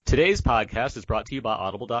Today's podcast is brought to you by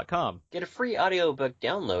Audible.com. Get a free audiobook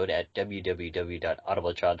download at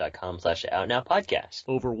www.audibletrial.com/outnowpodcast.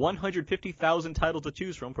 Over 150,000 titles to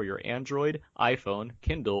choose from for your Android, iPhone,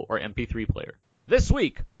 Kindle, or MP3 player. This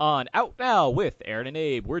week on Out Now with Aaron and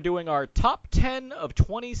Abe, we're doing our top 10 of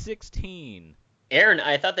 2016. Aaron,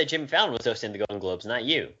 I thought that Jimmy Fallon was hosting the Golden Globes, not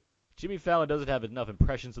you. Jimmy Fallon doesn't have enough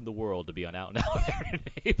impressions in the world to be on Out Now with Aaron and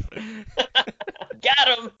Abe.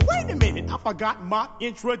 Got him! Wait a minute, I forgot my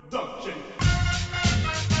introduction.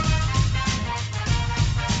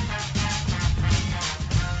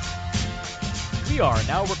 We are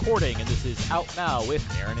now recording, and this is Out Now with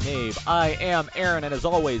Aaron and Abe. I am Aaron, and as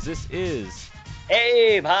always, this is...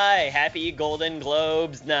 Abe, hi! Happy Golden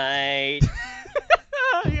Globes night!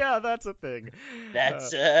 Yeah, that's a thing.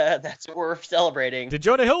 That's what we're celebrating. Did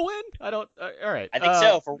Jonah Hill win? I don't... all right. I think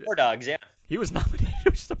so, for War Dogs, yeah. He was nominated,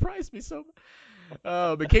 which surprised me so much.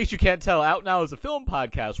 In case you can't tell, Out Now is a film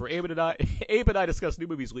podcast where Abe and I discuss new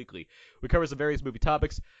movies weekly. We cover some various movie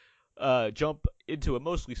topics, jump into a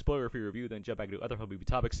mostly spoiler-free review, then jump back into other movie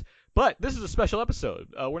topics. But this is a special episode.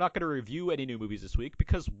 We're not going to review any new movies this week,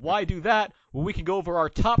 because why do that when we can go over our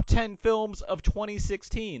top 10 films of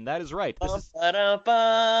 2016? That is right. This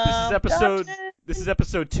is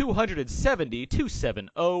episode 270,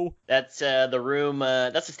 270. That's The Room,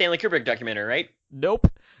 that's the Stanley Kubrick documentary, right? Nope.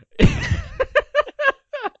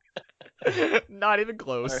 Not even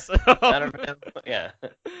close. Yeah.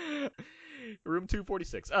 Room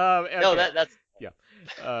 246. Okay. No, that's... Yeah.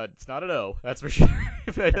 It's not an O, that's for sure.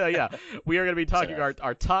 But, yeah, we are going to be talking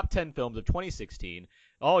our top 10 films of 2016.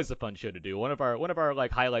 Always a fun show to do. One of our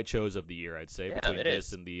like highlight shows of the year, I'd say. Yeah, between it this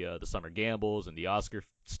is. and the Summer Gambles and the Oscar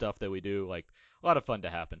stuff that we do. Like, a lot of fun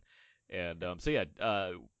to happen. And that's what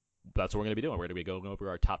we're going to be doing. We're going to be going over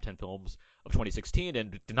our top 10 films of 2016.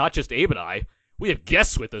 And not just Abe and I. We have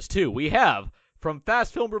guests with us, too. We have, from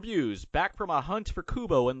Fast Film Reviews, back from a hunt for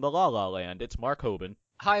Kubo in the La La Land, it's Mark Hoban.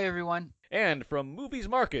 Hi, everyone. And from Movies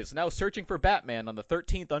Marcus, now searching for Batman on the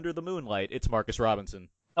 13th under the moonlight, it's Marcus Robinson.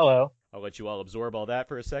 Hello. I'll let you all absorb all that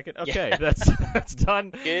for a second. Yeah. Okay, that's done.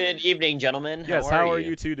 Good evening, gentlemen. Yes, how are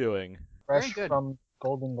you two doing? Fresh Very good. from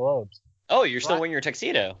Golden Globes. Oh, you're still What? wearing your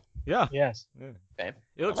tuxedo. Yeah. Yes. Okay.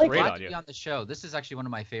 It looks I'm great glad on to you. be on the show. This is actually one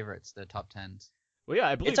of my favorites, the top 10s. Well, yeah,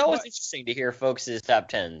 I believe It's always interesting to hear folks' top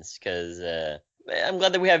 10s, because I'm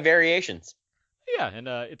glad that we have variations. Yeah, and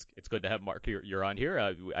it's good to have Mark. You're on here.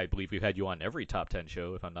 I believe we've had you on every top 10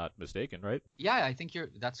 show, if I'm not mistaken, right? Yeah, I think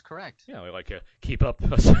that's correct. Yeah, we like to keep up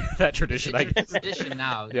that tradition, I It's guess. a tradition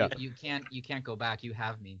now. Yeah. You can't go back. You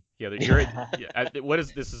have me. Yeah, what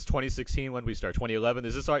is this? Is 2016 when we start? 2011?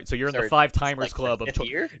 Is this all right? So you're in the Sorry, five timers like club the of fifth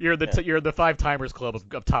year? you're the five timers club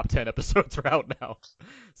of top 10 episodes are out now.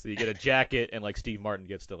 So you get a jacket and like Steve Martin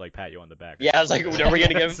gets to like pat you on the back. Yeah, I was like, are we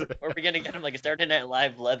gonna get him like a Saturday Night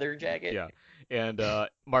Live leather jacket? Yeah. And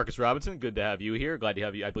Marcus Robinson, good to have you here. Glad to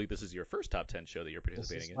have you. I believe this is your first top 10 show that you're This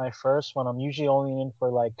participating is in. my first one. I'm usually only in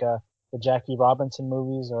for like the Jackie Robinson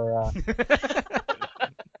movies or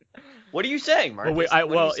What are you saying, Marcus?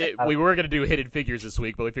 We were gonna do Hidden Figures this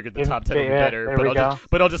week, but we figured the top 10 would be Yeah, better. there we go.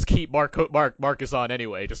 But I'll just keep Marcus on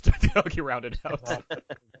anyway, just to help you round it out.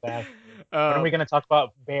 when are we going to talk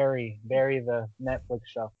about Barry, the Netflix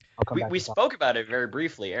show? I'll come back we to that. spoke about it very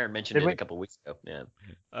briefly. Aaron mentioned Did it we? a couple weeks ago. Yeah,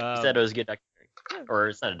 he said it was a good documentary, or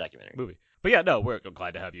it's not a documentary. Movie. But yeah, no, we're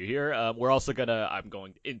glad to have you here. We're also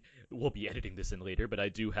we'll be editing this in later, but I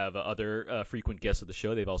do have other frequent guests of the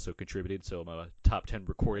show. They've also contributed some top 10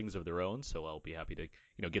 recordings of their own, so I'll be happy to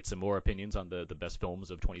get some more opinions on the best films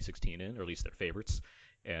of 2016, or at least their favorites.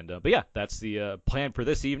 And but yeah, that's the plan for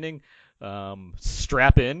this evening.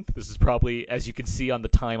 Strap in. This is probably, as you can see on the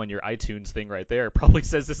time on your iTunes thing right there, it probably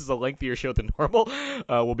says this is a lengthier show than normal.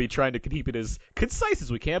 We'll be trying to keep it as concise as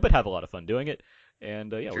we can, but have a lot of fun doing it.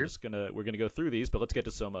 And yeah, Sure. we're gonna go through these, but let's get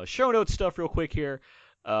to some show notes stuff real quick here.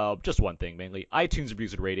 Just one thing mainly: iTunes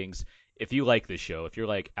reviews and ratings. If you like this show, if you're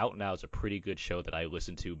like, Out Now is a pretty good show that I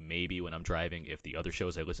listen to maybe when I'm driving, if the other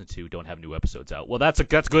shows I listen to don't have new episodes out, well, that's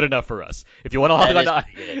good enough for us. If you want to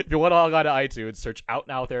log on to iTunes, search Out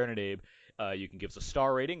Now with Aaron and Abe. You can give us a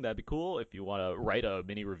star rating. That'd be cool. If you want to write a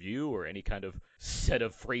mini review or any kind of set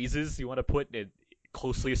of phrases you want to put in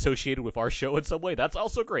closely associated with our show in some way, that's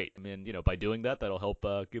also great. I mean, by doing that, that'll help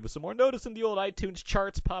give us some more notice in the old iTunes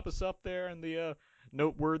charts, pop us up there, and the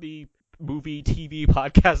noteworthy movie, TV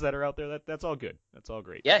podcasts that are out there. That's all good. That's all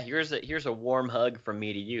great. Yeah, here's a warm hug from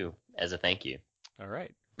me to you as a thank you. All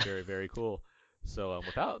right. Very, very cool. So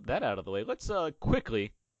without that out of the way, let's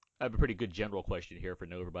quickly I have a pretty good general question here for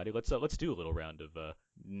Know Everybody. Let's do a little round of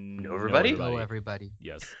Know Everybody? Hello, everybody.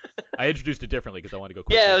 Yes. I introduced it differently because I want to go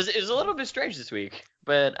quickly. Yeah, it was a little bit strange this week,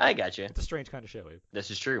 but I got you. It's a strange kind of show, Abe.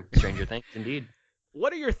 This is true. Stranger Things, indeed.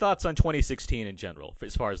 What are your thoughts on 2016 in general,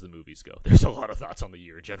 as far as the movies go? There's a lot of thoughts on the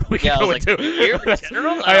year in general. We Yeah, can I go was into. like, year in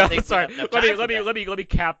general? I don't think we sorry. have enough Let me time for let that. me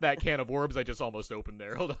cap that can of worms I just almost opened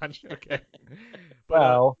there. Hold on. Okay. But,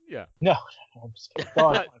 Well, yeah. no, I'm just kidding. Go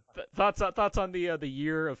on. Thoughts on the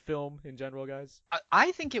year of film in general, guys?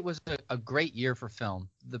 I think it was a great year for film.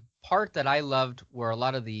 The part that I loved were a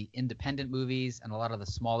lot of the independent movies and a lot of the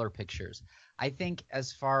smaller pictures. I think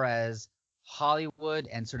as far as Hollywood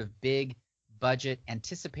and sort of big budget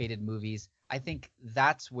anticipated movies, I think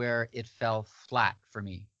that's where it fell flat for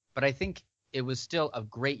me. But I think it was still a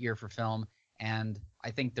great year for film, and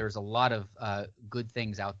I think there's a lot of good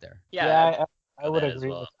things out there. Yeah, I would that as agree.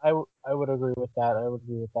 well. I would agree with that. I would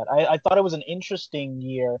agree with that. I thought it was an interesting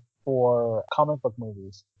year for comic book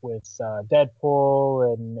movies with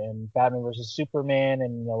Deadpool and Batman versus Superman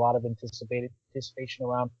and a lot of anticipation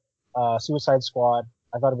around Suicide Squad.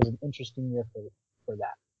 I thought it was an interesting year for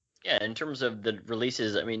that. Yeah, in terms of the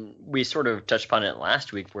releases, I mean, we sort of touched upon it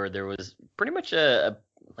last week where there was pretty much a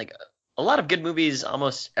lot of good movies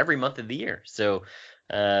almost every month of the year. So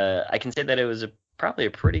I can say that it was probably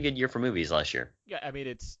a pretty good year for movies last year. Yeah, I mean,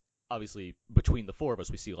 it's obviously between the four of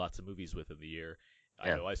us, we see lots of movies within the year. I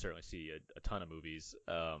Yeah. know I certainly see a ton of movies.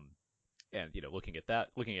 And looking at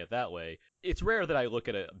that way, it's rare that I look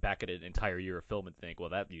back at an entire year of film and think, well,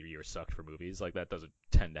 that year sucked for movies. Like that doesn't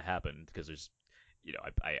tend to happen because there's,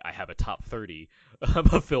 I have a top 30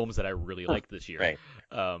 of films that I really liked this year. Right.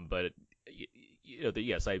 But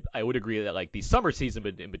yes, I would agree that like the summer season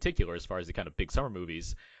in particular, as far as the kind of big summer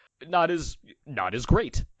movies, not as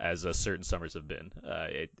great as certain summers have been.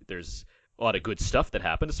 There's a lot of good stuff that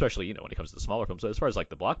happened, especially when it comes to the smaller films. So as far as like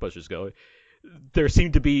the blockbusters go, there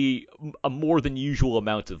seemed to be a more than usual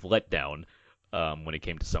amount of letdown when it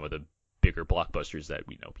came to some of the bigger blockbusters that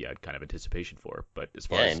we had kind of anticipation for. But as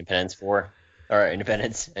far as Independence 4. Or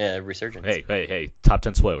Independence Resurgence. Hey! Top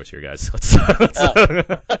 10 spoilers here, guys. Let's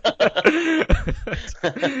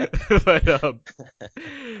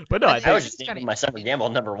but no, I was just naming my Summer Gamble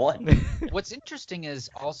number 1. What's interesting is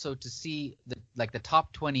also to see the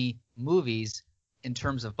top 20 movies in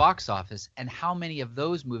terms of box office and how many of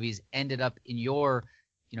those movies ended up in your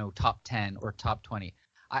top 10 or top 20.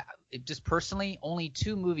 Just personally, only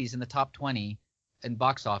 2 movies in the top 20 in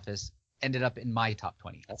box office ended up in my top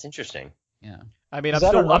 20. That's interesting. Yeah. I mean, Is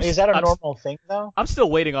that a normal thing though? I'm still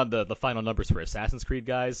waiting on the final numbers for Assassin's Creed,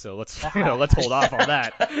 guys. So let's hold off on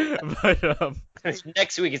that. But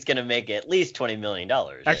next week it's gonna make at least $20 million.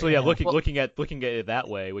 Actually, yeah. Looking at it that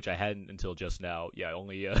way, which I hadn't until just now. Yeah,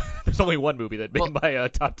 only there's only one movie that made my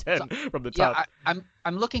top 10 from the top. Yeah,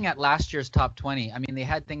 I'm looking at last year's top 20. I mean, they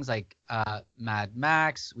had things like Mad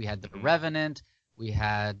Max. We had The Revenant. We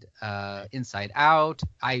had Inside Out.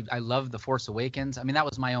 I love The Force Awakens. I mean, that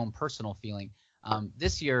was my own personal feeling.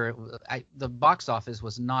 This year, the box office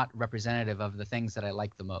was not representative of the things that I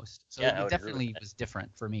liked the most. So Yeah, it definitely was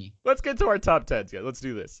different for me. Let's get to our top 10s. Yeah, let's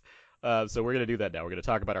do this. So we're gonna do that now. We're gonna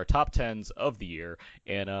talk about our top 10s of the year,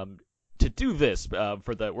 and to do this, we're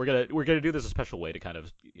gonna do this a special way to kind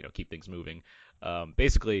of keep things moving.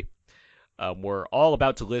 Basically, we're all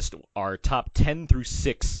about to list our top 10 through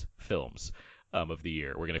 6 films of the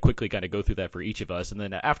year. We're going to quickly kind of go through that for each of us, and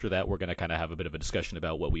then after that, we're going to kind of have a bit of a discussion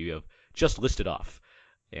about what we have just listed off.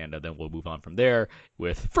 And then we'll move on from there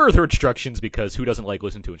with further instructions, because who doesn't like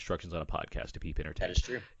listening to instructions on a podcast to keep entertained? That is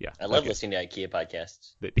true. Yeah, I love listening to IKEA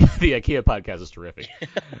podcasts. The IKEA podcast is terrific.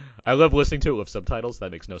 I love listening to it with subtitles.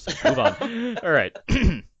 That makes no sense. Move on. All right.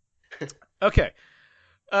 Okay.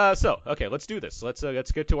 Let's do this. Let's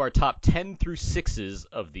get to our top 10 through 6s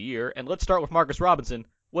of the year, and let's start with Marcus Robinson.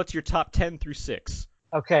 What's your top 10 through 6?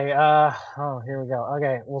 Okay, here we go.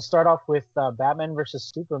 Okay, we'll start off with Batman vs.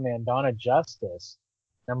 Superman, Dawn of Justice.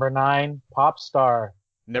 Number 9, Pop Star.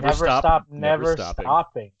 Never stopping.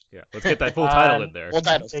 Yeah, let's get that full title in there. Full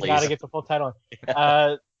titles, They please. gotta get the full title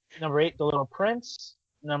in. Number 8, The Little Prince.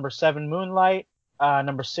 Number 7, Moonlight.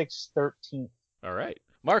 Number 6, 13th. All right.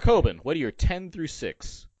 Mark Hoban, what are your 10 through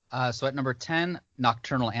 6? So at number 10,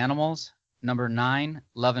 Nocturnal Animals. Number 9,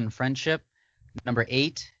 Love and Friendship. Number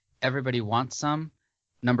 8, Everybody Wants Some.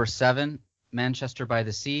 Number 7, Manchester by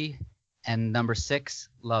the Sea. And number 6,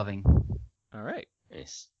 Loving. All right.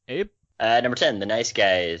 Nice. Abe? Number 10, The Nice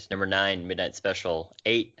Guys. Number 9, Midnight Special.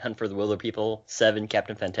 8, Hunt for the Wilder People. 7,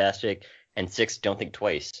 Captain Fantastic. And 6, Don't Think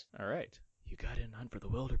Twice. All right. You got in Hunt for the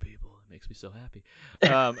Wilder People. It makes me so happy.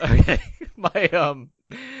 Okay.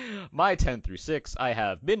 My 10 through 6, I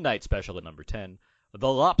have Midnight Special at number 10.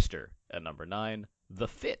 The Lobster at number 9, The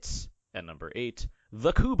Fits at number 8,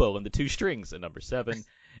 The Kubo and the Two Strings at number 7,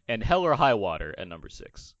 and Hell or High Water at number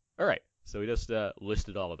 6. All right, so we just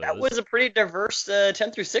listed all of those. That was a pretty diverse 10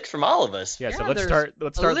 through 6 from all of us. Yeah, so Yeah, let's there's start.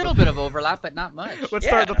 Let's a start. little bit of overlap, but not much. Let's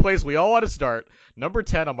Yeah. start the place we all want to start. Number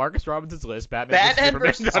 10 on Marcus Robinson's list, Batman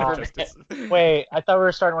versus Dawn of Superman. Justice. Wait, I thought we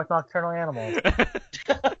were starting with Nocturnal Animals.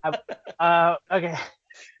 Okay.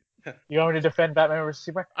 You want me to defend Batman vs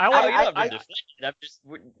Superman? I Oh, want you don't have to I- defend it. I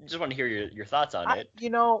just want to hear your thoughts on it.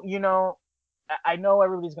 You know, I know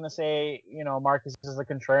everybody's gonna say, Marcus is a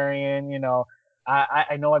contrarian.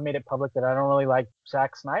 I know I made it public that I don't really like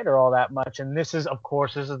Zack Snyder all that much, and this is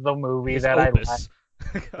the movie his that I opus.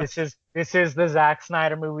 like. This is the Zack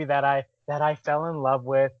Snyder movie that I fell in love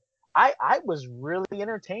with. I was really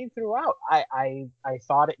entertained throughout. I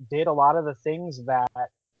thought it did a lot of the things that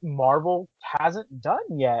Marvel hasn't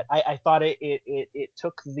done yet. I thought it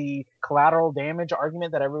took the collateral damage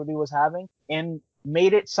argument that everybody was having and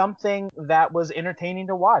made it something that was entertaining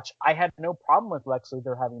to watch. I had no problem with Lex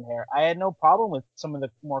Luthor having hair. I had no problem with some of the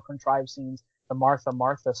more contrived scenes, the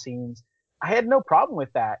Martha scenes. I had no problem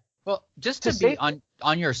with that. Well, just To to be say-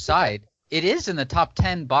 on your side, it is in the top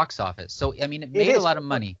 10 box office. So I mean, it made a is, lot of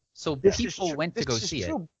money. So This is people true. went to This go is see it.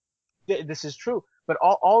 true. This is true. But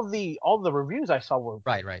all the reviews I saw were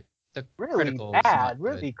Right. The really critical is bad, not good.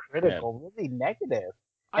 really critical, really negative.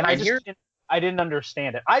 And I I- just I didn't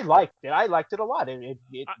understand it. I liked it. I liked it a lot. It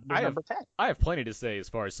was I have- number 10. I have plenty to say as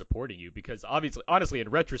far as supporting you because honestly, in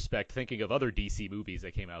retrospect, thinking of other DC movies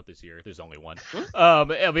that came out this year, there's only one.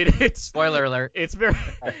 I mean, it's Spoiler alert. it's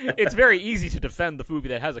very easy to defend the movie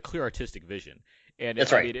that has a clear artistic vision. And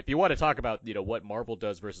That's I right. mean, if you want to talk about what Marvel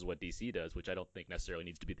does versus what DC does, which I don't think necessarily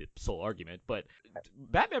needs to be the sole argument, but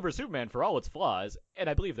Batman vs Superman, for all its flaws, and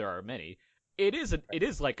I believe there are many, it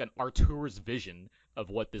is like an auteur's vision of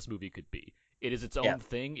what this movie could be. It is its own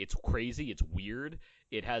thing. It's crazy. It's weird.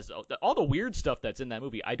 It has all the weird stuff that's in that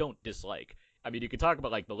movie. I don't dislike. I mean, you could talk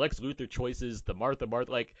about like the Lex Luthor choices, the Martha,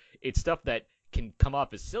 like it's stuff that can come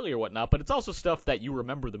off as silly or whatnot, but it's also stuff that you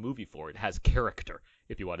remember the movie for. It has character,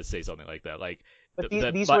 if you want to say something like that. Like, But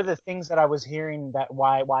these were the things that I was hearing that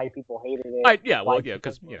why people hated it.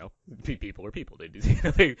 because people are people.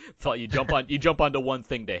 They thought you jump onto one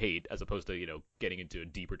thing to hate as opposed to getting into a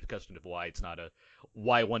deeper discussion of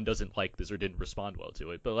why one doesn't like this or didn't respond well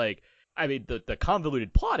to it. But like, I mean, the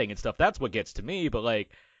convoluted plotting and stuff, that's what gets to me. But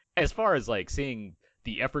like, as far as like seeing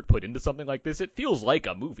the effort put into something like this, it feels like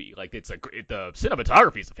a movie. Like the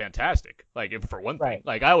cinematography is fantastic. Like for one thing, Right.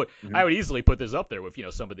 like I would easily put this up there with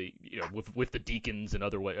some of the with the Deacons and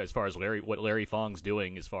other as far as what Larry Fong's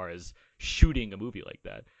doing as far as shooting a movie like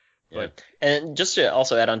that. But And just to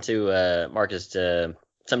also add on to Marcus, to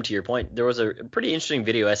your point, there was a pretty interesting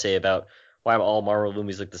video essay about why all Marvel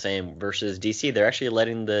movies look the same versus DC. They're actually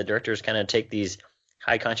letting the directors kind of take these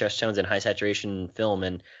high contrast tones and high saturation film,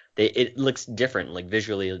 and it looks different. Like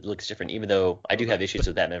visually, it looks different. Even though I do have issues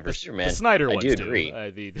with Batman vs Superman, the Snyder I ones do do. agree.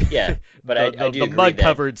 Yeah, but I do the agree that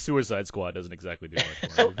mud-covered Suicide Squad doesn't exactly do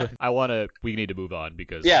much more. We need to move on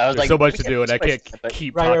because Yeah, I was there's like, so much we to can't do, and I can't spice it up.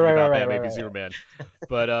 keep Right, talking right, about right, Batman right, v right. Superman.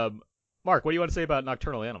 But Mark, what do you want to say about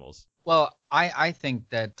Nocturnal Animals? Well, I think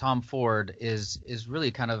that Tom Ford is really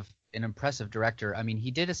kind of an impressive director. I mean,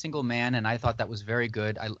 he did A Single Man, and I thought that was very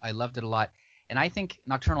good. I loved it a lot. And I think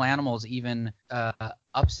Nocturnal Animals even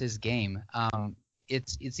ups his game.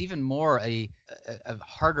 It's even more a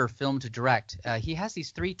harder film to direct. He has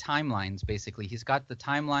these 3 timelines, basically. He's got the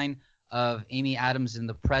timeline of Amy Adams in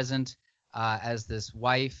the present as this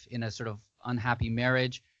wife in a sort of unhappy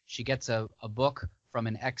marriage. She gets a book from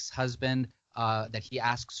an ex-husband that he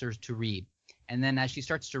asks her to read. And then as she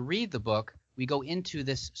starts to read the book, we go into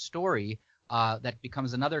this story that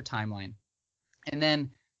becomes another timeline. And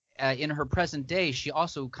then in her present day, she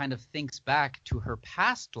also kind of thinks back to her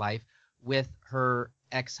past life with her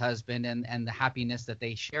ex-husband and the happiness that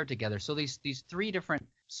they share together. So these 3 different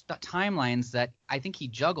timelines that I think he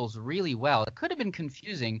juggles really well. It could have been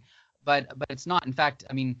confusing, but it's not. In fact,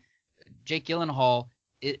 I mean, Jake Gyllenhaal,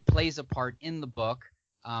 it plays a part in the book.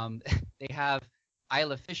 They have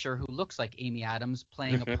Isla Fisher, who looks like Amy Adams,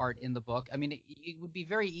 playing a part in the book. I mean, it would be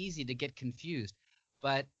very easy to get confused,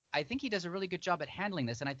 but I think he does a really good job at handling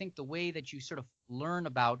this. And I think the way that you sort of learn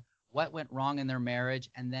about what went wrong in their marriage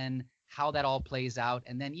and then how that all plays out,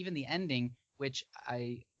 and then even the ending, which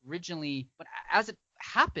I originally, but as it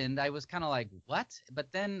happened, I was kind of like, what?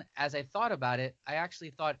 But then as I thought about it, I actually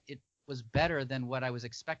thought it was better than what I was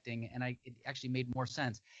expecting, and it actually made more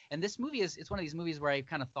sense. And this movie it's one of these movies where I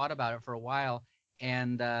kind of thought about it for a while,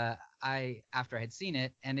 and after I had seen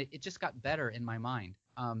it, and it just got better in my mind.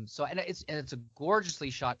 So it's a gorgeously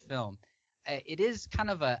shot film. it is kind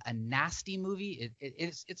of a nasty movie.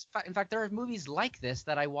 In fact, there are movies like this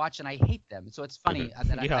that I watch and I hate them. So it's funny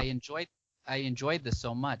that Yeah. I enjoyed this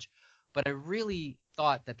so much, but I really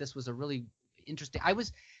thought that this was a really interesting.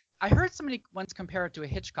 I heard somebody once compare it to a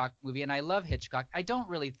Hitchcock movie, and I love Hitchcock. I don't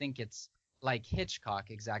really think it's like Hitchcock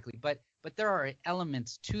exactly, but there are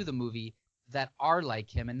elements to the movie that are like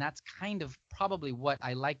him, and that's kind of probably what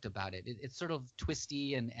I liked about it. It's sort of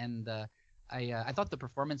twisty, and I thought the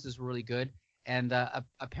performances were really good. And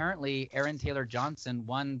apparently, Aaron Taylor Johnson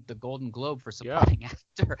won the Golden Globe for supporting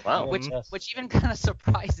actor, Wow. which even kind of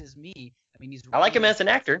surprises me. I mean, I like him as an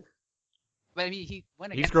actor. But I mean,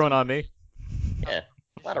 He's growing on me. Yeah,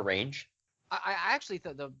 a lot of range. I actually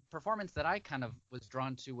thought the performance that I kind of was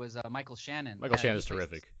drawn to was Michael Shannon. Michael Shannon's he plays-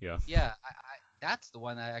 terrific. Yeah. Yeah, that's the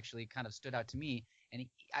one that actually kind of stood out to me, and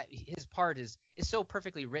his part is so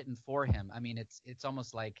perfectly written for him. I mean, it's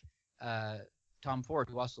almost like Tom Ford,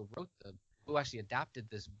 who actually adapted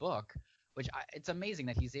this book, it's amazing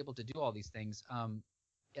that he's able to do all these things.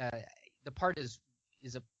 The part is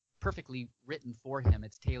a perfectly written for him.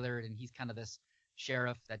 It's tailored, and he's kind of this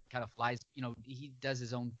sheriff that kind of flies. He does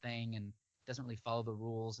his own thing and doesn't really follow the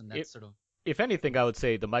rules, and that's sort of. If anything, I would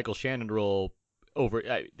say the Michael Shannon role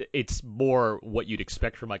it's more what you'd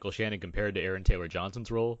expect from Michael Shannon compared to Aaron Taylor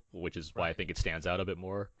Johnson's role, which is why I think it stands out a bit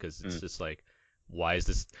more, because it's just like,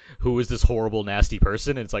 who is this horrible, nasty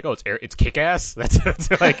person? And it's like, oh, it's Kick-Ass. That's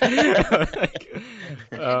like, but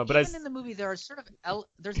even in the movie, there are sort of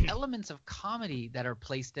there's elements of comedy that are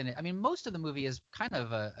placed in it. I mean, most of the movie is kind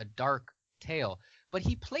of a dark tale, but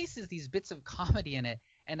he places these bits of comedy in it,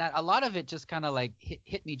 and a lot of it just kind of like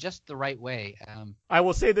hit me just the right way. I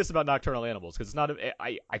will say this about Nocturnal Animals, because it's not.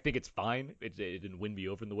 I think it's fine. It didn't win me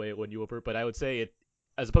over in the way it won you over, but I would say it,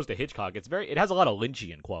 as opposed to Hitchcock, it has a lot of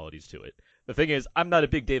Lynchian qualities to it. The thing is, I'm not a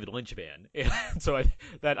big David Lynch fan, so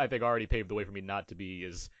I think already paved the way for me not to be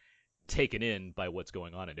as taken in by what's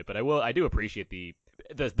going on in it. But I do appreciate the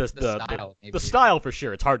style for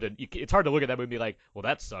sure. It's hard to look at that movie and be like, well,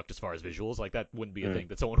 that sucked as far as visuals. Like, that wouldn't be a thing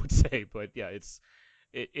that someone would say. But yeah,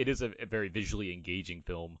 it is a very visually engaging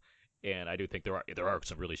film, and I do think there are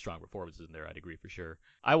some really strong performances in there. I'd agree for sure.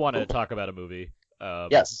 I want to talk about a movie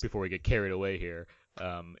Yes. before we get carried away here.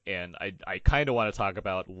 And I kind of want to talk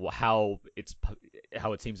about how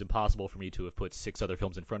it seems impossible for me to have put 6 other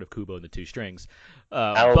films in front of Kubo and the Two Strings.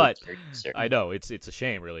 But I know it's a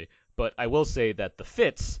shame, really. But I will say that The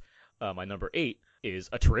Fits, my number 8, is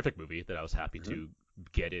a terrific movie that I was happy to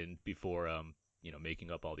get in before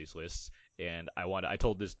making up all these lists. And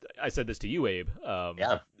I said this to you, Abe.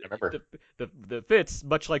 Yeah, I remember. The Fits,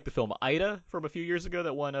 much like the film Ida from a few years ago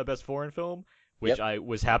that won Best Foreign Film, which I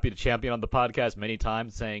was happy to champion on the podcast many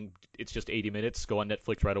times, saying it's just 80 minutes. Go on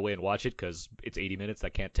Netflix right away and watch it, because it's 80 minutes.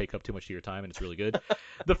 That can't take up too much of your time, and it's really good.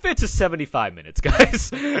 The Fits is 75 minutes, guys.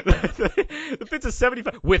 The Fits is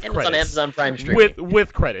 75 with And credits. it's on Amazon Prime streaming.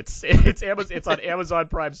 With credits. It's on Amazon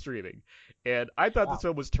Prime streaming. And I thought this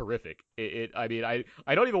film was terrific. I mean,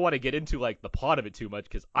 I don't even want to get into like the plot of it too much,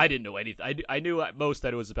 because I didn't know anything. I knew at most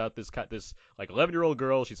that it was about this like 11-year-old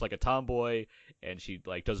girl. She's like a tomboy, and she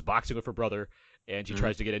like does boxing with her brother, and she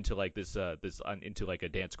tries to get into like into like a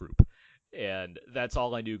dance group, and that's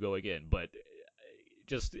all I knew going in. But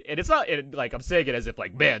and it's not, and like I'm saying it as if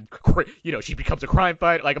like, man, she becomes a crime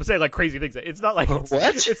fighter. Like I'm saying like crazy things. It's not like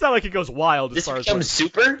What? It's not like it goes wild as This far as becomes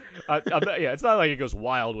super? it's not like it goes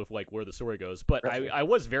wild with like where the story goes, but I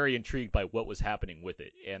was very intrigued by what was happening with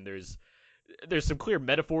it, and there's some clear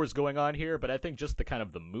metaphors going on here, but I think just the kind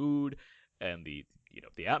of the mood and the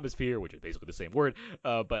atmosphere, which is basically the same word,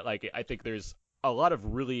 but like I think there's a lot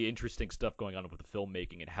of really interesting stuff going on with the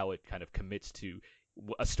filmmaking and how it kind of commits to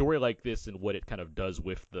a story like this and what it kind of does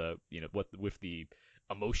with the with the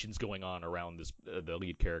emotions going on around this the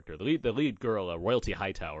lead character, the lead girl, Royalty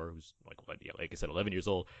Hightower, who's like I said, 11 years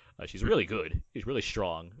old. She's really good. She's really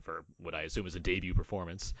strong for what I assume is a debut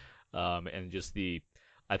performance. And just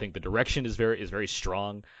I think the direction is very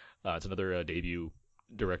strong. It's another debut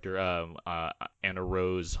director, Anna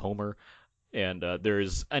Rose Homer. And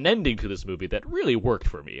there's an ending to this movie that really worked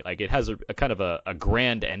for me. Like, it has a kind of a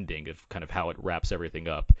grand ending of kind of how it wraps everything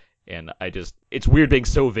up. And it's weird being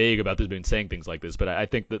so vague about this, being saying things like this, but I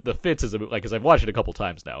think that The Fits is because I've watched it a couple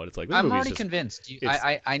times now, and it's like, this I'm already convinced.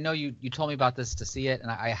 I know you told me about this to see it,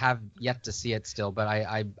 and I have yet to see it still, but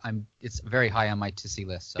it's very high on my to see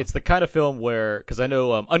list. So. It's the kind of film where, because I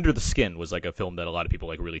know Under the Skin was like a film that a lot of people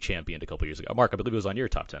like really championed a couple years ago. Mark, I believe it was on your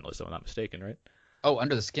top 10 list, if I'm not mistaken, right? Oh,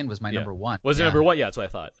 Under the Skin was my number 1. Was it number 1? Yeah, that's what I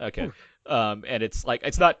thought. Okay. And it's like,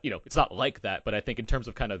 it's not like that, but I think in terms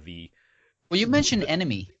of kind of the... Well, you mentioned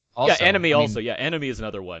Enemy. Also, yeah, Enemy I mean, also. Yeah, Enemy is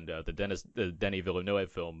another one. The Denis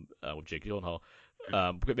Villeneuve film with Jake Gyllenhaal.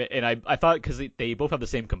 And I thought because they both have the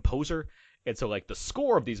same composer, and so like the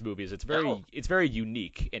score of these movies, it's very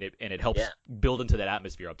unique, and it helps Yeah. build into that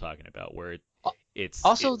atmosphere I'm talking about, where it's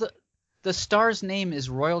Also, the star's name is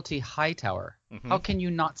Royalty Hightower. Mhm. How can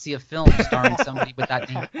you not see a film starring somebody with that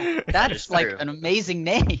name? is That's like true. an amazing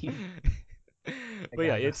name. I But yeah,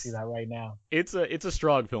 gotta it's see that right now. it's a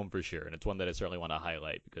strong film for sure, and it's one that I certainly want to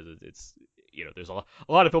highlight because it's there's a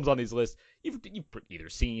lot of films on these lists you've either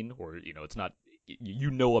seen or it's not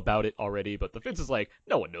you know about it already, but The Fence is like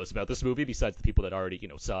no one knows about this movie besides the people that already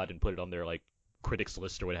saw it and put it on their like critics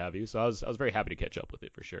list or what have you. So I was very happy to catch up with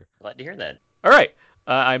it for sure. Glad to hear that. All right,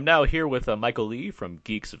 I'm now here with Michael Lee from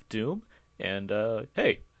Geeks of Doom, and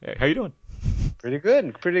hey, how you doing? Pretty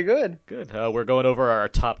good, pretty good. Good. We're going over our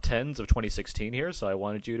top 10s of 2016 here, so I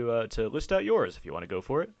wanted you to list out yours if you want to go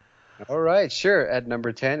for it. All right, sure. At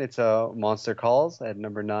number 10, it's Monster Calls. At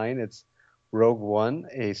number 9, it's Rogue One,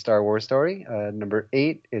 a Star Wars story. Number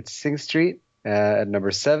 8, it's Sing Street. At number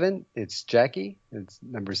 7, it's Jackie. It's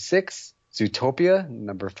number 6, Zootopia.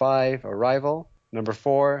 Number 5, Arrival. Number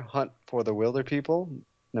 4, Hunt for the Wilder People.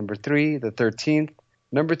 Number 3, The 13th.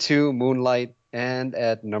 Number 2, Moonlight. And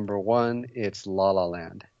at number 1, it's La La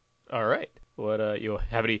Land. All right. What you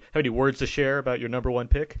have any words to share about your number one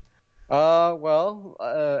pick? Well,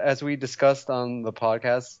 as we discussed on the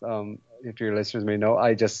podcast, if your listeners may know,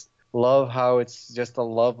 I just love how it's just a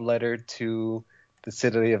love letter to the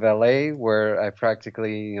city of LA, where I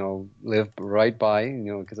practically, live right by,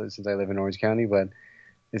 because since I live in Orange County, but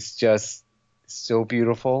it's just so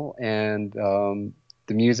beautiful, and the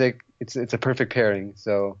music, it's a perfect pairing.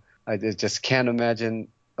 So I just can't imagine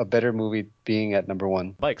a better movie being at number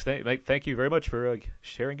 1. Mike, thank you very much for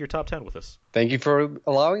sharing your top 10 with us. Thank you for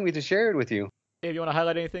allowing me to share it with you. Hey, you want to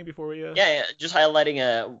highlight anything before we? Yeah, just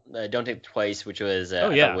highlighting Don't Think Twice, which was Oh,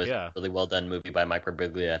 I yeah, thought was yeah. a really well done movie by Mike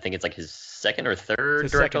Birbiglia. I think it's like his second or third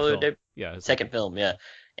His second directorial film. Yeah, his second film, yeah.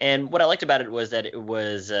 And what I liked about it was that it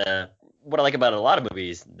was what I like about a lot of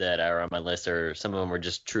movies that are on my list, or some of them were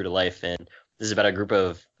just true to life. And this is about a group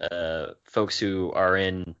of folks who are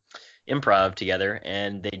in improv together,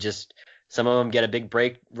 and they just, some of them get a big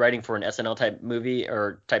break writing for an SNL type movie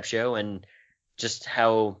or type show, and just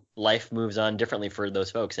how life moves on differently for those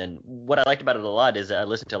folks. And what I liked about it a lot is I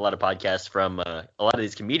listened to a lot of podcasts from a lot of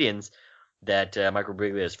these comedians that Michael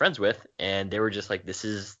Birbiglia is friends with, and they were just like, this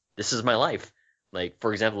is my life. Like,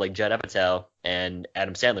 for example, like Judd Apatow and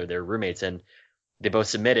Adam Sandler, they're roommates, and they both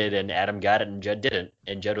submitted, and Adam got it and Judd didn't.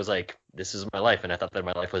 And Judd was like, this is my life, and I thought that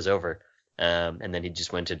my life was over. And then he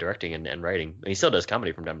just went to directing and writing. And he still does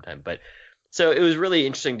comedy from time to time. But so it was really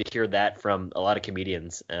interesting to hear that from a lot of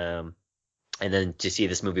comedians. And then to see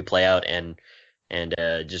this movie play out, and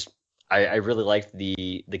just I really liked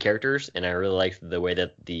the characters, and I really liked the way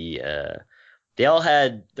that they all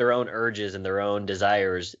had their own urges and their own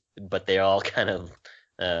desires, but they all kind of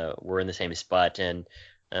were in the same spot. And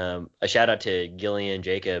a shout out to Gillian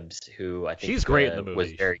Jacobs, who I think she's great in the movie.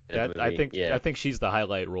 was very good in the movie. I think she's the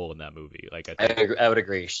highlight role in that movie. Like I would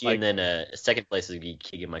agree. She, like, and then second place would be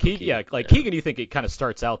Keegan-Michael Key. Yeah, like Keegan, you think it kind of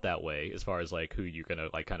starts out that way as far as like who you're gonna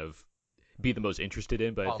like kind of be the most interested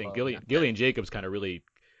in, but I think Gillian Jacobs kind of really,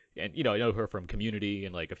 and I know her from Community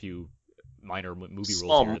and like a few minor movie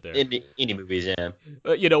roles here or there. Indie movies, yeah.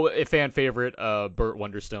 A fan favorite, Burt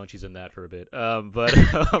Wonderstone, she's in that for a bit. But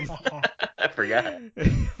I forgot.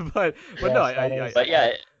 but Yes, no,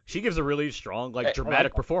 yeah, she gives a really strong like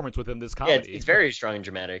dramatic performance within this comedy. it's very strong and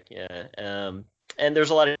dramatic, yeah. And there's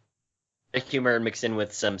a lot of humor mixed in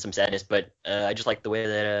with some sadness, but I just like the way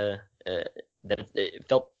that it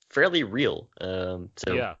felt fairly real.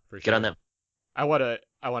 So yeah, for sure. good on them. I want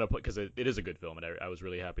to put, because it is a good film, and I was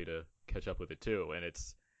really happy to catch up with it too. And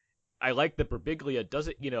I like that Birbiglia does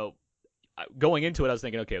it. Going into it, I was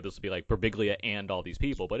thinking, okay, this will be like Birbiglia and all these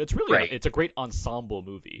people, but it's really Right. it's a great ensemble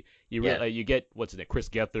movie. You get what's in it, Chris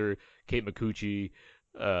Gethard, Kate Micucci,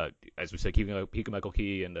 as we said, Keegan-Michael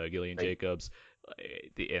Key and Gillian Right. Jacobs, I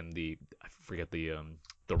forget the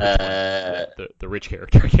rich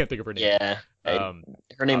character. I can't think of her name. Yeah,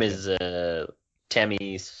 her name okay. is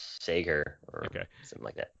Tammy Sager or Okay. something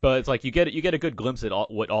like that. But it's like you get a good glimpse at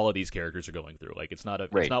what all of these characters are going through. Like it's not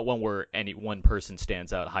Right. it's not one where any one person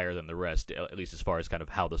stands out higher than the rest, at least as far as kind of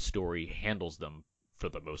how the story handles them for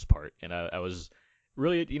the most part. And I was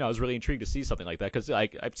really intrigued to see something like that, because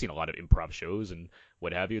I've seen a lot of improv shows and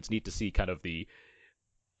what have you. It's neat to see kind of the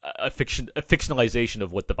a fictionalization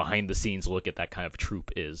of what the behind the scenes look at that kind of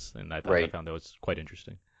troupe is, and I found that was quite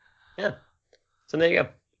interesting. Yeah. So there you go.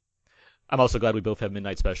 I'm also glad we both have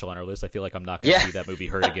Midnight Special on our list. I feel like I'm not going to Yeah. see that movie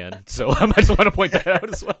heard again, so I just want to point that out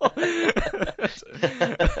as well.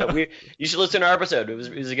 You should listen to our episode. It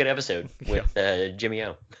was a good episode with Jimmy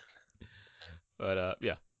O. But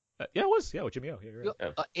yeah, it was with Jimmy O. Yeah, you're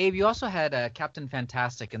right. Abe, you also had Captain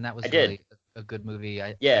Fantastic, and that was I did. really a good movie.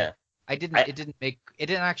 Yeah. It didn't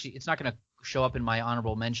actually. It's not going to show up in my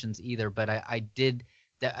honorable mentions either. But I did.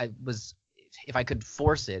 That I was. If I could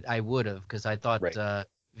force it, I would have, because I thought Right.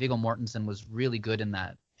 Viggo Mortensen was really good in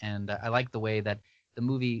that, and I like the way that the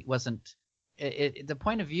movie wasn't. The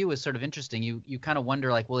point of view is sort of interesting. You kind of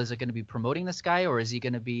wonder, like, well, is it going to be promoting this guy, or is he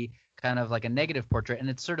going to be kind of like a negative portrait? And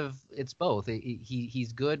it's both.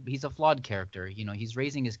 He's good. He's a flawed character. He's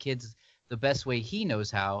raising his kids the best way he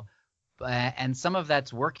knows how, and some of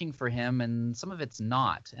that's working for him, and some of it's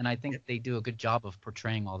not. And I think they do a good job of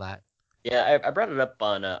portraying all that. Yeah, I brought it up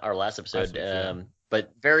on our last episode,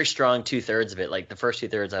 but very strong 2/3 of it. Like the first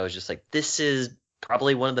 2/3, I was just like, this is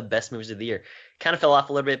probably one of the best movies of the year. Kind of fell off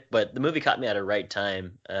a little bit, but the movie caught me at a right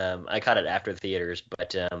time. I caught it after the theaters,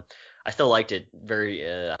 but I still liked it very,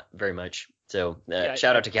 very much. So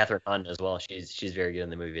shout out to Catherine Hahn as well. She's very good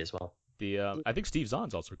in the movie as well. I think Steve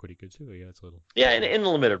Zahn's also pretty good too. Yeah, it's a little. Yeah, in a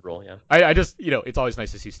limited role. Yeah. I just it's always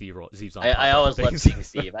nice to see Steve Zahn. I always love seeing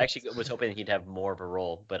Steve. I actually was hoping he'd have more of a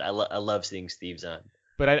role, but I love seeing Steve Zahn.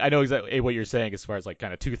 But I know exactly what you're saying as far as like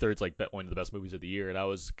kind of 2/3 like one of the best movies of the year, and I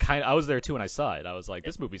was there too when I saw it. I was like,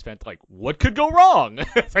 this movie's fantastic. Like, what could go wrong?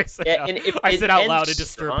 I said out loud and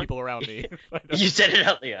disturb people around me. You said it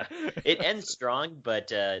out, yeah. It ends strong, but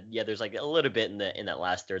there's like a little bit in that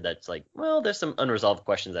last third that's like, well, there's some unresolved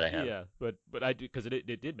questions that I have. Yeah, but I do, because it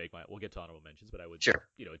did make we'll get to honorable mentions, but I would sure.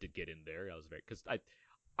 It did get in there. I was because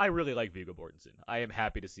I really like Viggo Mortensen. I am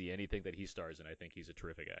happy to see anything that he stars in. I think he's a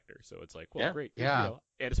terrific actor. So it's like, well, great. Yeah.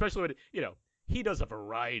 And especially when, he does a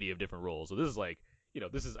variety of different roles. So this is like,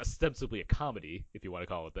 this is ostensibly a comedy, if you want to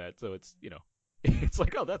call it that. So it's, it's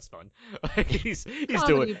like, oh, that's fun. he's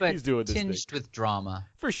doing this tinged thing. with drama.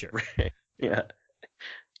 For sure. Yeah.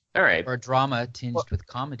 All right. Or drama tinged with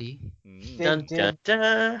comedy. Dun, dun,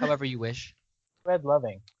 dun. However you wish. Red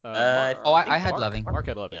Loving. I had Loving. Mark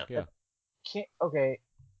had Loving. Yeah. Okay.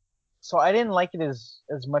 So I didn't like it as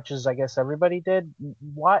much as I guess everybody did.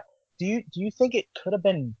 What do you think it could have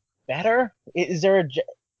been better? Is there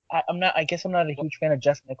I guess I'm not a huge fan of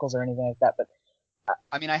Jeff Nichols or anything like that, but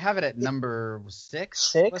I mean, I have it at number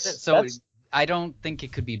 6. 6. Was it? So I don't think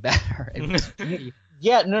it could be better.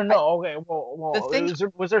 Yeah, no. Okay, well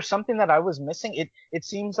was there something that I was missing? It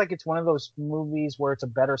seems like it's one of those movies where it's a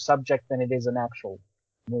better subject than it is an actual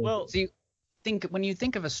movie. Well, see, when you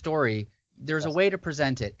think of a story, there's a way to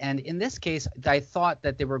present it, and in this case, I thought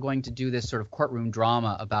that they were going to do this sort of courtroom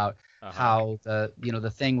drama about how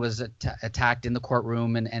the thing was attacked in the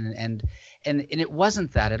courtroom, and it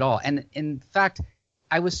wasn't that at all. And in fact,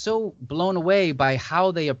 I was so blown away by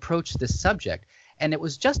how they approached this subject, and it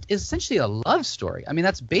was just essentially a love story. I mean,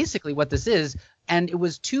 that's basically what this is, and it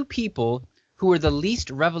was two people who were the least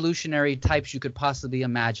revolutionary types you could possibly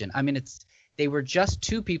imagine. I mean, they were just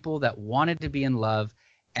two people that wanted to be in love.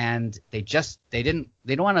 And they don't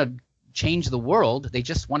want to change the world. They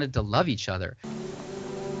just wanted to love each other.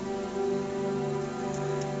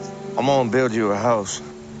 I'm gonna build you a house.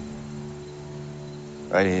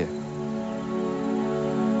 Right here.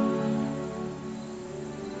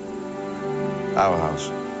 Our house.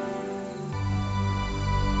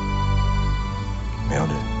 Build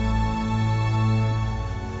it.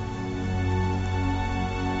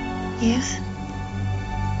 Yes.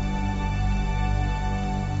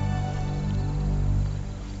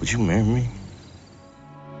 Would you marry me?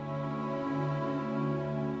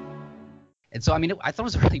 And so, I mean, I thought it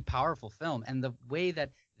was a really powerful film. And the way that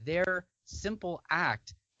their simple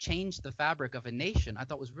act changed the fabric of a nation, I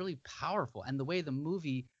thought was really powerful. And the way the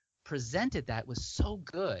movie presented that was so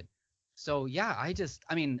good. So, yeah,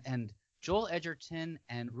 and Joel Edgerton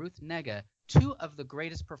and Ruth Negga, two of the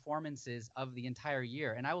greatest performances of the entire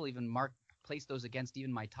year. And I will even place those against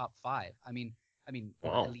even my top 5. I mean,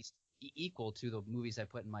 wow. At least equal to the movies I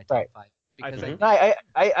put in my top 5. Because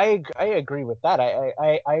I agree with that.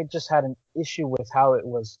 I just had an issue with how it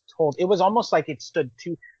was told. It was almost like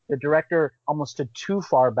the director almost stood too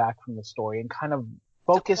far back from the story and kind of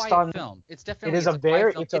focused on film. It's definitely a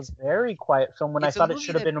very quiet film when I thought it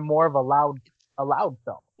should have been more of a loud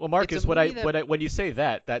film. Well, Marcus, when you say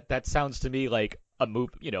that sounds to me like a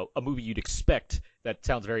movie you'd expect. That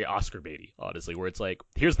sounds very Oscar baity, honestly, where it's like,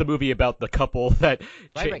 here's the movie about the couple that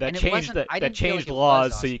changed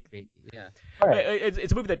laws. So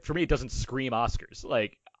it's a movie that for me doesn't scream Oscars.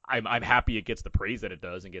 Like I'm happy it gets the praise that it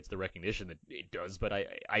does and gets the recognition that it does, but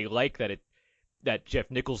I like that that Jeff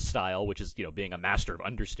Nichols style, which is being a master of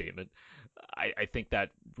understatement. I think that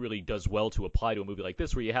really does well to apply to a movie like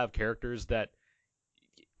this, where you have characters that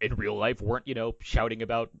in real life weren't shouting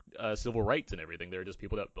about civil rights and everything. They're just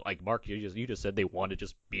people that, like Mark, you just said, they want to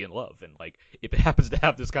just be in love, and like if it happens to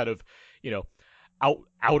have this kind of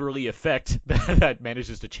outwardly effect that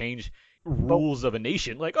manages to change rules of a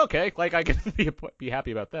nation, like okay, like I can be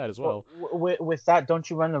happy about that as well. With that, don't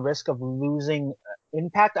you run the risk of losing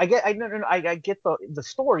impact? I get the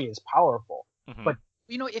story is powerful, Mhm. but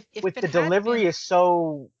if with it the had delivery been- is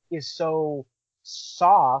so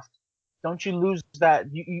soft, don't you lose that?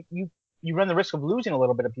 You run the risk of losing a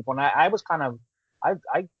little bit of people, and I was kind of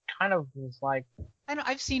I kind of was like, I know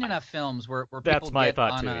I've seen enough films where That's people my get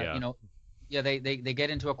thought on too, a yeah. they get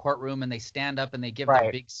into a courtroom and they stand up and they give Right.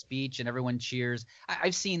 their big speech and everyone cheers.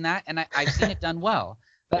 I've seen that, and I've seen it done well.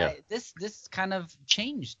 But Yeah. this kind of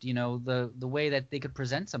changed, the way that they could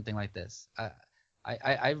present something like this.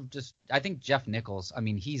 I think Jeff Nichols. I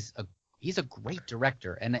mean, he's a great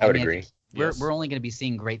director, and I would mean, agree. Yes. We're only going to be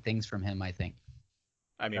seeing great things from him, I think.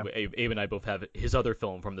 I mean, Abe and I both have his other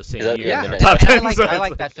film from the same Yeah, year. yeah, in our I- top I 10, like so I it's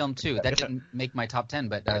like that film too. That didn't make my top 10,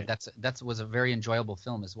 but Right. that was a very enjoyable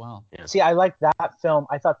film as well. see, I like that film.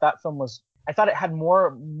 I thought that film was. I thought it had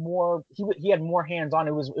more. He had more hands on.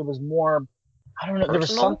 It was more. I don't know. There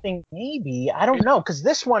was Personal? something maybe. I don't know, because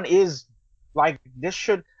this one is like this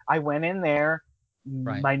should. I went in there.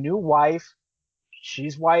 Right. My new wife.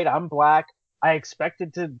 She's white. I'm black. I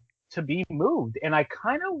expected to be moved, and I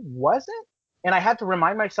kind of wasn't. And I had to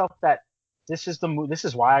remind myself that this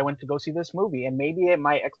is why I went to go see this movie. And maybe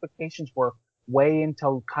my expectations were way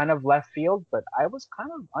into kind of left field, but I was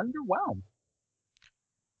kind of underwhelmed.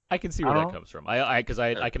 I can see where that Oh. comes from. I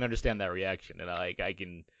can understand that reaction, and I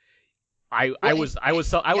can. I Well, was and Joel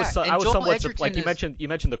somewhat Edgerton like you is-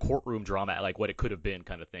 mentioned the courtroom drama, like what it could have been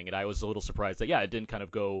kind of thing, and I was a little surprised that it didn't kind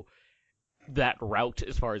of go that route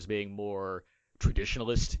as far as being more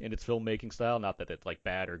traditionalist in its filmmaking style. Not that it's like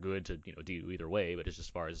bad or good to do either way, but it's just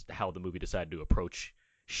as far as how the movie decided to approach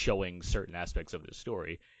showing certain aspects of the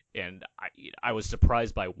story. And I was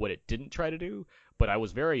surprised by what it didn't try to do, but I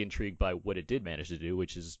was very intrigued by what it did manage to do,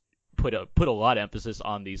 which is put a lot of emphasis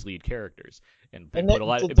on these lead characters and And put that-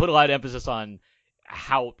 a lot of emphasis on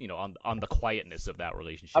how on the quietness of that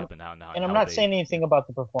relationship and how And how I'm not they- saying anything about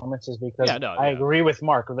the performances because Yeah, no, I yeah. agree with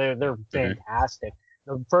Mark. They're fantastic.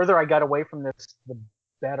 The further I got away from this, the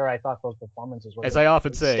better I thought those performances were. As I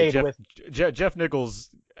often It say, stayed with- Jeff Nichols.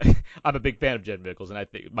 I'm a big fan of Jeff Nichols, and I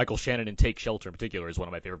think Michael Shannon in Take Shelter in particular is one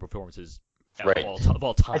of my favorite performances Right. of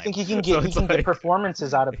all time. I think he can So get it's like-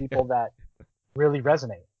 performances out of people that really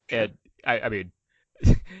resonate. And I mean,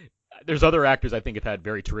 there's other actors I think have had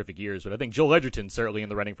very terrific years, but I think Joel Edgerton's certainly in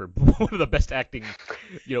the running for one of the best acting,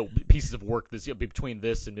 pieces of work this between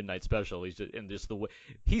this and Midnight Special. Just the way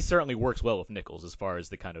he certainly works well with Nichols as far as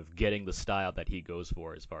the kind of getting the style that he goes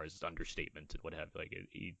for, as far as understatement and what have you. Like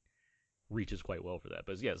he reaches quite well for that.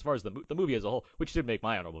 But yeah, as far as the movie as a whole, which did make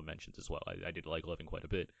my honorable mentions as well, I did like Loving quite a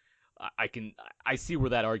bit. I see where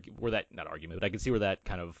that not argument, but I can see where that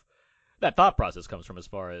kind of that thought process comes from, as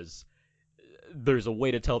far as there's a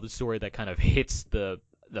way to tell the story that kind of hits the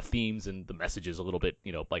themes and the messages a little bit,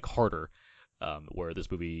 like harder, where this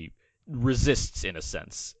movie resists in a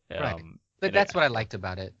sense. Right. But and that's what I liked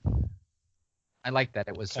about it. I liked that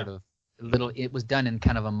it was sort of it was done in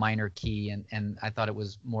kind of a minor key, and I thought it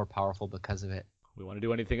was more powerful because of it. We want to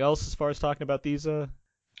do anything else as far as talking about these? I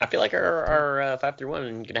feel like our 5 through 1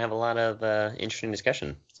 is going to have a lot of interesting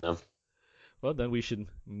discussion. So Well, then we should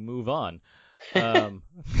move on.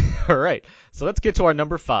 All right, so let's get to our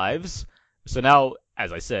number 5s. So now,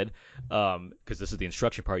 as I said, because this is the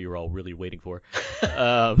instruction part you were all really waiting for.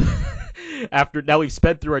 Now we've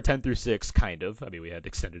sped through our 10 through 6, kind of. I mean, we had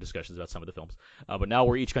extended discussions about some of the films, but now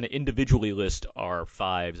we're each going to individually list our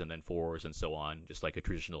 5s and then 4s and so on, just like a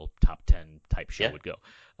traditional top 10 type show would go.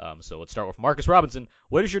 So let's start with Marcus Robinson.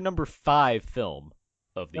 What is your number 5 film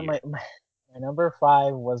of the year? My number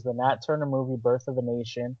 5 was the Nat Turner movie Birth of a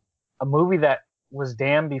Nation, a movie that was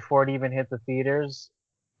damned before it even hit the theaters.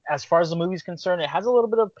 As far as the movie's concerned, it has a little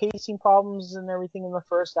bit of pacing problems and everything in the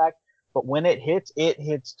first act, but when it hits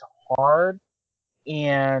hard.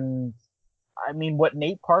 And I mean, what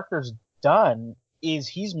Nate Parker's done is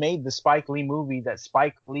he's made the Spike Lee movie that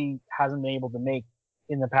Spike Lee hasn't been able to make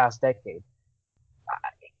in the past decade.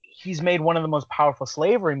 He's made one of the most powerful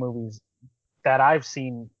slavery movies that I've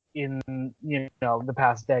seen in the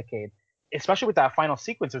past decade, especially with that final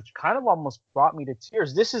sequence, which kind of almost brought me to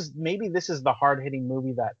tears. This is the hard-hitting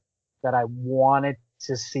movie that I wanted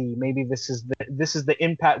to see. Maybe this is the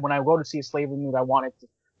impact when I go to see a slavery movie. I wanted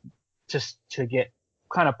to get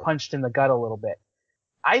kind of punched in the gut a little bit.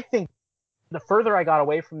 I think the further I got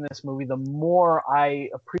away from this movie, the more I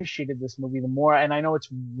appreciated this movie, the more, and I know it's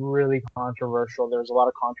really controversial. There's a lot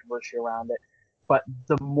of controversy around it, but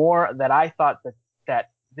the more that I thought that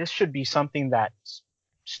this should be something that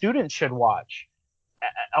students should watch,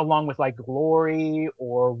 along with like Glory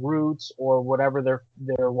or Roots or whatever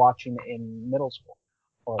they're watching in middle school.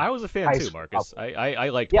 I was a fan too, Marcus. I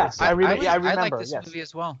liked Yes, both. I remember. I like this yes. movie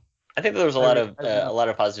as well. I think there was a lot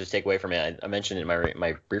of positives to take away from it. I mentioned it in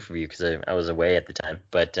my brief review because I was away at the time.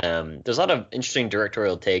 But there's a lot of interesting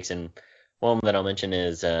directorial takes, and one that I'll mention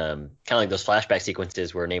is kind of like those flashback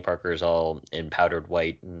sequences where Nate Parker is all in powdered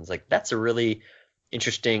white, and it's like that's a really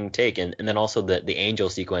interesting take. And then also the angel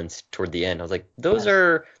sequence toward the end. I was like, those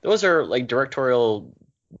are like directorial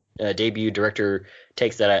debut director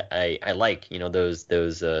takes that I like. You know, those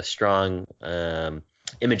strong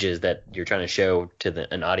images that you're trying to show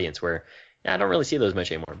to an audience where I don't really see those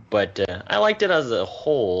much anymore. But I liked it as a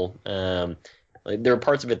whole. Like, there were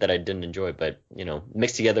parts of it that I didn't enjoy, but you know,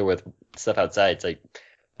 mixed together with stuff outside, it's like,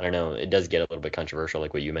 I don't know, it does get a little bit controversial,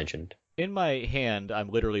 like what you mentioned. In my hand, I'm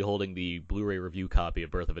literally holding the Blu-ray review copy of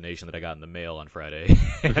Birth of a Nation that I got in the mail on Friday,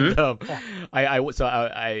 and I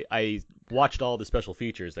watched all the special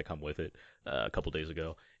features that come with it a couple days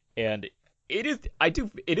ago, and it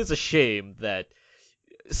is a shame that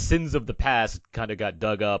sins of the past kind of got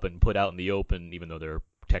dug up and put out in the open, even though they're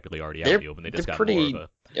technically already out in the open. They just got pretty more of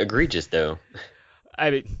egregious, though.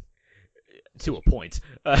 I mean, to a point.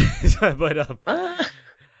 But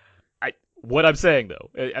what I'm saying, though,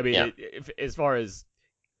 I mean, as far as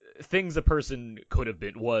things a person could have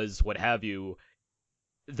been, was, what have you,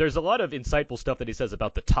 there's a lot of insightful stuff that he says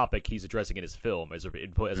about the topic he's addressing in his film, as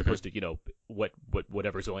opposed to, you know,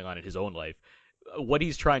 whatever's going on in his own life. What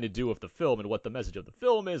he's trying to do with the film and what the message of the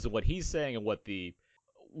film is and what he's saying and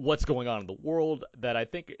what's going on in the world, that I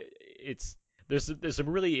think there's some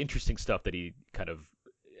really interesting stuff that he kind of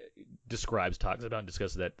talks about and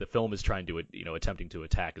discusses that the film is trying to, you know, attempting to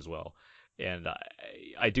attack as well. And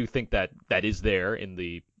I do think that is there in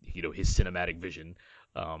the, you know, his cinematic vision.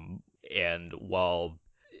 And while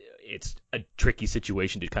it's a tricky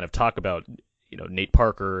situation to kind of talk about, you know, Nate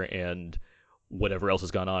Parker and whatever else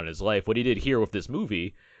has gone on in his life, what he did here with this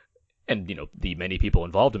movie, and, you know, the many people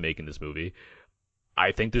involved in making this movie,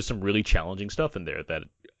 I think there's some really challenging stuff in there that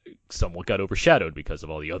somewhat got overshadowed because of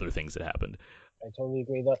all the other things that happened. I totally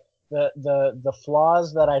agree. The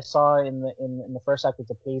flaws that I saw in the first act with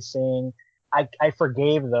the pacing, I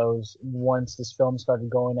forgave those once this film started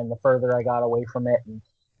going, and the further I got away from it,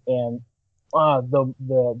 and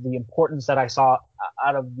the importance that I saw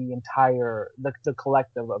out of the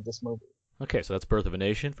collective of this movie. Okay, so that's Birth of a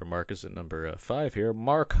Nation for Marcus at number 5 here.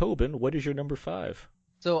 Mark Hoban, what is your number 5?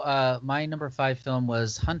 So my number 5 film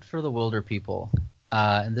was Hunt for the Wilder People,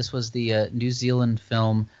 and this was the New Zealand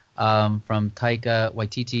film from Taika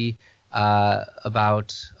Waititi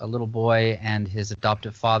about a little boy and his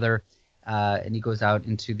adoptive father, and he goes out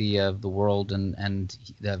into the world, and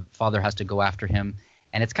the father has to go after him,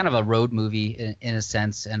 and it's kind of a road movie in a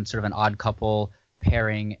sense, and sort of an odd couple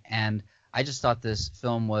pairing, and I just thought this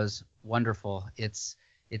film was wonderful. It's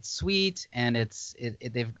sweet, and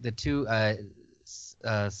they've the two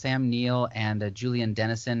Sam Neill and Julian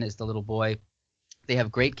Dennison is the little boy. They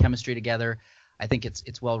have great chemistry together. I think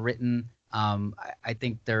it's well written. I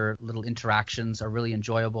think their little interactions are really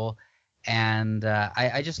enjoyable, and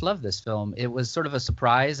I just love this film. It was sort of a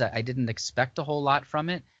surprise. I didn't expect a whole lot from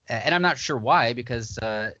it, and I'm not sure why, because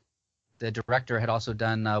the director had also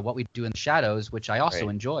done What We Do in the Shadows, which I also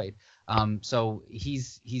enjoyed. So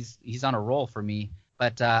he's on a roll for me.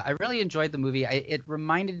 But I really enjoyed the movie. It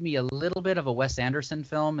reminded me a little bit of a Wes Anderson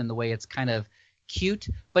film in the way it's kind of cute,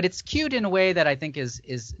 but it's cute in a way that I think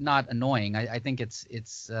is not annoying. I think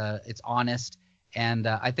it's honest, and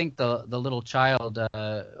I think the little child,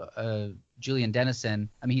 Julian Dennison,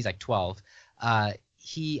 I mean, he's like 12.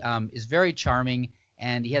 He is very charming,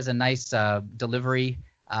 and he has a nice delivery.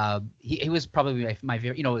 He was probably my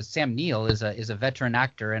favorite. You know, Sam Neill is a veteran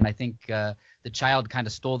actor, and I think the child kind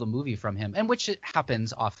of stole the movie from him, and which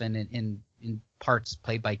happens often in parts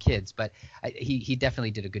played by kids. But he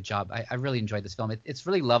definitely did a good job. I really enjoyed this film. It's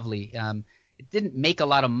really lovely. It didn't make a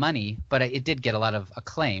lot of money, but it did get a lot of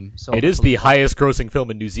acclaim. So it is the highest grossing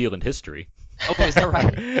film in New Zealand history. Okay, is that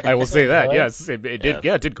right? I will say that. Yes, it did.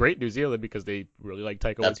 Yeah, it did great in New Zealand because they really like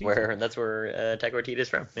Taika Waititi. That's where Taika Waititi is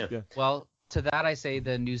from. Yeah. Well, to that I say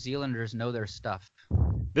the New Zealanders know their stuff.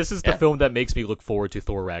 This is the film that makes me look forward to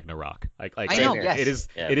Thor Ragnarok. I know, yes.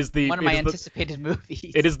 It is the one of my anticipated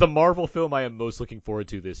movies. It is the Marvel film I am most looking forward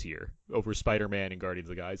to this year over Spider-Man and Guardians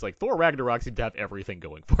of the Galaxy. Like Thor Ragnarok seems to have everything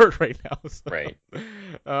going for it right now. So. Right.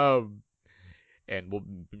 And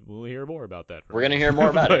we'll hear more about that. We're gonna hear more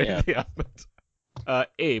about it. Yeah.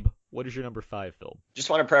 Abe, what is your number 5 film? Just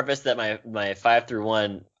want to preface that my 5 through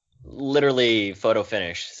 1 literally photo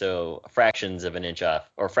finish, so fractions of an inch off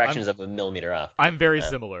or fractions of a millimeter off. I'm very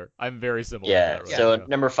similar. Yeah. So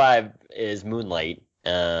number 5 is Moonlight,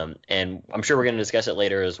 and I'm sure we're going to discuss it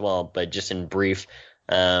later as well. But just in brief,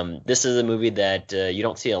 this is a movie that you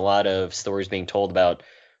don't see a lot of stories being told about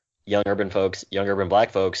young urban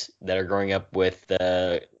black folks that are growing up with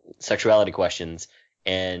sexuality questions.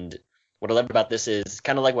 And what I loved about this is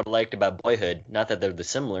kind of like what I liked about Boyhood. Not that they're the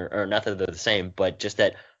same, but just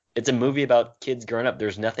that it's a movie about kids growing up.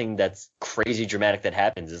 There's nothing that's crazy dramatic that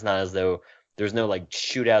happens. It's not as though there's no like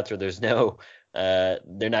shootouts or there's no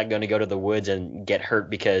they're not going to go to the woods and get hurt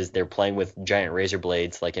because they're playing with giant razor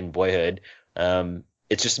blades like in Boyhood.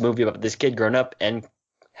 It's just a movie about this kid growing up and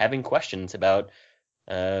having questions about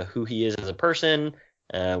who he is as a person.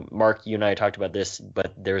 Mark, you and I talked about this,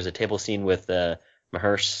 but there was a table scene with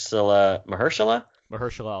Mahershala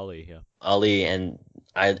Ali, yeah. Ali, and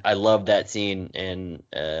I love that scene, and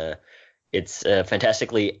it's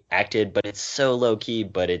fantastically acted, but it's so low key,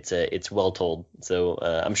 but it's well told. So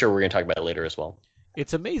I'm sure we're gonna talk about it later as well.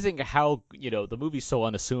 It's amazing how the movie's so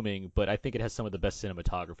unassuming, but I think it has some of the best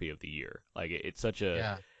cinematography of the year. Like it's such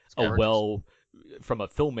from a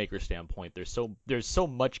filmmaker standpoint, there's so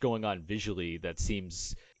much going on visually that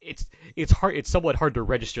sems it's somewhat hard to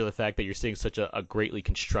register the fact that you're seeing such a greatly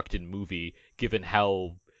constructed movie given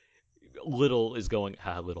how little is going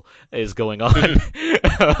on.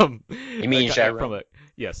 You mean Shaq?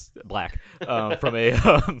 Black.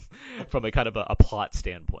 From a kind of a plot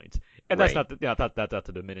standpoint, and that's not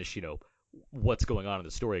to diminish what's going on in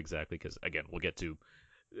the story exactly, because again we'll get to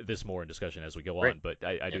this more in discussion as we go on. But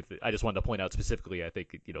I just wanted to point out specifically, I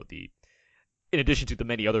think in addition to the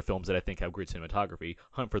many other films that I think have great cinematography,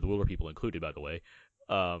 Hunt for the Wilder People included, by the way,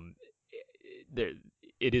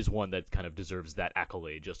 it is one that kind of deserves that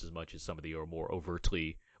accolade just as much as some of the more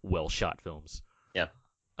overtly well-shot films. Yeah.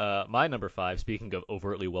 My number 5, speaking of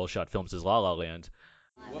overtly well-shot films, is La La Land.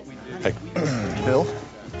 Hey. Bill,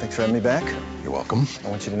 thanks for having me back. You're welcome. I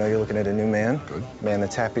want you to know you're looking at a new man. Good. Man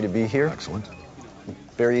that's happy to be here. Excellent.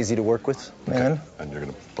 Very easy to work with, man. Okay. And you're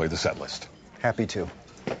going to play the set list. Happy to.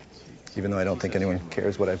 Even though I don't think anyone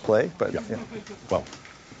cares what I play, but yeah. Well,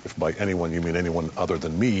 if by anyone you mean anyone other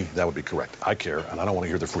than me, that would be correct. I care, and I don't want to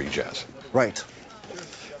hear the free jazz. Right.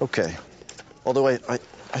 Okay. Although I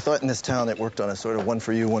thought in this town it worked on a sort of one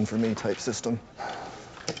for you, one for me type system.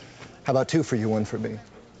 How about 2 for you, 1 for me?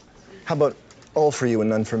 How about all for you and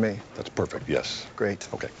none for me? That's perfect, yes. Great.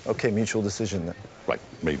 Okay. Okay, mutual decision then. Right,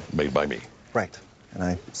 made by me. Right. And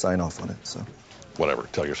I sign off on it, so. Whatever,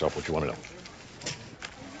 tell yourself what you want to know.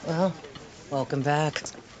 Well, welcome back.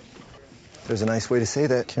 There's a nice way to say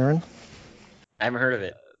that, Karen. I haven't heard of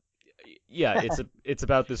it. Yeah, it's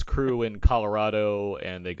about this crew in Colorado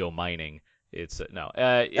and they go mining.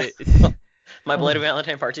 My Belated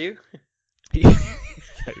Valentine Part 2?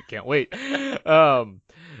 Can't wait. But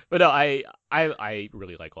no, I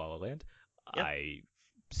really like La La Land. Yep. I've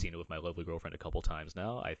seen it with my lovely girlfriend a couple times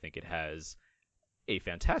now. I think it has a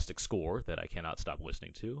fantastic score that I cannot stop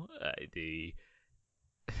listening to.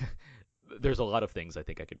 There's a lot of things I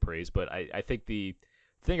think I could praise, but I think the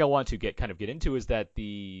thing I want to get into is that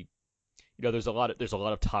there's a lot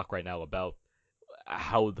of talk right now about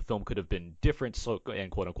how the film could have been different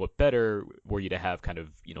and quote unquote better were you to have kind of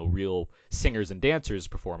real singers and dancers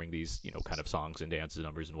performing these kind of songs and dances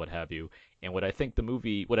numbers and what have you. And what I think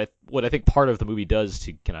what I think part of the movie does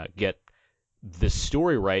to kind of get this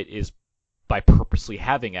story right is by purposely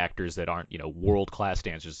having actors that aren't world class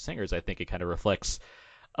dancers and singers. I think it kind of reflects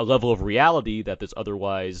a level of reality that this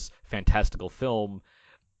otherwise fantastical film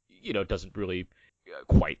doesn't really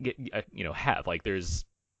quite get have. Like there's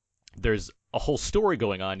a whole story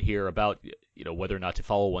going on here about whether or not to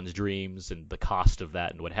follow one's dreams and the cost of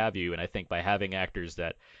that and what have you. And I think by having actors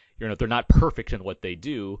that they're not perfect in what they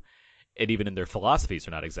do, and even in their philosophies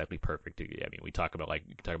they're not exactly perfect. I mean, we talk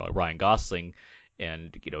about Ryan Gosling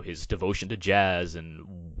and his devotion to jazz and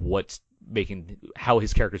how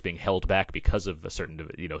his character is being held back because of his certain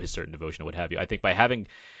devotion and what have you. I think by having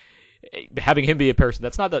him be a person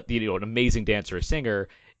that's not an amazing dancer or singer,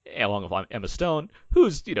 along with Emma Stone,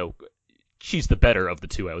 who's she's the better of the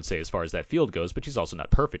two, I would say, as far as that field goes, but she's also not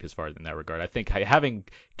perfect as far as in that regard. I think having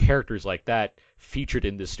characters like that featured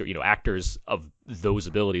in this story, actors of those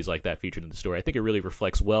abilities like that featured in the story, I think it really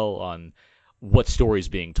reflects well on what story is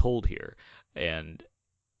being told here. And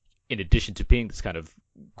in addition to being this kind of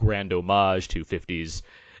grand homage to 50s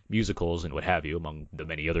musicals and what have you, among the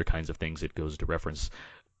many other kinds of things it goes to reference,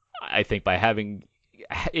 I think by having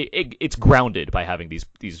it's grounded by having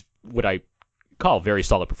these what I call very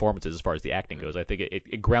solid performances as far as the acting goes. I think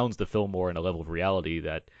it grounds the film more in a level of reality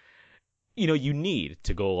that you need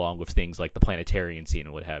to go along with things like the planetarian scene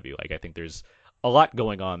and what have you. Like I think there's a lot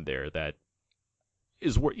going on there that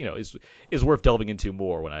is worth is worth delving into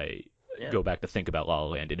more when I go back to think about La La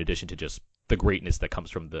Land. In addition to just the greatness that comes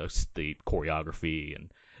from the choreography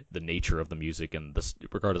and the nature of the music, and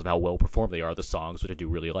regardless of how well performed they are, the songs, which I do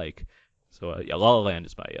really like. So La La Land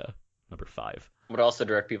is my number 5. Would also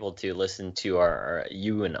direct people to listen to our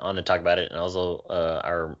you and Anna talk about it, and also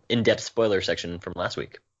our in-depth spoiler section from last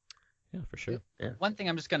week. Yeah, for sure. Yeah. One thing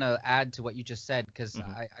I'm just going to add to what you just said, because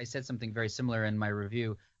I said something very similar in my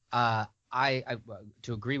review. I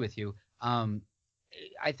to agree with you.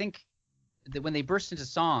 I think that when they burst into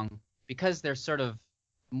song, because they're sort of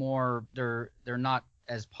more, they're not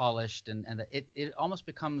as polished, and it almost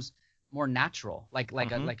becomes more natural, like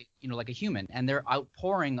a human, and their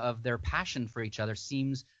outpouring of their passion for each other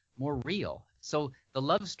seems more real. So the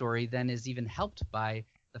love story then is even helped by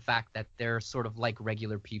the fact that they're sort of like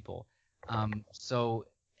regular people. So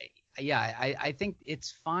yeah, I think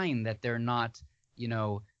it's fine that they're not,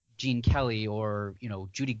 Gene Kelly or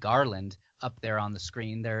Judy Garland up there on the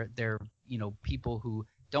screen. They're people who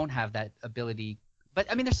don't have that ability. But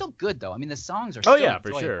I mean, they're still good though. I mean, the songs are. Oh yeah,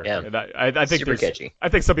 for sure. Yeah, and I think super catchy. I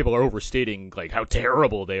think some people are overstating like how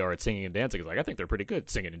terrible they are at singing and dancing. Like I think they're pretty good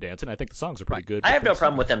singing and dancing. I think the songs are pretty good. I have no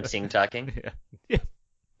problem with them sing talking. Yeah.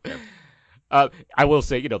 I will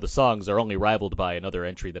say, the songs are only rivaled by another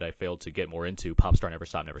entry that I failed to get more into, Pop Star Never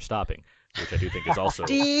Stop Never Stopping, which I do think is also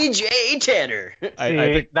DJ Tanner.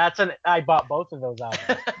 I think I bought both of those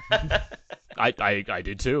albums. I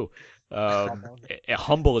did too.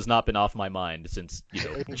 Humble has not been off my mind since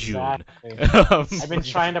June. I've been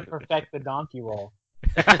trying to perfect the donkey roll.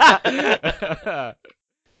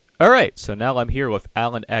 All right, so now I'm here with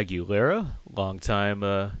Alan Aguilera, longtime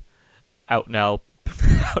out now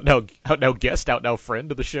guest, out now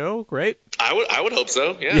friend of the show, right? I would hope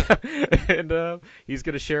so, yeah. And he's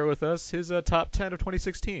going to share with us his top 10 of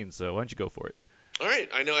 2016. So why don't you go for it? All right,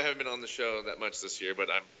 I know I haven't been on the show that much this year, but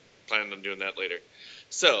I'm planning on doing that later.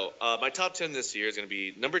 So my top 10 this year is going to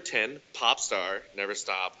be number 10, Pop Star, Never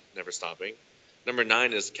Stop, Never Stopping. Number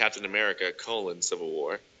 9 is Captain America, Civil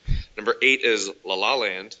War. Number 8 is La La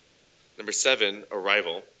Land. Number 7,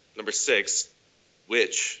 Arrival. Number 6,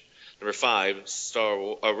 Witch. Number 5,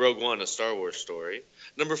 Rogue One, A Star Wars Story.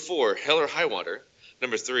 Number 4, Hell or High Water.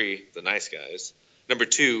 Number 3, The Nice Guys. Number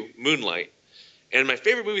 2, Moonlight. And my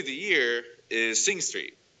favorite movie of the year is Sing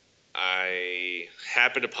Street. I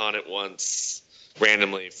happened upon it once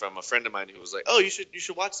randomly from a friend of mine who was like, "Oh, you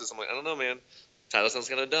should watch this." I'm like, "I don't know, man. Title sounds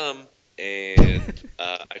kind of dumb." And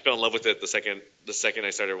I fell in love with it the second I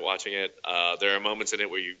started watching it. There are moments in it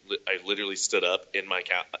where I literally stood up in my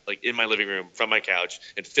in my living room from my couch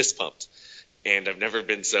and fist pumped. And I've never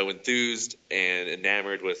been so enthused and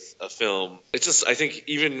enamored with a film. It's just, I think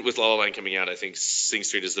even with La La Land coming out, I think Sing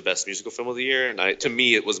Street is the best musical film of the year. And to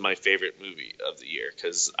me, it was my favorite movie of the year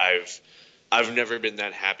because I've never been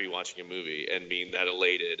that happy watching a movie and being that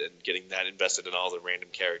elated and getting that invested in all the random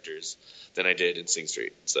characters than I did in Sing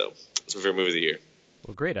Street. So it's my favorite movie of the year.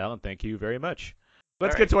 Well, great, Alan. Thank you very much.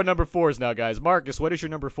 Let's get to our number 4s now, guys. Marcus, what is your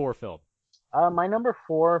number 4 film? My number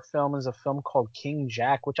 4 film is a film called King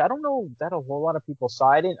Jack, which I don't know that a whole lot of people saw.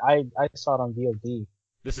 I saw it on VOD.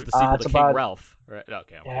 This is the sequel to King Ralph, right?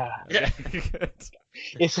 Okay. Yeah.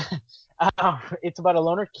 It's about a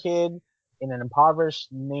loner kid in an impoverished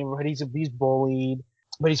neighborhood. He's bullied,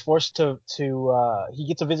 but he's forced to he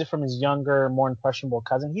gets a visit from his younger, more impressionable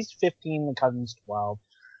cousin. He's 15, the cousin's 12,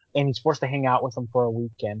 and he's forced to hang out with him for a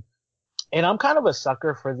weekend. And I'm kind of a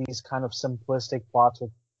sucker for these kind of simplistic plots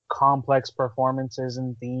with complex performances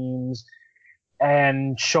and themes,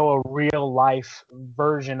 and show a real life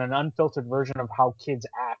version, an unfiltered version of how kids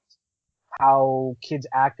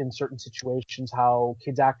act in certain situations, how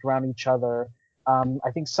kids act around each other.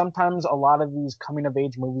 I think sometimes a lot of these coming of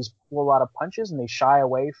age movies pull a lot of punches and they shy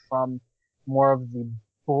away from more of the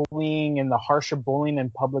bullying and the harsher bullying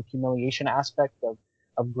and public humiliation aspect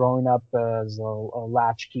of growing up as a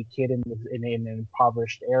latchkey kid in an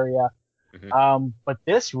impoverished area. Mm-hmm. But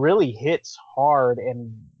this really hits hard,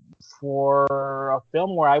 and for a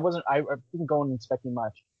film where I didn't go in expecting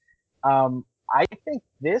much, I think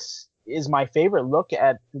this is my favorite look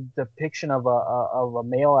at the depiction of a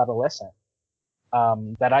male adolescent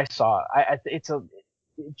that I saw. It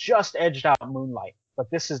just edged out Moonlight, but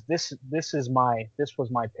this was my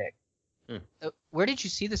pick. Where did you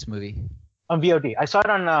see this movie? On VOD. I saw it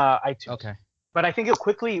on iTunes. Okay. But I think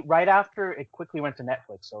right after it quickly went to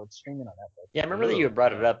Netflix, so it's streaming on Netflix. Yeah, I remember that you had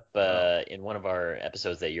brought it up in one of our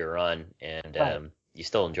episodes that you were on, and you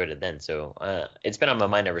still enjoyed it then. So it's been on my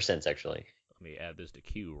mind ever since, actually. Let me add this to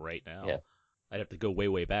queue right now. Yeah. I'd have to go way,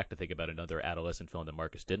 way back to think about another adolescent film that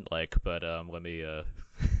Marcus didn't like, but let me. Okay.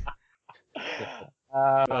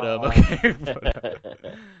 All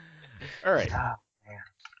right. All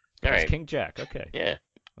right. King Jack. Okay. Yeah.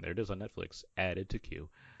 Well, there it is on Netflix. Added to queue.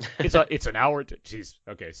 It's an hour. Jeez.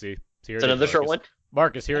 Okay. See. Here It's it is, another short one.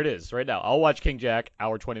 Marcus, here it is right now. I'll watch King Jack.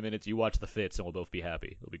 Hour 20 minutes. You watch The Fits, and we'll both be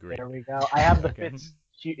happy. It'll be great. There we go. I have the Fits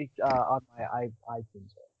on my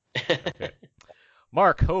iTunes. Okay.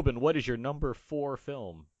 Mark Hoban, what is your number 4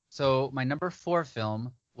 film? So my number 4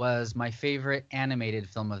 film was my favorite animated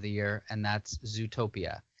film of the year, and that's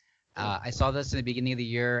Zootopia. I saw this in the beginning of the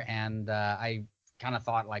year, and I kind of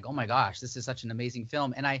thought like, oh my gosh, this is such an amazing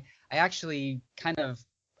film. And I actually kind of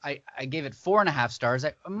I gave it 4.5 stars.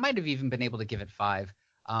 I might have even been able to give it 5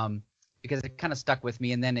 because it kind of stuck with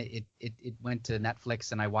me. And then it went to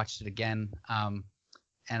Netflix, and I watched it again, and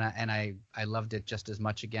I loved it just as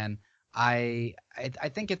much again. I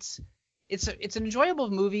think it's an enjoyable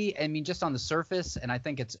movie. I mean, just on the surface, and I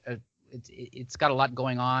think it's got a lot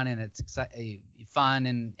going on, and it's fun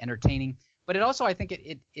and entertaining. But it also, I think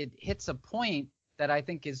it hits a point that I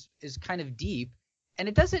think is kind of deep, and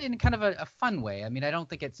it does it in kind of a fun way. I mean, I don't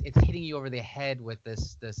think it's hitting you over the head with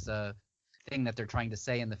this thing that they're trying to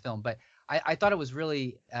say in the film. But I thought it was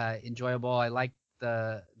really enjoyable. I liked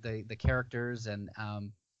the characters, and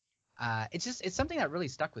it's something that really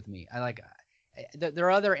stuck with me. I like. There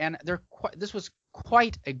are other this was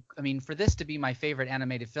quite I mean, for this to be my favorite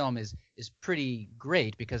animated film is pretty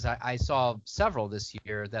great, because I saw several this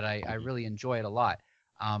year that I really enjoyed a lot.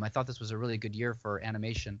 I thought this was a really good year for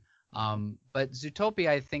animation. But Zootopia,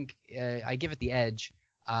 I think I give it the edge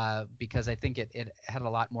because I think it had a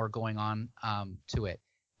lot more going on to it,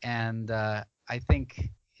 and I think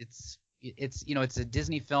it's a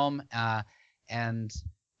Disney film, and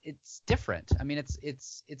it's different. I mean,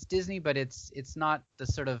 it's Disney, but it's not the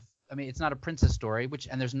sort of, I mean, it's not a princess story,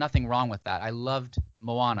 and there's nothing wrong with that. I loved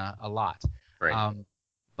Moana a lot. Right.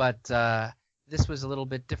 But this was a little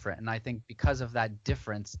bit different, and I think because of that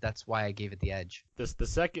difference, that's why I gave it the edge. The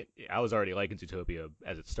second, I was already liking Zootopia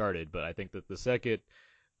as it started, but I think that the second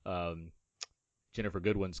Jennifer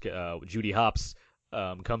Goodwin's Judy Hopps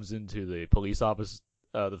comes into the police office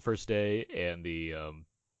the first day, and the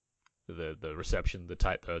reception, the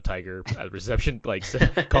tiger at the reception, like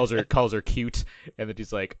calls her cute, and then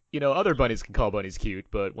he's like, other bunnies can call bunnies cute,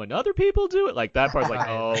 but when other people do it, like that part's like,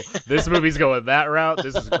 oh, this movie's going that route.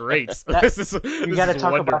 This is great. You got to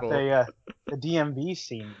talk wonderful. about the DMV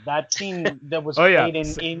scene. That scene that was yeah.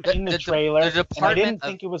 played in the trailer. I didn't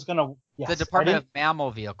think it was gonna. Yes, the Department of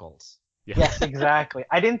Mammal Vehicles. Yeah. Yes, exactly.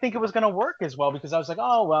 I didn't think it was gonna work as well, because I was like,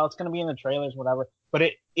 oh well, it's gonna be in the trailers, whatever. But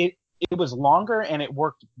it was longer, and it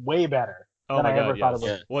worked way better than I ever thought it would.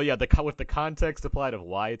 Yeah. Well, yeah, with the context applied of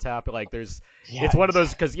why it's happened, like it's one of those,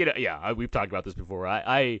 because we've talked about this before.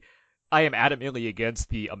 I am adamantly against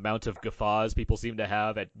the amount of guffaws people seem to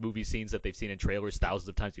have at movie scenes that they've seen in trailers thousands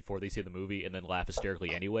of times before they see the movie, and then laugh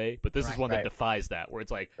hysterically anyway. But this is one that defies that, where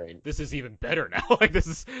it's like, this is even better now. Like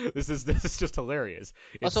this is just hilarious.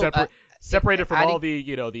 It's also, separated from all the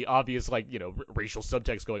the obvious racial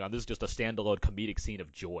subtext going on. This is just a standalone comedic scene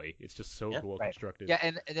of joy. It's just so well constructed. Yeah,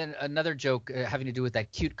 and then another joke having to do with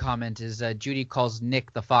that cute comment is Judy calls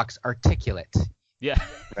Nick the fox articulate. Yeah.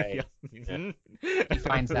 Right. Yeah. He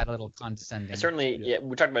finds that a little condescending. I certainly,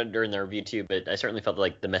 we talked about it during the review too, but I certainly felt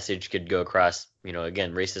like the message could go across,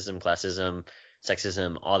 again, racism, classism,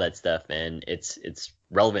 sexism, all that stuff, and it's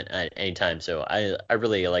relevant at any time. So I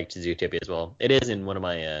really liked Zootopia as well. It is in one of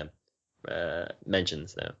my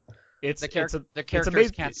mentions, though. The characters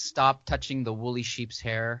can't stop touching the woolly sheep's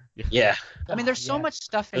hair. Yeah. I mean, there's so much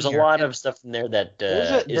stuff in There's here. a lot of stuff in there that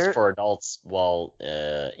is for adults, while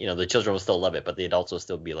the children will still love it, but the adults will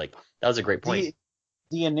still be like, that was a great point.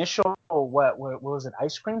 The initial what was it,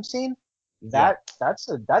 ice cream scene? That's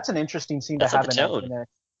an interesting scene to have in there.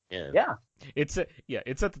 Yeah. It set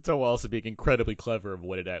the tone while also being incredibly clever of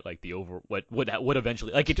what what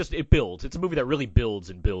eventually, like, it builds. It's a movie that really builds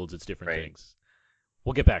its different things.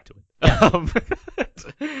 We'll get back to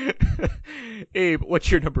it. Abe, what's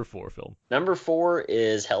your number 4 film? Number 4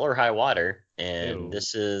 is Hell or High Water, and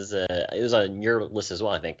this is it was on your list as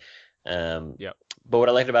well, I think. Yep. But what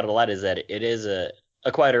I liked about it a lot is that it is a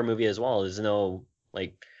quieter movie as well. There's no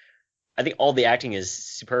I think all the acting is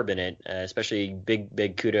superb in it, especially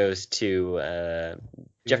big kudos to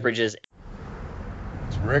Jeff Bridges.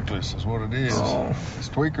 It's reckless is what it is. Oh. It's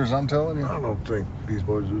tweakers, I'm telling you. I don't think these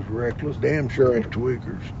boys is reckless. Damn sure ain't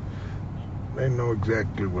tweakers. They know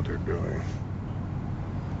exactly what they're doing.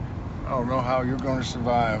 I don't know how you're going to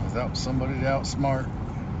survive without somebody to outsmart.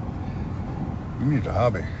 You need a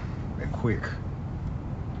hobby, and quick.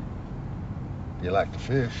 You like to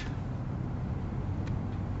fish?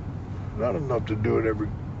 Not enough to do it every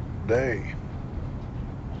day.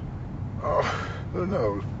 Oh, who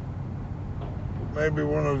knows? Maybe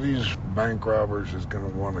one of these bank robbers is going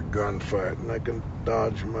to want a gunfight, and I can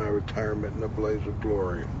dodge my retirement in a blaze of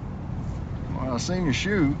glory. Well, I've seen you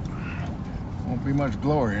shoot. Won't be much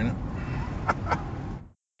glory in it.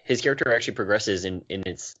 His character actually progresses in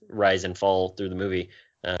its rise and fall through the movie.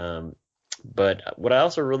 But what I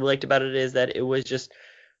also really liked about it is that it was just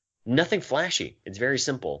nothing flashy. It's very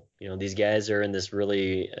simple. These guys are in this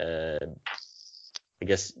really, I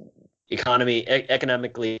guess,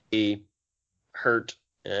 economically hurt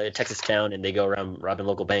Texas town, and they go around robbing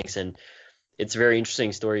local banks. And it's a very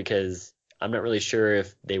interesting story because I'm not really sure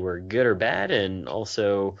if they were good or bad, and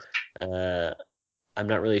also I'm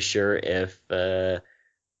not really sure if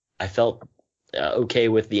I felt okay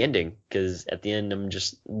with the ending, because at the end I'm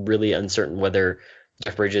just really uncertain whether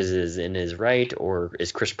Jeff Bridges is in his right or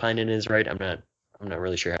is Chris Pine in his right. I'm not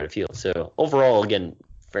really sure how to feel. So overall, again,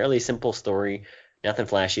 fairly simple story, nothing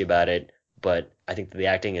flashy about it, but I think the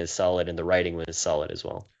acting is solid and the writing was solid as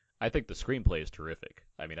well. I think the screenplay is terrific.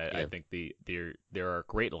 I mean, I think there are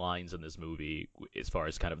great lines in this movie as far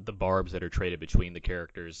as kind of the barbs that are traded between the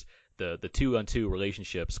characters, the 2-on-2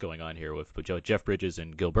 relationships going on here with Jeff Bridges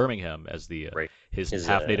and Gil Birmingham as his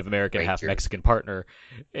half Native American, half Mexican partner,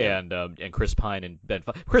 and Chris Pine and Ben.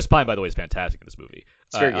 Chris Pine, by the way, is fantastic in this movie.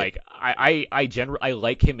 I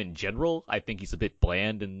like him in general. I think he's a bit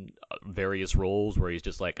bland in various roles where he's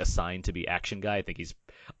just like assigned to be action guy.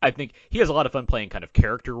 I think he has a lot of fun playing kind of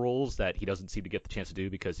character roles that he doesn't seem to get the chance to do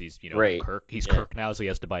because he's Kirk. He's Kirk now, so he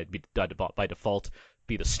has to by default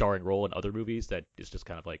be the starring role in other movies. That is just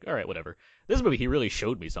kind of like, all right, whatever. This movie, he really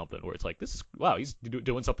showed me something where it's like, this is wow, he's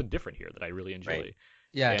doing something different here that I really enjoy. Right.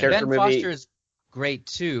 Yeah, Ben Foster is great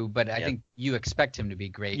too, but I think you expect him to be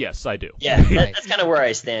great. Yes, I do. Yeah, that's kind of where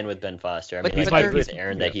I stand with Ben Foster. I mean, I agree with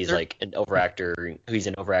Aaron that he's like an overactor. He's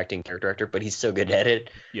an overacting character actor, but he's so good at it.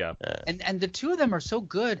 Yeah. And the two of them are so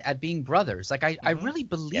good at being brothers. Like I really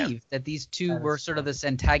believe that these two were sort of this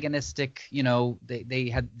antagonistic. They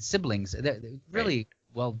had siblings. They're really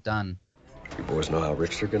well done. You boys know how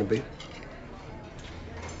rich they're gonna be?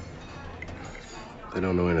 They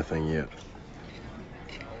don't know anything yet.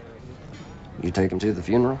 You take them to the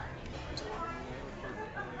funeral?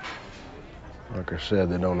 Like I said,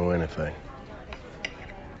 they don't know anything.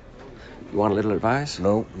 You want a little advice?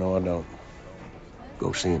 No, I don't.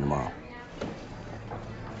 Go see him tomorrow.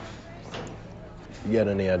 You got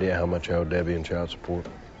any idea how much I owe Debbie in child support?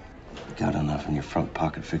 You got enough in your front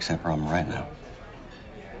pocket to fix that problem right now.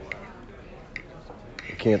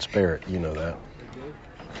 I can't spare it, you know that.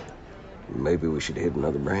 Maybe we should hit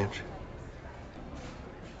another branch.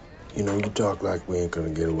 You talk like we ain't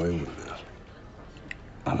gonna get away with this.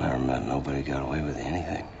 I've never met nobody got away with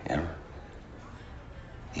anything, ever.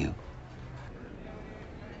 You.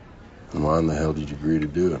 And why in the hell did you agree to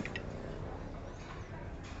do it?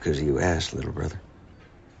 Because you asked, little brother.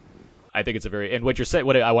 I think it's and what you're saying,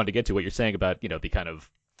 what I wanted to get to, what you're saying about, the kind of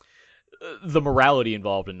the morality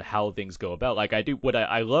involved in how things go about. Like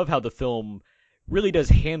I love how the film really does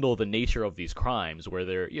handle the nature of these crimes, where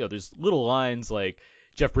there's little lines like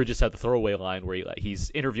Jeff Bridges had the throwaway line where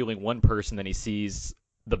he's interviewing one person, then he sees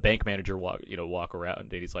the bank manager walk around,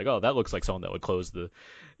 and he's like, oh, that looks like someone that would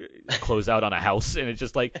close out on a house. And it's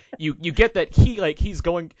just like you get that he's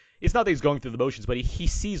going. It's not that he's going through the motions, but he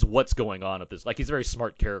sees what's going on with this. Like, he's a very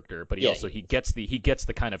smart character, but he gets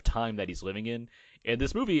the kind of time that he's living in. And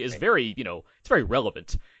this movie is very, it's very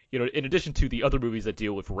relevant. In addition to the other movies that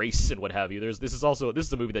deal with race and what have you, this is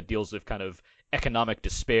a movie that deals with kind of economic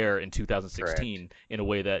despair in 2016 in a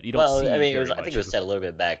way that you don't see. Well, I mean, I think it was set a little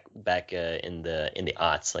bit back in the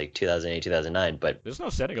aughts, like 2008, 2009. But there's no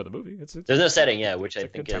setting of the movie. There's no setting, which I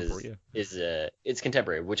think is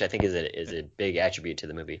contemporary, which I think is a big attribute to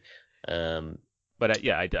the movie. But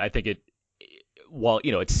I think it. While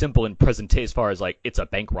it's simple in presentation as far as like it's a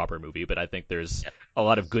bank robber movie, but I think there's a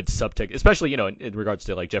lot of good subtext, especially in regards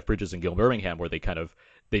to like Jeff Bridges and Gil Birmingham, where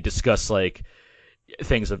they discuss like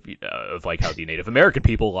things of like how the Native American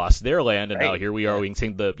people lost their land, and now Right. here we are, we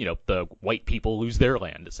seeing the the white people lose their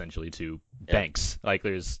land essentially to Yeah. banks. Like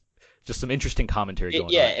there's just some interesting commentary going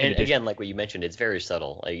Yeah, on. in and addition- again, like what you mentioned, it's very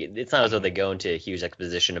subtle. Like it's not as though they go into a huge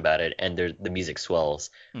exposition about it and the music swells.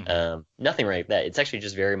 Mhm. Nothing like that. It's actually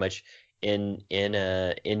just very much in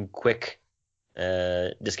quick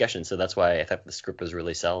discussion. So that's why I thought the script was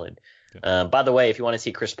really solid. By the way, if you want to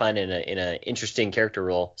see Chris Pine in an interesting character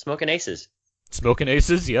role, Smoking Aces. Smoking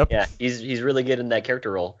Aces, yep. Yeah, he's really good in that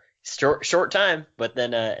character role. Short time, but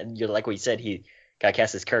then you're like what you said, he got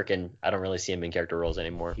cast as Kirk, and I don't really see him in character roles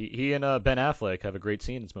anymore. He and Ben Affleck have a great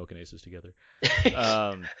scene in Smoking Aces together.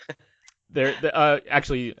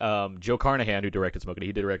 Actually, Joe Carnahan, who directed Smoking,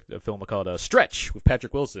 he did direct a film called Stretch with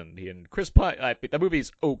Patrick Wilson. He and Chris Pine. That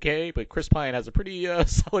movie's okay, but Chris Pine has a pretty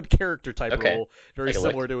solid character type Okay. role, very Take a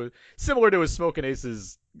look. similar to a Smoking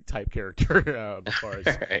Aces type character as far as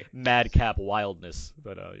Right. madcap wildness.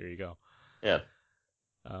 But there you go. Yeah.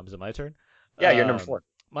 Is it my turn? Yeah, you're number 4.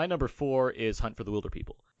 My number 4 is Hunt for the Wilder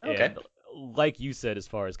People. Okay. And like you said, as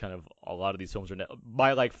far as kind of a lot of these films are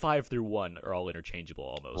by like 5 through 1 are all interchangeable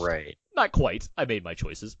almost. Right. Not quite. I made my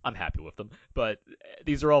choices. I'm happy with them. But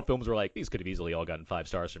these are all films where like these could have easily all gotten 5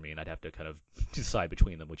 stars from me, and I'd have to kind of decide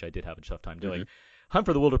between them, which I did have a tough time doing. Hunt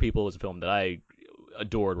for the Wilder People is a film that I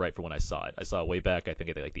adored right from when I saw it. I saw it way back, I think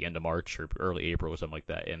at like the end of March or early April or something like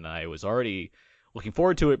that, and I was already looking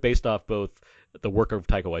forward to it based off both the work of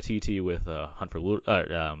Taika Waititi with Hunt for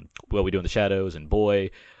What We Do in the Shadows and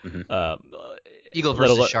Boy. Eagle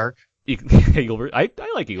versus Shark. I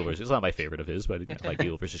like Eagle versus. It's not my favorite of his, but I like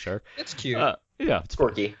Eagle versus Shark. It's cute. Yeah, it's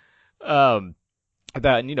quirky. That,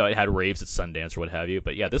 and it had raves at Sundance or what have you.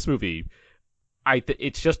 But yeah, this movie,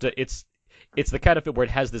 it's the kind of film where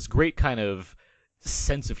it has this great kind of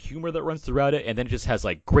sense of humor that runs throughout it, and then it just has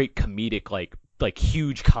like great comedic like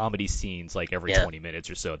huge comedy scenes like every 20 minutes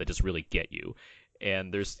or so that just really get you.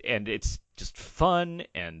 And it's just fun,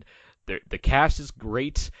 and the cast is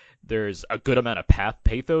great. There's a good amount of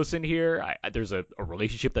pathos in here. There's a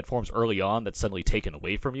relationship that forms early on that's suddenly taken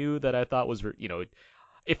away from you that I thought was,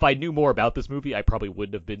 if I knew more about this movie, I probably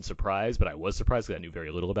wouldn't have been surprised, but I was surprised because I knew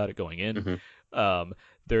very little about it going in.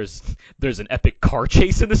 There's an epic car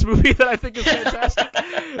chase in this movie that I think is fantastic.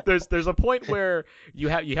 There's a point where you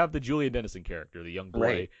have the Julian Dennison character, the young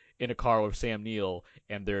boy, in a car with Sam Neill,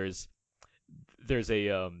 and there's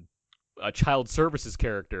a child services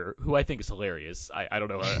character who I think is hilarious. I don't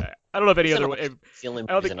know. I don't know if any other way.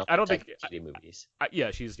 I don't think. Movies.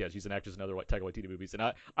 She's an actress in other Taika Waititi movies,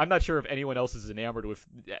 and I'm not sure if anyone else is enamored with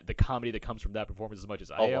the comedy that comes from that performance as much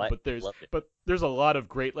as I am. But there's a lot of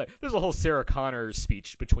great. There's a whole Sarah Connor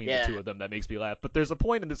speech between the two of them that makes me laugh. But there's a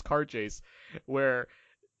point in this car chase where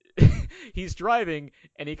he's driving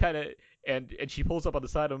and he kind of. And she pulls up on the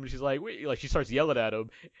side of him, and she's like, she starts yelling at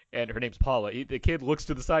him, and her name's Paula. The kid looks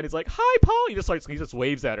to the side, he's like, "Hi, Paula." He just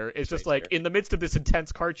waves at her. It's just like in the midst of this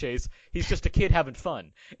intense car chase, he's just a kid having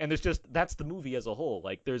fun, and that's the movie as a whole.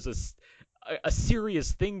 Like there's a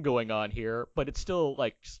serious thing going on here, but it's still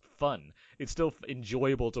like just fun. It's still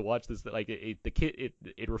enjoyable to watch this. Like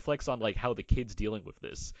it reflects on like how the kid's dealing with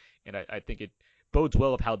this, and I think it bodes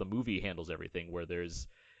well of how the movie handles everything, where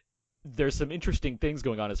there's some interesting things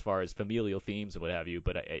going on as far as familial themes and what have you,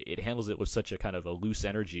 but it handles it with such a kind of a loose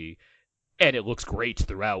energy, and it looks great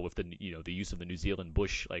throughout with the use of the New Zealand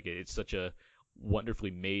bush. Like it's such a wonderfully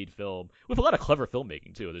made film with a lot of clever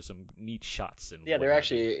filmmaking too. There's some neat shots and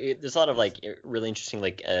there's a lot of like really interesting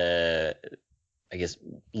like I guess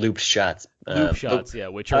looped shots. Which are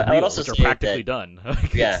real, which are practically done.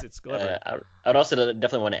 It's clever. I would also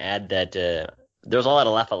definitely want to add that. There's a lot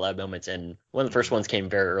of laugh out loud moments, and one of the first ones came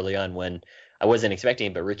very early on when I wasn't expecting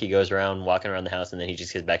it, but Ricky goes around walking around the house, and then he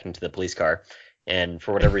just gets back into the police car, and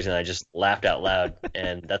for whatever reason I just laughed out loud,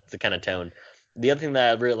 and that's the kind of tone. The other thing that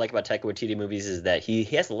I really like about Taika Waititi movies is that he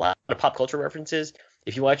has a lot of pop culture references.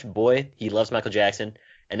 If you watch Boy, he loves Michael Jackson,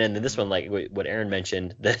 and then this one, like what Aaron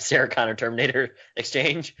mentioned, the Sarah Connor Terminator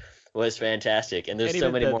exchange was fantastic, and there's so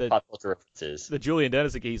many more pop culture references. The Julian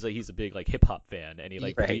Dennison, he's a big like hip hop fan, and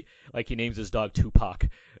he names his dog Tupac.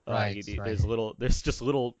 There's just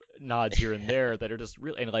little nods here and there that are just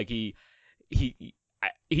really, and like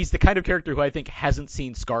he's the kind of character who I think hasn't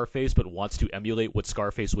seen Scarface but wants to emulate what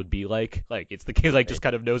Scarface would be like. Like it's the kid just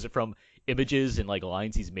kind of knows it from images and like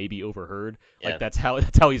lines he's maybe overheard. Like that's how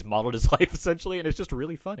he's modeled his life essentially, and it's just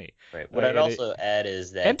really funny. Right. What I'd also add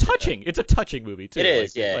is that touching. It's a touching movie too. It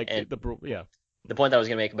is, The point that I was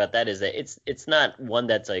going to make about that is that it's not one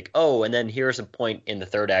that's like, oh, and then here's a point in the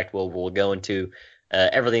third act we'll go into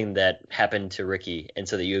everything that happened to Ricky, and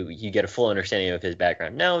so that you get a full understanding of his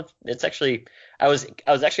background. No, it's actually I was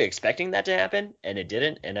actually expecting that to happen, and it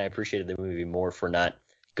didn't, and I appreciated the movie more for not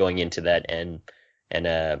going into that and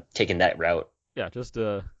taking that route. Yeah, just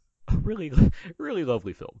a really really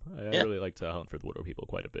lovely film. I really liked Hunt for the Wilder People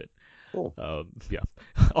quite a bit. Cool. Yeah,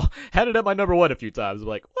 had it at my number 1 a few times. I'm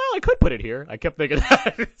like, well, I could put it here. I kept thinking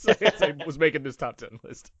that as I was making this top 10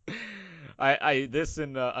 list. This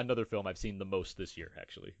and another film I've seen the most this year,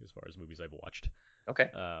 actually, as far as movies I've watched. Okay.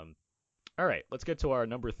 All right, let's get to our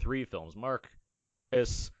number 3 films. Mark, try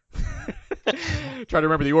to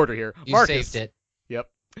remember the order here. You Marcus. saved it. Yep.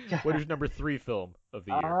 What is your number 3 film of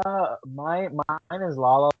the year? Mine is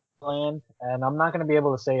La La Land, and I'm not going to be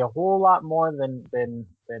able to say a whole lot more than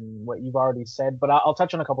what you've already said, but I'll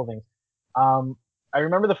touch on a couple things. I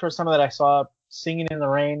remember the first time that I saw Singing in the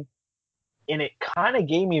Rain, and it kind of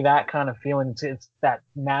gave me that kind of feeling. It's that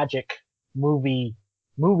magic movie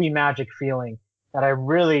magic feeling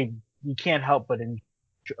that you can't help but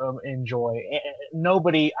enjoy.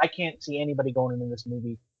 I can't see anybody going into this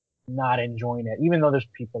movie not enjoying it, even though there's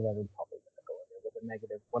people that are probably going to go in there with a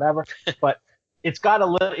negative whatever, but it's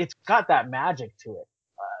got that magic to it.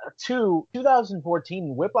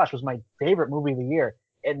 2014 Whiplash was my favorite movie of the year,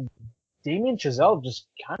 and Damien Chazelle just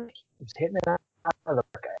kind of keeps hitting it out of the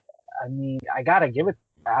park. I mean, I gotta give it.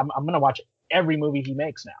 I'm gonna watch every movie he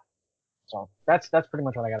makes now. So that's pretty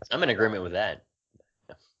much what I gotta say. I'm in agreement with that.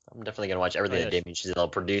 I'm definitely gonna watch everything that Damien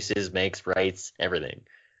Chazelle produces, makes, writes, everything.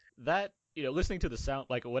 That, listening to the sound,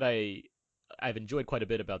 like what I've enjoyed quite a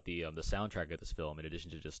bit about the soundtrack of this film, in addition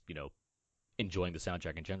to just enjoying the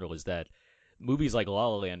soundtrack in general, is that movies like La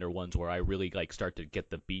La Land are ones where I really start to get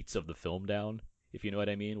the beats of the film down, if you know what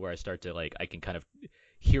I mean, where I start to I can kind of,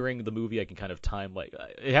 hearing the movie, I can kind of time,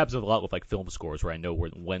 it happens a lot with film scores where I know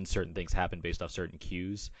when certain things happen based off certain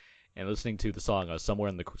cues. And listening to the song Someone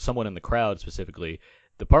in the Crowd specifically,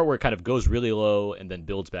 the part where it kind of goes really low and then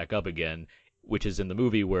builds back up again, which is in the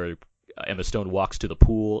movie where Emma Stone walks to the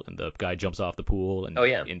pool and the guy jumps off the pool, and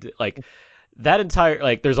that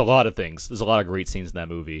entire, there's a lot of things. There's a lot of great scenes in that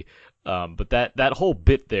movie. But that whole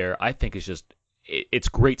bit there, I think, is just it's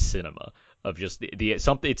great cinema of just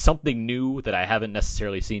it's something new that I haven't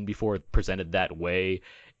necessarily seen before presented that way.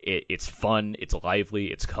 It's fun, it's lively,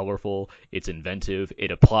 it's colorful, it's inventive. It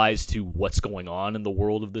applies to what's going on in the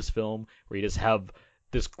world of this film, where you just have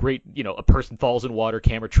this great, a person falls in water,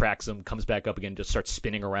 camera tracks them, comes back up again, just starts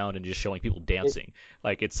spinning around and just showing people dancing.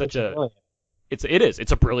 It's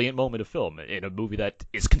a brilliant moment of film in a movie that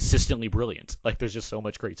is consistently brilliant. There's just so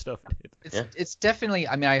much great stuff. It's definitely.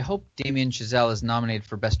 I mean, I hope Damien Chazelle is nominated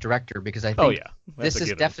for Best Director, because I think this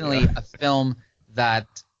is definitely a film that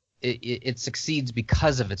it succeeds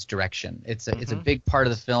because of its direction. It's a big part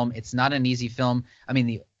of the film. It's not an easy film. I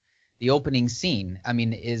mean, the opening scene,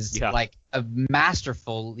 is like a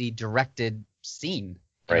masterfully directed scene,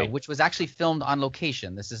 which was actually filmed on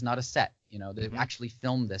location. This is not a set. They actually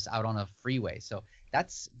filmed this out on a freeway. So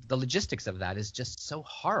that's the logistics of that is just so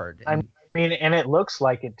hard. And it looks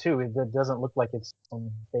like it too. It doesn't look like it's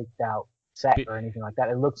some faked out set or anything like that.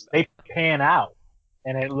 It looks, they pan out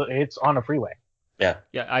and it's on a freeway. Yeah.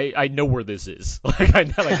 Yeah, I know where this is. I'm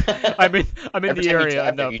in the area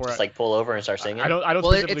enough you where just pull over and start singing. I don't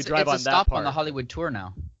specifically drive on that part. It's a stop on the Hollywood tour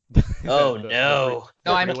now. Oh no!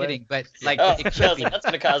 No, I'm kidding, but it could be. That's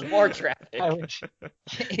gonna cause more traffic.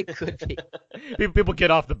 It could be. People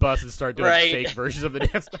get off the bus and start doing fake versions of the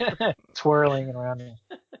dance, twirling around.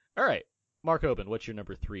 All right, Mark Oben, what's your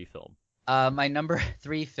number 3 film? My number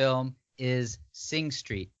 3 film is Sing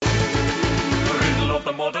Street.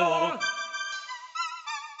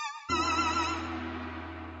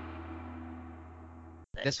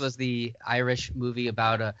 This was the Irish movie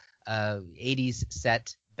about a 80s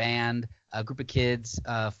set band, a group of kids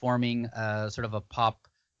forming sort of a pop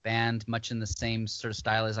band, much in the same sort of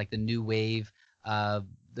style as the New Wave,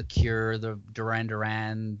 the Cure, the Duran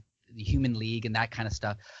Duran, the Human League, and that kind of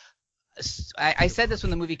stuff. I said this when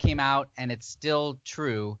the movie came out, and it's still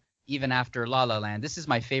true even after La La Land. This is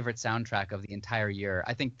my favorite soundtrack of the entire year.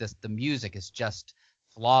 I think the music is just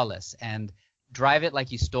flawless, and Drive It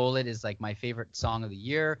Like You Stole It is my favorite song of the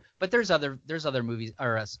year. But there's other movies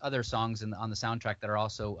or other songs on the soundtrack that are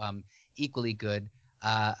also equally good.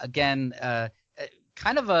 Again,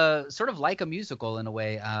 kind of a sort of like a musical in a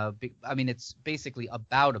way. It's basically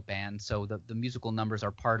about a band, so the musical numbers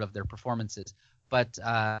are part of their performances. But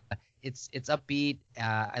it's upbeat.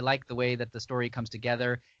 I like the way that the story comes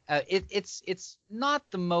together. It's not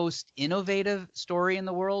the most innovative story in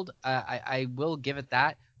the world. I will give it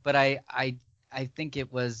that. But I think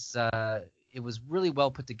it was really well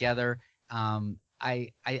put together.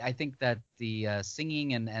 I think that the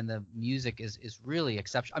singing and the music is really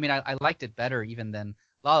exceptional. I mean, I liked it better even than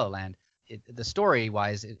La La Land. The story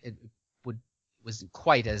wise, it wasn't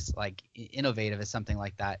quite as like innovative as something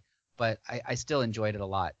like that, but I still enjoyed it a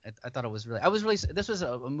lot. I thought it was really this was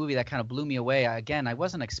a movie that kind of blew me away. Again, I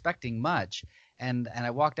wasn't expecting much, and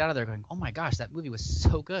I walked out of there going, oh my gosh, that movie was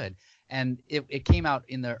so good. And it came out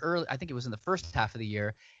in the early, I think it was in the first half of the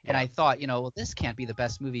year, and I thought, well, this can't be the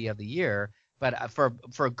best movie of the year. But for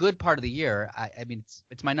a good part of the year, I mean,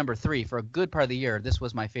 it's my number 3. For a good part of the year, this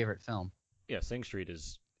was my favorite film. Yeah, Sing Street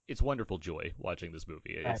it's wonderful joy watching this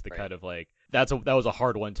movie. It's kind of like that was a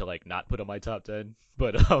hard one to like not put on my top 10,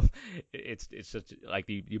 but it's just like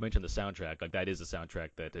you mentioned the soundtrack. Like that is a soundtrack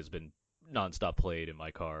that has been nonstop played in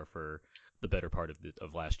my car for the better part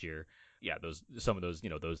of last year. Yeah, some of those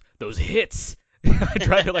those hits. I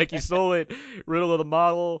tried to like You Stole It, Riddle of the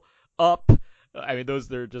Model, Up. I mean, there's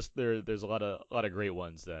a lot of great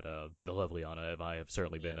ones that the lovely Anna and I have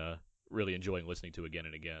certainly been really enjoying listening to again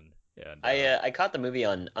and again. And, I caught the movie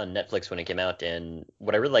on Netflix when it came out, and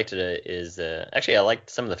what I really liked it is actually I liked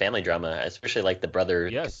some of the family drama. I especially liked the brother.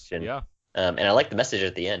 Yes. connection. Yeah. And I liked the message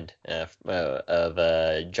at the end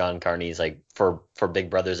of John Carney's like for big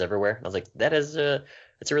brothers everywhere. I was like, that's a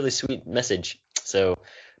really sweet message. So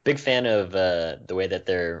big fan of the way that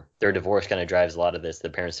their divorce kind of drives a lot of this. The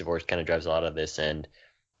parents' divorce kind of drives a lot of this, and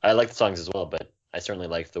I like the songs as well. But I certainly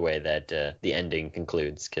liked the way that the ending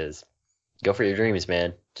concludes, because go for your dreams,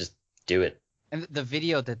 man. Just do it. And the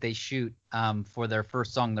video that they shoot for their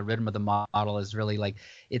first song, The Rhythm of the Model, is really like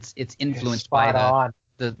it's influenced by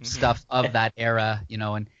the stuff of that era,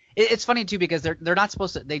 and it's funny too because they're not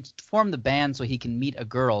supposed to. They form the band so he can meet a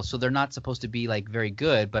girl, so they're not supposed to be like very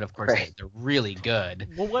good, but of course they're really good.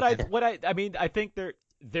 Well, I mean, I think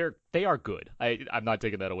they are good. I'm not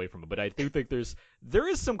taking that away from them, but I do think there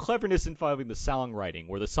is some cleverness in finding the songwriting,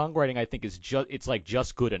 where the songwriting I think is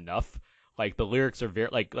just good enough. Like the lyrics are very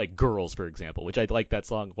like Girls, for example, which I like that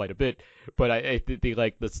song quite a bit, but I think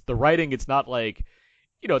like the writing, it's not like,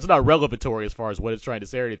 it's not revelatory as far as what it's trying to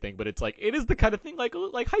say or anything, but it's like it is the kind of thing like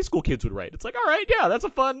high school kids would write. It's like, all right, yeah, that's a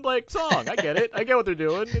fun like song. I get it. I get what they're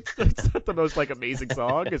doing. It's not the most like amazing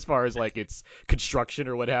song as far as like its construction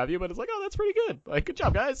or what have you, but it's like, oh, that's pretty good. Like, good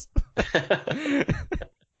job, guys.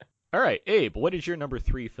 All right, Abe, what is your number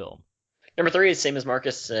 3 film? Number 3 is same as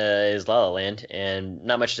Marcus, is La La Land, and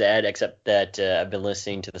not much to add except that I've been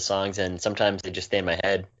listening to the songs and sometimes they just stay in my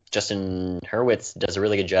head. Justin Hurwitz does a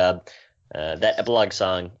really good job. That epilogue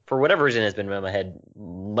song, for whatever reason, has been in my head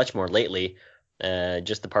much more lately.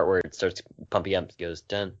 Just the part where it starts pumping up, it goes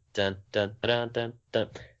dun dun dun dun dun dun.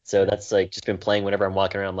 So that's like just been playing whenever I'm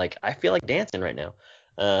walking around. I'm like, I feel like dancing right now.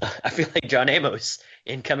 I feel like John Amos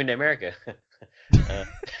in Coming to America.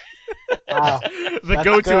 The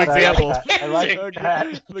go-to example. I like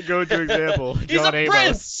that. The go-to example. He's John a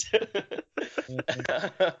Amos. prince.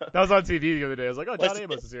 That was on TV the other day. I was like, oh, John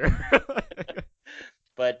Amos is here.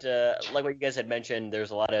 But like what you guys had mentioned,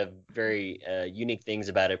 there's a lot of very unique things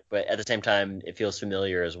about it, but at the same time, it feels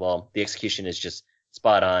familiar as well. The execution is just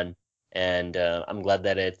spot on, and I'm glad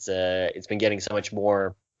that it's been getting so much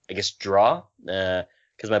more, I guess, draw.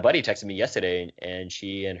 Because my buddy texted me yesterday, and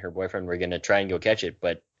she and her boyfriend were gonna try and go catch it,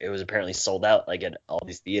 but it was apparently sold out like at all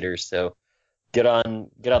these theaters. So good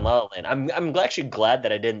on La La Land. I'm actually glad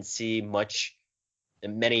that I didn't see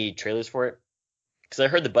many trailers for it, because I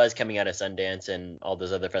heard the buzz coming out of Sundance and all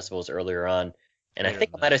those other festivals earlier on, and I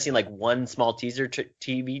think I might have seen like one small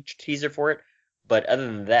TV teaser for it. But other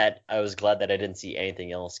than that, I was glad that I didn't see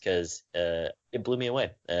anything else, because it blew me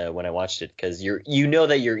away when I watched it. Because you know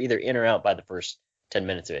that you're either in or out by the first 10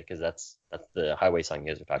 minutes of it, because that's the highway song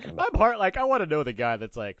you guys are talking about. I want to know the guy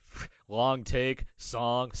that's like, long take,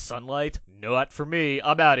 song, sunlight, not for me.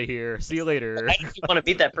 I'm out of here. See you later. I actually want to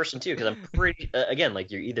meet that person too, because I'm pretty again, like,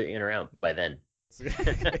 you're either in or out by then. What's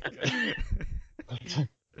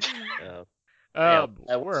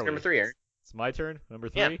number 3, Aaron? It's my turn. Number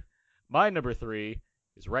 3. Yeah. My number 3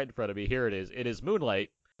 is right in front of me. Here it is. It is Moonlight.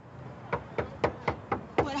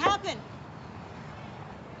 What happened?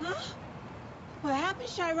 Huh? What happened,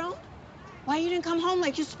 Chiron? Why you didn't come home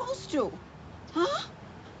like you're supposed to? Huh?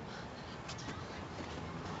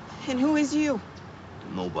 And who is you?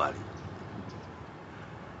 Nobody.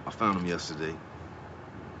 I found him yesterday.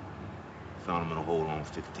 Found him in a hole on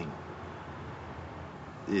 15.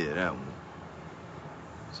 Yeah, that one.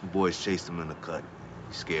 Some boys chased him in the cut.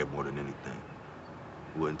 He scared more than anything.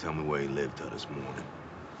 He wouldn't tell me where he lived till this morning.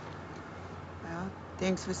 Well,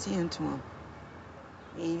 thanks for seeing to him.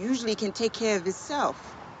 He usually can take care of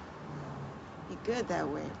himself. He good that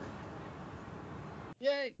way, but...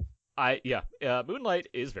 Yay! Moonlight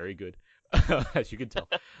is very good. as you can tell.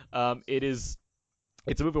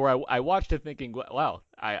 It's a movie where I watched it thinking, wow,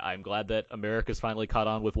 I'm glad that America's finally caught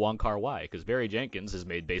on with Wong Kar-wai, because Barry Jenkins has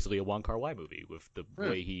made basically a Wong Kar-wai movie with the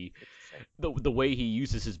way he the way he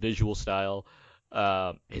uses his visual style,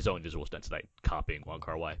 his own visual style tonight, copying Wong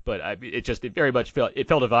Kar-wai. But it very much felt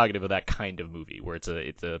evocative of that kind of movie where it's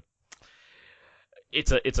a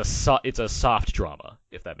soft drama,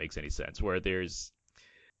 if that makes any sense, where there's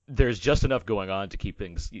just enough going on to keep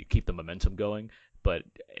the momentum going.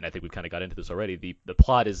 And I think we've kind of got into this already. The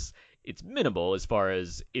plot it's minimal as far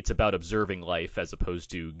as it's about observing life as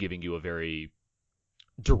opposed to giving you a very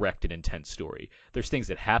direct and intense story. There's things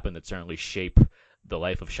that happen that certainly shape the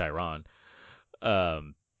life of Chiron.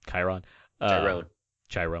 Chiron. No,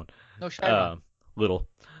 Chiron. Little.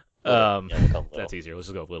 Yeah, we'll call him Little. That's easier. Let's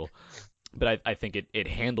just go with Little. But I think it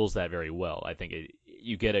handles that very well. I think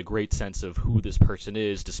you get a great sense of who this person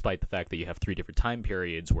is, despite the fact that you have 3 different time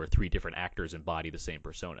periods where 3 different actors embody the same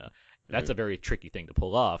persona. That's a very tricky thing to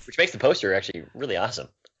pull off. Which makes the poster actually really awesome.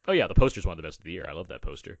 Oh yeah, the poster's one of the best of the year. I love that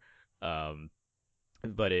poster.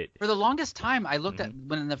 But for the longest time, I looked at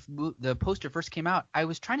when the poster first came out, I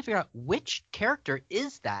was trying to figure out which character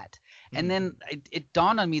is that, and then it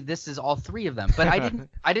dawned on me this is all 3 of them. But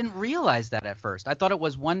I didn't realize that at first. I thought it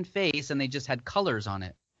was one face and they just had colors on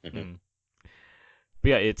it. Mm-hmm. But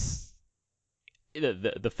yeah, it's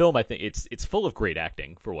the film. I think it's full of great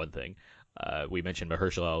acting for one thing. We mentioned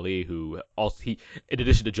Mahershala Ali, who also in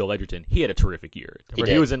addition to Joel Edgerton, he had a terrific year.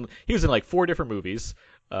 He was in like 4 different movies,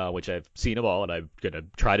 which I've seen them all, and I'm gonna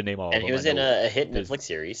try to name all of them. And he was in a hit Netflix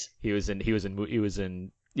series. He was in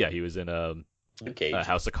Luke Cage.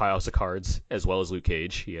 House of Cards, as well as Luke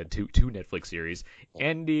Cage. He had two Netflix series,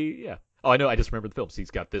 and oh, I know, I just remember the films. He's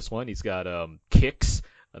got this one. He's got Kicks,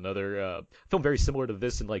 another film very similar to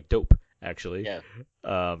this, and like Dope. Actually,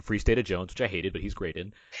 Free State of Jones, which I hated, but he's great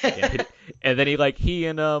in. And then he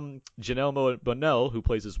and Janelle Monáe, who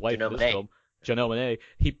plays his wife in this film, Janelle Monáe,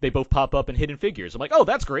 they both pop up in Hidden Figures. I'm like, oh,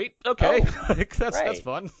 that's great. Okay, that's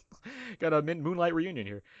fun. Got a Moonlight reunion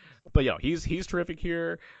here. But yeah, he's terrific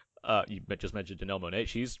here. You just mentioned Janelle Monáe.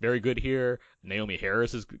 She's very good here. Naomi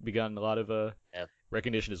Harris has begotten a lot of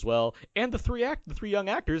recognition as well. And the three young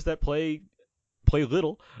actors that play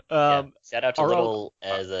Little. Shout out to Little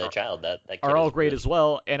as a child. That kid are all great as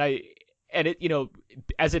well. And it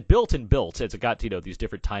as it built, as it got to these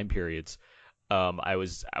different time periods, I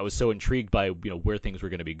was so intrigued by where things were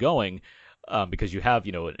going to be going, because you have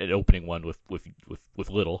an opening one with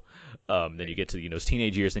Little, then you get to his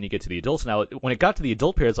teenage years, then you get to the adults. Now when it got to the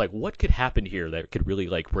adult period, it's like, what could happen here that could really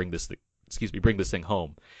bring this thing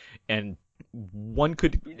home? And one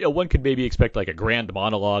could maybe expect like a grand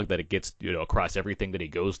monologue that it gets across everything that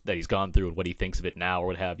he's gone through and what he thinks of it now or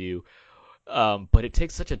what have you. But it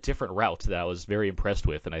takes such a different route that I was very impressed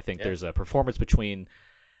with, and I think there's a performance between,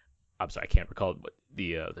 I'm sorry, I can't recall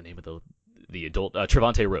the name of the adult,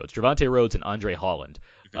 Trevante Rhodes and Andre Holland,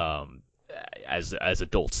 as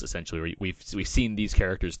adults essentially. We've seen these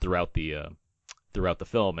characters throughout the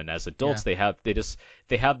film, and as adults they have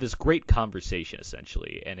this great conversation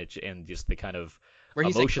essentially, and just the kind of where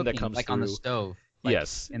he's emotion cooking, that comes through on the stove.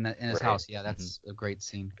 Yes, in his house. Yeah, that's a great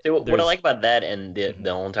scene. What I like about that and the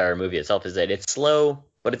whole entire movie itself is that it's slow,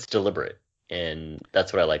 but it's deliberate, and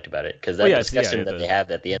that's what I liked about it. Because that discussion that they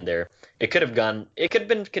have at the end there, it could have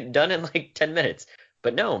been done in like 10 minutes,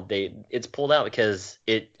 but no, it's pulled out because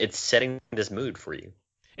it's setting this mood for you.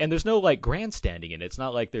 And there's no like grandstanding in it. It's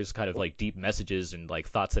not like there's kind of like deep messages and like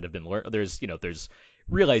thoughts that have been learned. There's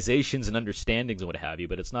realizations and understandings and what have you,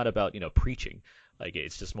 but it's not about preaching. Like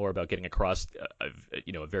it's just more about getting across a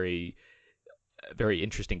very very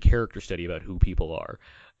interesting character study about who people are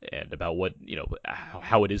and about what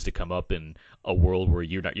how it is to come up in a world where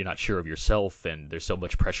you're not sure of yourself, and there's so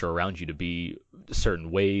much pressure around you to be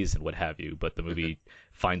certain ways and what have you. But the movie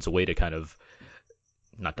finds a way to kind of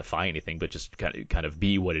not defy anything, but just kind of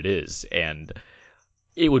be what it is. And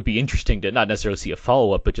it would be interesting to not necessarily see a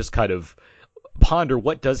follow-up, but just kind of ponder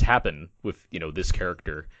what does happen with this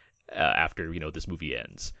character after this movie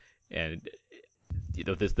ends. And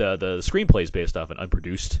the screenplay is based off an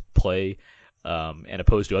unproduced play, and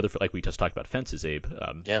opposed to other, like we just talked about Fences, Abe,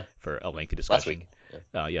 for a lengthy discussion.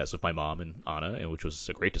 Yes, with my mom and Anna, and which was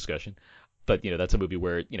a great discussion. But that's a movie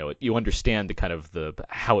where you understand the kind of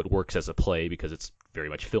how it works as a play because it's very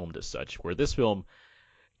much filmed as such. Where this film,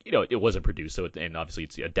 it wasn't produced, and obviously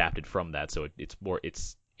it's adapted from that, so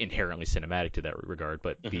it's inherently cinematic to that regard.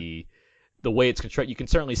 But the way it's constructed, you can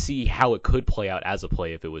certainly see how it could play out as a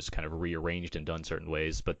play if it was kind of rearranged and done certain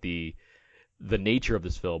ways. But the nature of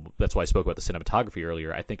this film, that's why I spoke about the cinematography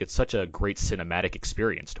earlier. I think it's such a great cinematic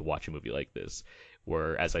experience to watch a movie like this,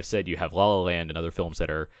 Where, as I said, you have La La Land and other films that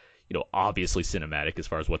are, obviously cinematic as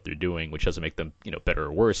far as what they're doing, which doesn't make them, better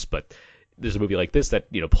or worse. But there's a movie like this that,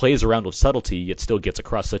 plays around with subtlety, yet still gets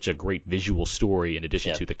across such a great visual story in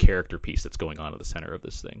addition to the character piece that's going on at the center of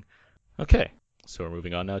this thing. Okay, so we're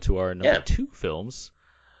moving on now to our number 2 films.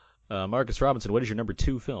 Marcus Robinson, what is your number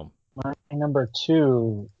 2 film? My number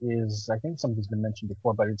 2 is, I think something's been mentioned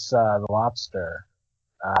before, but it's The Lobster.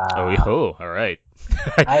 All right.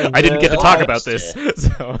 I didn't get to talk about this,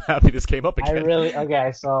 so I'm happy this came up again.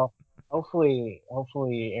 Okay, so hopefully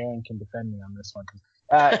Aaron can defend me on this one.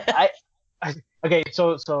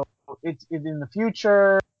 So it's in the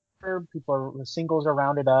future, singles are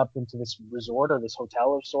rounded up into this resort or this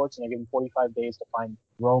hotel of sorts, and they're given 45 days to find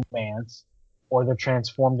romance, or they're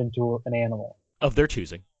transformed into an animal. Of their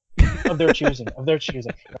choosing. Of their choosing.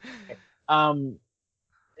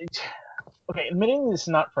 Okay, admitting this is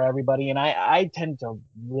not for everybody, and I tend to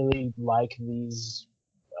really like these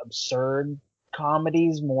absurd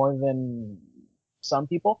comedies more than some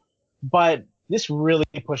people, but this really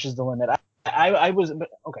pushes the limit. I was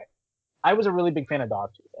a really big fan of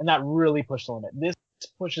Dogtooth, and that really pushed the limit. This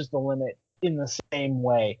pushes the limit in the same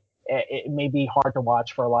way. It may be hard to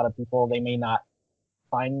watch for a lot of people. They may not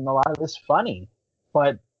find a lot of this funny,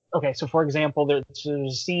 but okay. So for example, there's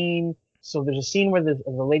a scene where the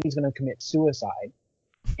lady's going to commit suicide,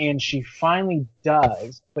 and she finally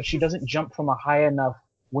does, but she doesn't jump from a high enough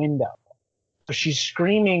window. So she's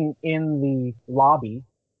screaming in the lobby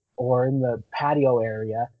or in the patio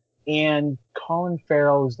area, and Colin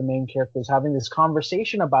Farrell, who's the main character, is having this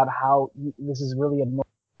conversation about how this is really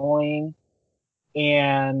annoying,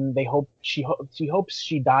 and she hopes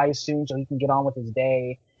she dies soon so he can get on with his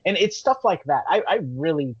day. And it's stuff like that. I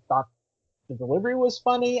really thought the delivery was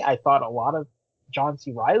funny. I thought a lot of John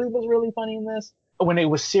C. Reilly was really funny in this. When it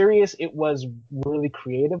was serious, it was really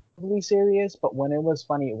creatively serious. But when it was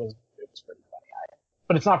funny, it was pretty funny.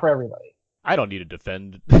 But it's not for everybody. I don't need to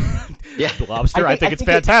defend The Lobster. I think it's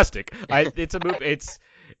fantastic. It's a movie. It's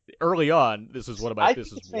early on. This is one of my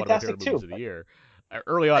favorite movies of the year.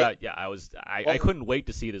 Early on, I couldn't wait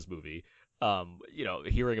to see this movie.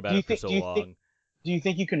 Hearing about it for so long. Do you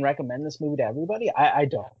think you can recommend this movie to everybody? I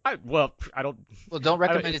don't. I don't. Well, don't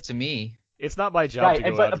recommend it to me. It's not my job to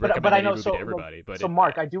go out and recommend any movie to everybody. So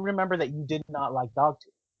Mark, I do remember that you did not like Dogtooth.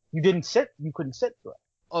 You couldn't sit through it.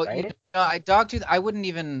 Oh, right? Dogtooth. I wouldn't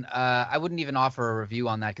even offer a review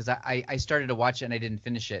on that because I started to watch it and I didn't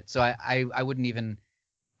finish it. So I wouldn't even.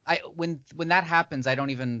 When that happens, I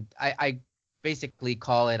don't even. I basically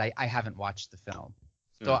call it. I haven't watched the film.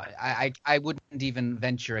 So I wouldn't even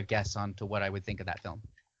venture a guess onto what I would think of that film.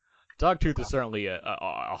 Dogtooth is certainly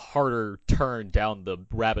a harder turn down the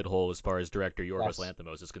rabbit hole as far as director Yorgos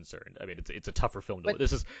Lanthimos is concerned. I mean, it's a tougher film.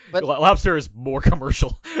 Lobster is more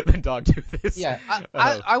commercial than Dogtooth is. Yeah,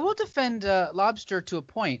 I will defend Lobster to a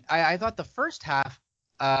point. I thought the first half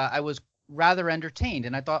I was rather entertained,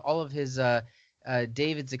 and I thought all of his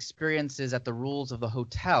David's experiences at the rules of the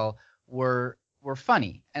hotel were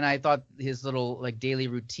funny, and I thought his little daily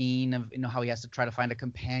routine of how he has to try to find a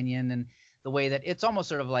companion, and the way that it's almost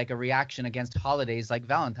sort of like a reaction against holidays like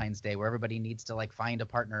Valentine's Day, where everybody needs to find a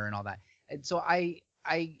partner and all that. And so I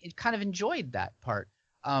kind of enjoyed that part.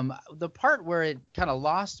 The part where it kind of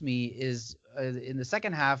lost me is in the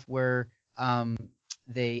second half where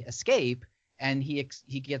they escape and he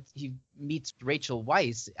meets Rachel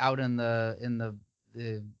Weisz out in the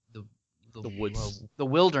woods, the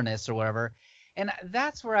wilderness or whatever. And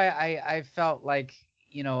that's where I felt like,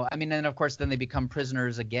 and of course then they become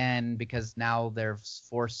prisoners again because now they're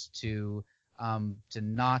forced to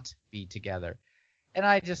not be together. And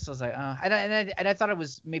I just was like, and I thought it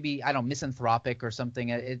was maybe, misanthropic or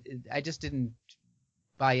something. I just didn't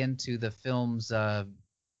buy into the film's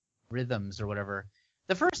rhythms or whatever.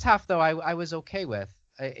 The first half though, I was okay with.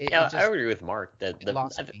 I agree with Mark that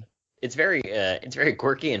it's very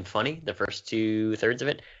quirky and funny, the first 2/3 of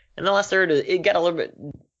it. And the last third, it got a little bit.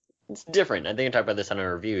 It's different. I think I talked about this on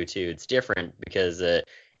a review too. It's different because it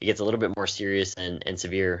gets a little bit more serious and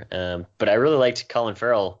severe. But I really liked Colin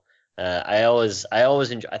Farrell. I always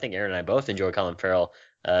enjoy. I think Aaron and I both enjoy Colin Farrell,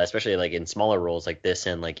 especially in smaller roles like this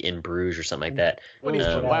and In Bruges or something like that.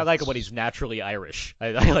 I like it when he's naturally Irish.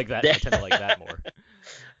 I like that. I tend to like that more.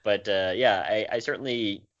 But I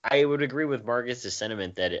certainly. I would agree with Marcus'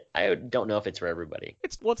 sentiment that I don't know if it's for everybody.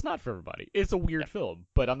 It's not for everybody. It's a weird film,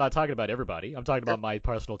 but I'm not talking about everybody. I'm talking about my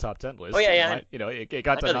personal top 10 list. Oh yeah. It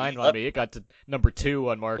got to 9 on me. It got to number 2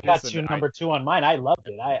 on Marcus. It got to number 2 on mine. I loved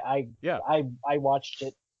it. I watched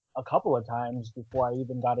it a couple of times before I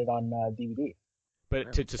even got it on DVD.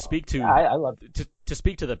 But to speak to I love to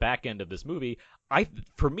speak to the back end of this movie,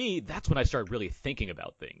 for me that's when I started really thinking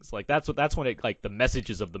about things. Like that's when it, like, the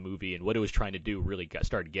messages of the movie and what it was trying to do really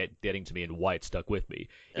started getting to me and why it stuck with me.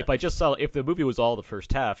 Yeah. If the movie was all the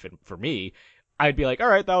first half, and for me, I'd be like, all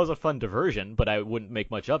right, that was a fun diversion, but I wouldn't make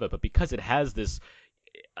much of it. But because it has this,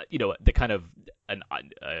 the kind of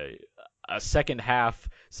a second half,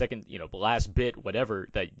 last bit, whatever,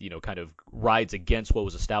 that, kind of rides against what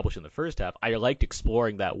was established in the first half, I liked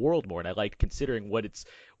exploring that world more, and I liked considering what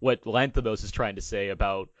Lanthimos is trying to say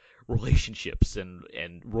about relationships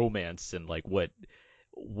and romance, and like what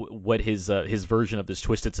his version of this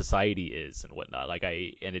twisted society is and whatnot.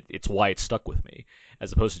 It's why it stuck with me,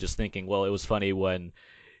 as opposed to just thinking, well, it was funny when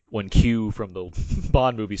Q from the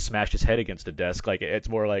Bond movie smashed his head against a desk. Like, it's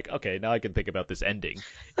more like, okay, now I can think about this ending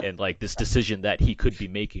and like this decision that he could be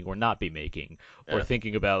making or not be making, or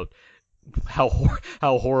thinking about how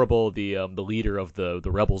horrible the leader of the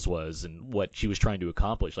rebels was and what she was trying to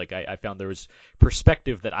accomplish. Like, I found there was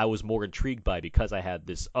perspective that I was more intrigued by because I had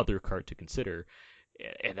this other card to consider,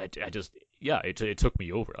 and it took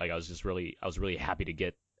me over. Like, I was really happy to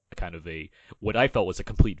get kind of what I felt was a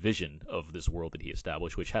complete vision of this world that he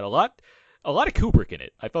established, which had a lot of Kubrick in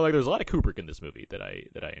it. I felt like there was a lot of Kubrick in this movie that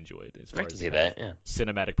I enjoyed, as far as the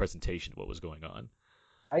cinematic presentation of what was going on.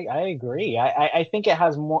 I agree. I think it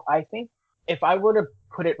has more. I think if I were to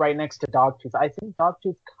put it right next to Dogtooth, I think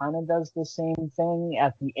Dogtooth kind of does the same thing.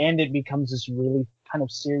 At the end, it becomes this really kind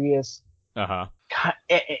of serious.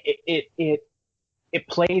 It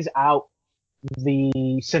plays out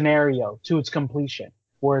the scenario to its completion.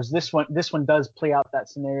 Whereas this one does play out that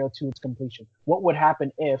scenario to its completion. What would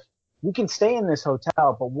happen if we can stay in this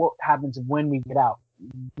hotel, but what happens when we get out?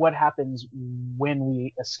 What happens when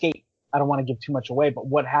we escape? I don't want to give too much away, but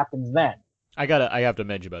what happens then? I have to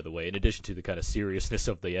mention, by the way, in addition to the kind of seriousness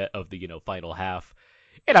of the final half,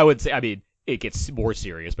 and I would say, I mean, it gets more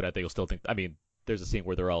serious, but I think you'll still think, I mean, there's a scene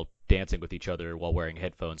where they're all dancing with each other while wearing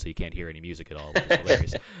headphones, so you can't hear any music at all, which is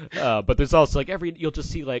hilarious. But there's also, like, you'll just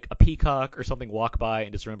see, like, a peacock or something walk by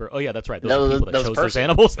and just remember, oh yeah, that's right, those are the people that chose those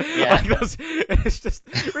animals. Yeah. It's just,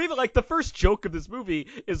 or even, like, the first joke of this movie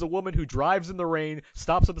is a woman who drives in the rain,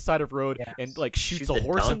 stops on the side of the road, and like shoots a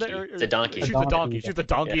horse in the air. It's a donkey. Shoots a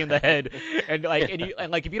donkey in the head, and like, and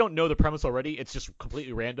if you don't know the premise already, it's just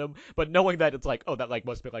completely random. But knowing that, it's like, oh, that like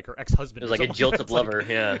must be like her ex-husband. It was like a jilted lover.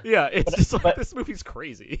 Yeah. Yeah, it's just like, this movie's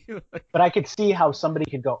crazy. But I could see how somebody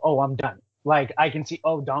could go, oh, I'm done. Like, I can see,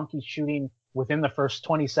 oh, donkey shooting within the first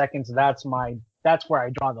 20 seconds. That's where I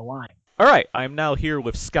draw the line. All right, I'm now here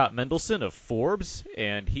with Scott Mendelson of Forbes,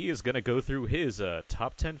 and he is going to go through his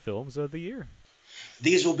top 10 films of the year.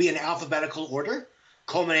 These will be in alphabetical order,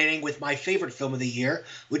 culminating with my favorite film of the year,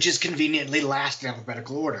 which is conveniently last in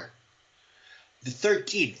alphabetical order. The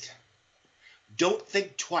 13th, Don't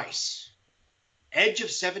Think Twice, Edge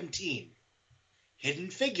of 17,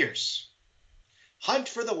 Hidden Figures, Hunt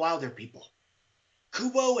for the Wilder People,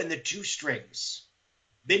 Kubo and the Two Strings,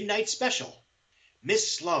 Midnight Special,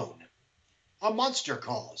 Miss Sloane, A Monster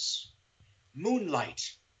Calls,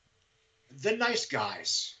 Moonlight, The Nice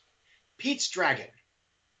Guys, Pete's Dragon,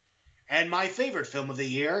 and my favorite film of the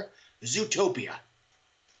year, Zootopia.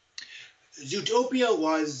 Zootopia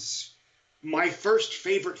was my first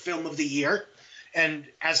favorite film of the year, and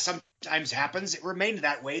as sometimes happens, it remained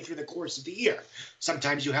that way through the course of the year.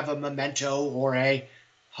 Sometimes you have a Memento or a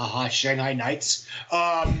Shanghai Nights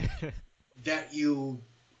that you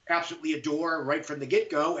absolutely adore right from the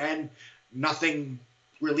get-go, and nothing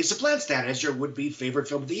really supplants that as your would-be favorite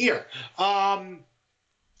film of the year.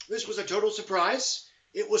 This was a total surprise.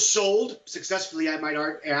 It was sold successfully, I might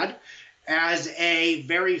add, as a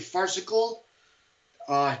very farcical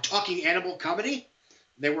talking animal comedy.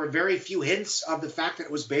 There were very few hints of the fact that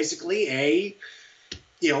it was basically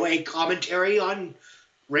a commentary on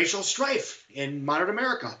racial strife in modern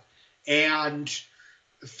America and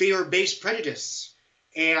fear-based prejudice.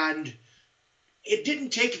 And it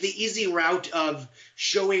didn't take the easy route of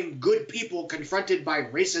showing good people confronted by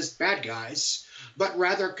racist bad guys, but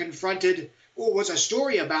rather confronted, or was a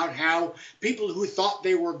story about how people who thought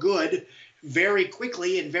they were good very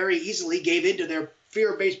quickly and very easily gave in to their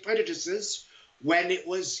fear-based prejudices when it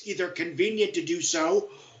was either convenient to do so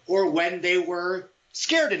or when they were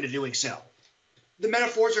scared into doing so. The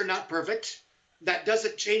metaphors are not perfect. That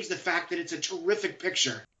doesn't change the fact that it's a terrific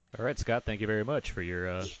picture. All right, Scott, thank you very much for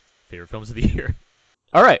your favorite films of the year.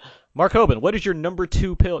 All right, Mark Hoban, what is your number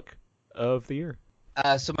 2 pick of the year?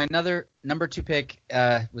 So my number 2 pick,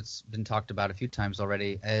 which has been talked about a few times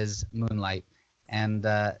already, is Moonlight. And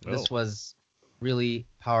this was really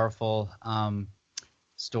powerful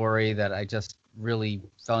story that I just really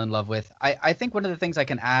fell in love with. I think one of the things I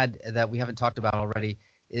can add that we haven't talked about already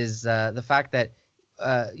is the fact that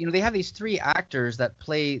they have these three actors that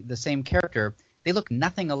play the same character. They look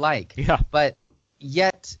nothing alike. Yeah. But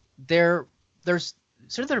yet there's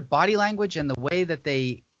sort of their body language and the way that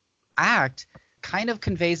they act kind of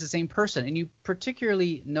conveys the same person. And you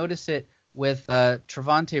particularly notice it with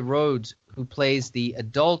Trevante Rhodes, who plays the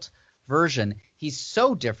adult version. He's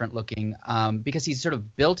so different looking because he's sort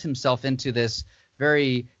of built himself into this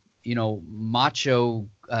very, macho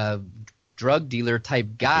drug dealer type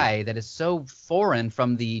guy that is so foreign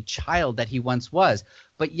from the child that he once was.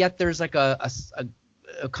 But yet there's like a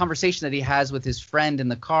conversation that he has with his friend in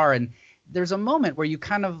the car, and there's a moment where you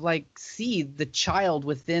kind of like see the child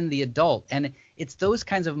within the adult, and it's those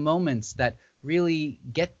kinds of moments that really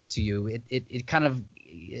get to you. It kind of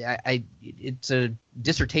it's a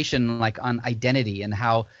dissertation like on identity and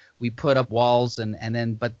how we put up walls and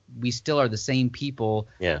then but we still are the same people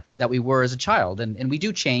that we were as a child, and we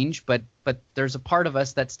do change, but there's a part of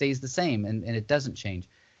us that stays the same and it doesn't change.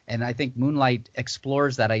 And I think Moonlight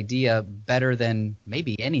explores that idea better than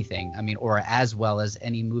maybe anything. I mean, or as well as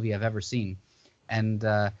any movie I've ever seen. And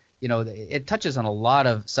it touches on a lot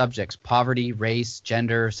of subjects: poverty, race,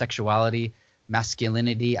 gender, sexuality,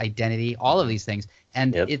 masculinity, identity, all of these things.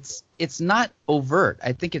 And it's not overt.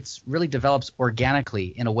 I think it's really develops organically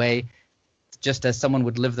in a way, just as someone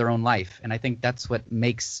would live their own life. And I think that's what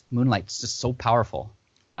makes Moonlight just so powerful.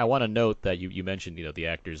 I want to note that you mentioned, the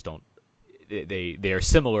actors don't. They are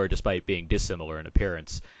similar despite being dissimilar in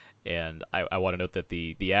appearance, and I want to note that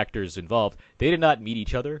the actors involved, they did not meet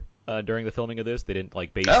each other during the filming of this. They didn't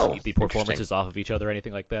base the performances off of each other or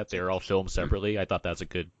anything like that. They were all filmed separately. I thought that's a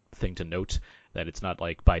good thing to note, that it's not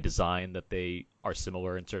like by design that they are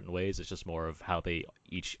similar in certain ways. It's just more of how they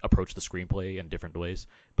each approach the screenplay in different ways.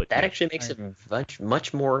 But that actually makes it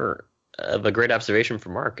much more of a great observation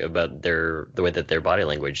from Mark about the way that their body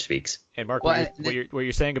language speaks. And Mark, what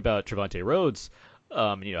you're saying about Trevante Rhodes,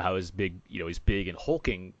 how he's big, he's big and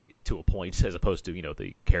hulking to a point, as opposed to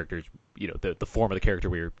the characters, the form of the character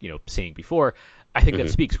we were seeing before. I think that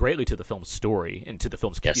speaks greatly to the film's story and to the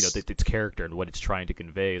film's its character and what it's trying to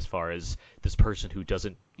convey, as far as this person who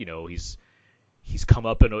doesn't he's come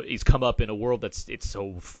up in a world that's it's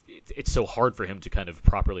so hard for him to kind of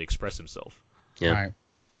properly express himself. Yeah. Right.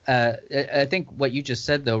 I think what you just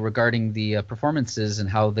said, though, regarding the performances and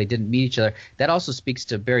how they didn't meet each other, that also speaks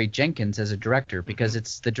to Barry Jenkins as a director, because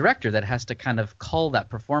it's the director that has to kind of cull that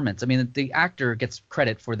performance. I mean, the actor gets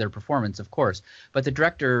credit for their performance, of course, but the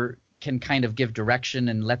director can kind of give direction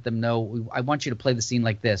and let them know, I want you to play the scene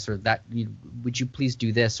like this, or that, would you please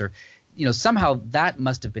do this, or somehow that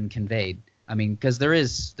must have been conveyed. I mean, because there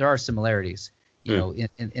are similarities,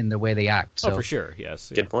 in the way they act. So. Oh, for sure,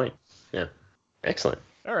 yes. Good point. Yeah, excellent.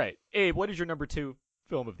 All right, Abe, what is your number 2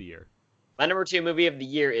 film of the year? My number 2 movie of the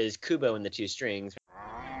year is Kubo and the Two Strings.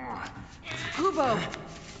 Kubo,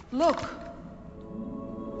 look.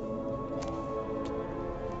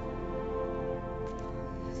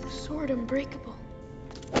 The sword unbreakable.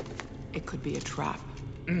 It could be a trap.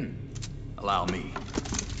 Allow me.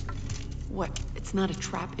 What? It's not a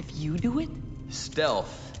trap if you do it?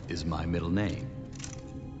 Stealth is my middle name.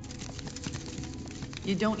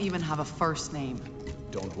 You don't even have a first name.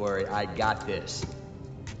 Don't worry, I got this.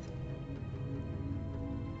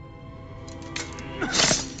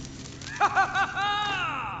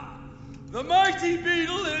 The mighty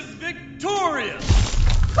beetle is victorious!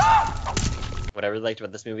 What I really liked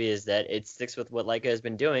about this movie is that it sticks with what Laika has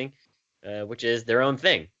been doing, which is their own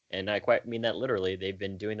thing. And I quite mean that literally. They've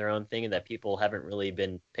been doing their own thing, and that people haven't really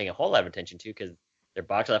been paying a whole lot of attention to, because their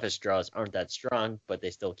box office draws aren't that strong, but they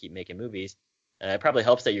still keep making movies. It probably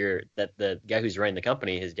helps that the guy who's running the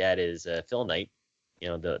company, his dad is Phil Knight,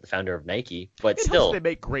 the founder of Nike. But it still, helps they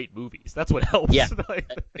make great movies. That's what helps. Yeah, I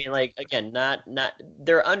mean, again, not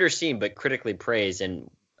they're underseen but critically praised. And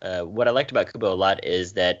what I liked about Kubo a lot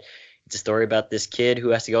is that it's a story about this kid who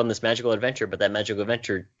has to go on this magical adventure, but that magical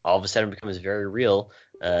adventure all of a sudden becomes very real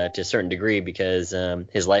to a certain degree, because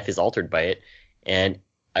his life is altered by it. And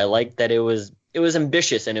I like that it was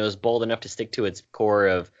ambitious, and it was bold enough to stick to its core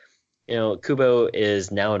of, Kubo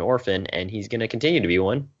is now an orphan, and he's going to continue to be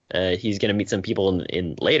one. He's going to meet some people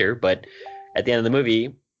in later, but at the end of the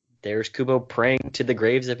movie, there's Kubo praying to the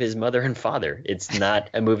graves of his mother and father. It's not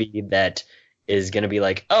a movie that is going to be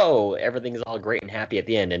like, oh, everything's all great and happy at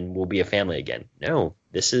the end and we'll be a family again. No,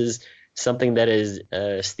 this is something that is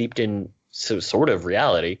steeped in sort of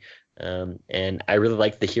reality. And I really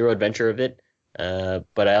like the hero adventure of it.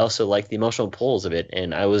 But I also like the emotional pulls of it,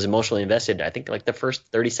 and I was emotionally invested, I think, like the first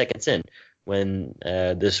 30 seconds in, when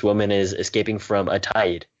this woman is escaping from a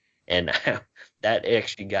tide, and that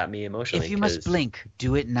actually got me emotionally. If you must blink,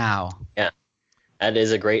 do it now. Yeah,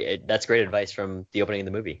 that's great advice from the opening of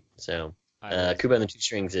the movie. So, Kubo and the Two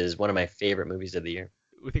Strings is one of my favorite movies of the year.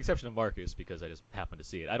 With the exception of Marcus, because I just happened to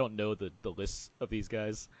see it. I don't know the lists of these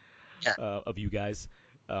guys, of you guys.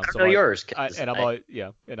 I don't know yours. I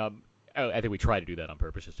think we try to do that on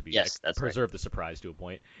purpose just to preserve the surprise to a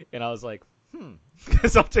point. And I was like,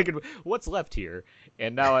 because I'm thinking, what's left here?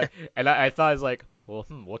 And now I thought I was like, well,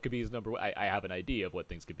 what could be his number? I have an idea of what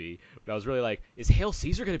things could be, but I was really like, is Hail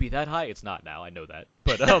Caesar going to be that high? It's not now. I know that,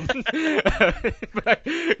 but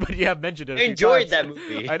but you have mentioned it. I enjoyed that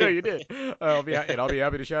movie. I know you did. I'll be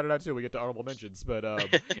happy to shout it out too. We get to honorable mentions, but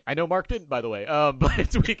I know Mark didn't, by the way.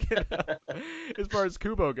 But we can, as far as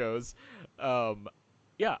Kubo goes,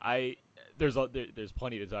 there's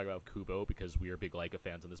plenty to talk about Kubo because we are big Laika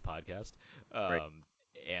fans on this podcast,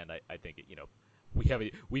 and I think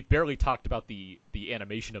we've barely talked about the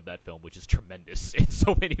animation of that film, which is tremendous in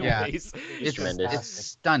so many ways. It's tremendous. It's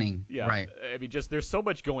stunning. Yeah, right. I mean, just there's so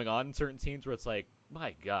much going on in certain scenes where it's like,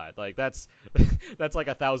 my God, like that's like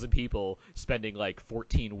 1,000 people spending like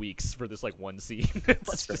 14 weeks for this like one scene.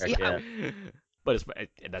 That's correct. Yeah. But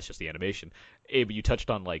that's just the animation. But you touched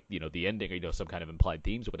on like the ending, some kind of implied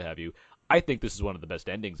themes or what have you. I think this is one of the best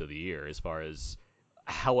endings of the year as far as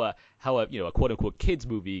how a quote unquote kids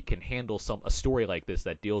movie can handle a story like this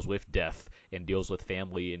that deals with death and deals with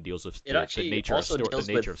family and deals with the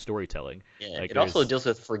nature of storytelling. Yeah, it also deals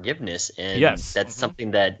with forgiveness, and that's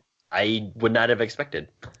something that I would not have expected.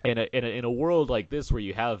 In a world like this where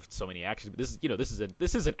you have so many action, this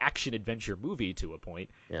is an action adventure movie to a point,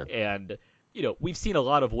 and we've seen a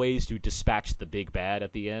lot of ways to dispatch the big bad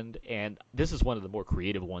at the end, and this is one of the more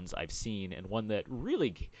creative ones I've seen, and one that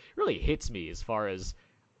really hits me as far as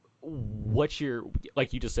what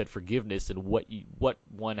like you just said, forgiveness and what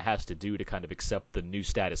one has to do to kind of accept the new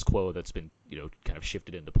status quo that's been kind of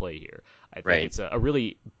shifted into play here. I think it's a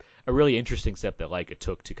really interesting step that Laika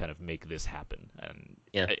took to kind of make this happen, and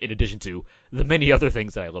in addition to the many other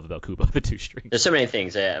things that I love about Kubo the Two Strings. There's so many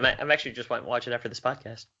things. I'm actually just want to watch it after this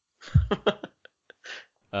podcast.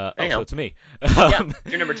 So it's me.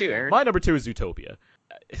 Your number 2, Aaron. My number 2 is Zootopia.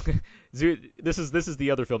 This is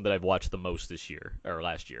the other film that I've watched the most this year, or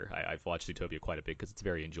last year. I've watched Zootopia quite a bit because it's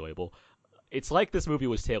very enjoyable. It's like this movie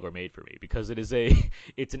was tailor-made for me because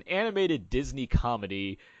it's an animated Disney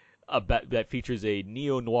comedy that features a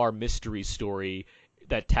neo-noir mystery story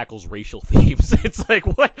that tackles racial themes. It's like,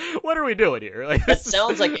 what are we doing here? Like, that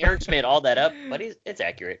sounds like Aaron just made all that up, but it's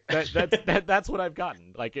accurate. That's what I've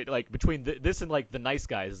gotten. Like between this and like The Nice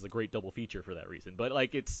Guys is a great double feature for that reason. But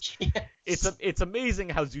like it's amazing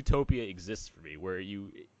how Zootopia exists for me, where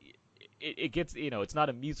it gets it's not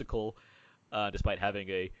a musical, despite having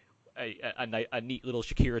a neat little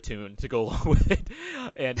Shakira tune to go along with it,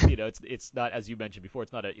 and it's not, as you mentioned before,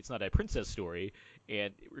 it's not a princess story,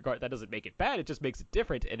 and that doesn't make it bad, it just makes it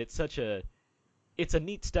different, and it's a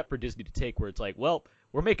neat step for Disney to take, where it's like, well,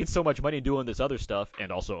 we're making so much money doing this other stuff and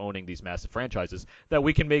also owning these massive franchises that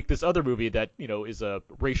we can make this other movie that is a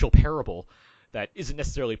racial parable that isn't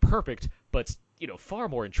necessarily perfect, but far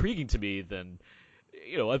more intriguing to me than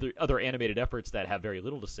other animated efforts that have very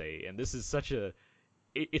little to say, and this is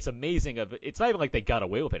it's amazing. It's not even like they got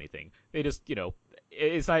away with anything. They just,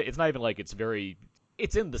 it's not even like it's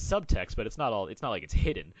in the subtext, but it's not like it's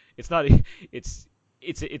hidden. It's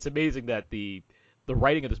amazing that the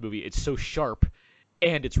writing of this movie, it's so sharp,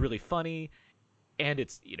 and it's really funny, and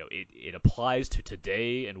it applies to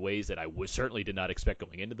today in ways that I certainly did not expect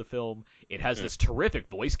going into the film. It has this terrific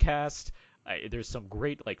voice cast. There's some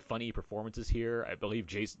great funny performances here. I believe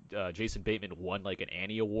Jason Bateman won an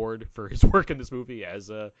Annie Award for his work in this movie as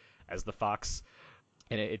the fox,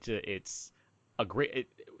 and it's a great.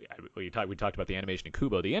 We talked about the animation in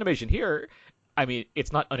Kubo. The animation here, I mean,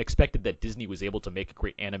 it's not unexpected that Disney was able to make a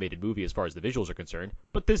great animated movie as far as the visuals are concerned.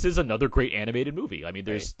 But this is another great animated movie. I mean,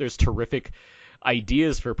 there's terrific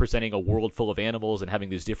ideas for presenting a world full of animals and having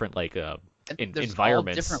these different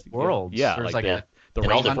environments, different worlds. Yeah, there's the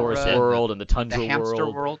rainforest world and the tundra the hamster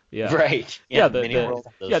world. Yeah. Right. There's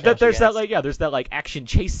that action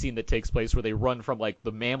chase scene that takes place where they run from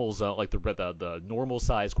the mammal zone, the normal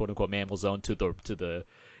size quote unquote mammal zone to the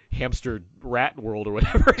hamster rat world or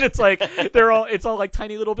whatever. And it's it's all like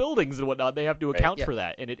tiny little buildings and whatnot. They have to account for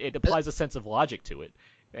that, and it applies a sense of logic to it.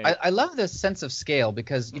 I love this sense of scale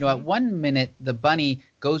because at one minute the bunny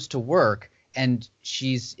goes to work and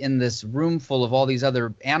she's in this room full of all these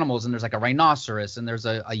other animals, and there's like a rhinoceros and there's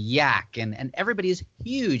a yak, and everybody is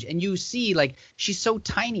huge, and you see like she's so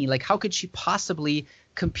tiny, like how could she possibly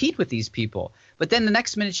compete with these people? But then the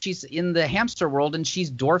next minute she's in the hamster world and she's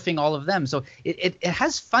dwarfing all of them. So it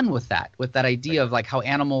has fun with that idea of like how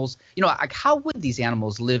animals, like how would these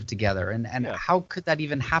animals live together, and how could that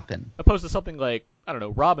even happen? Opposed to something like, I don't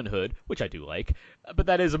know, Robin Hood, which I do like, but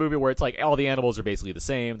that is a movie where it's like all the animals are basically the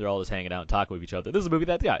same. They're all just hanging out and talking with each other. This is a movie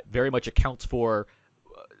that, very much accounts for,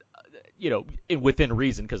 within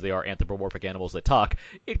reason, because they are anthropomorphic animals that talk.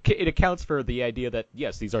 It accounts for the idea that,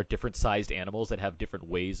 yes, these are different sized animals that have different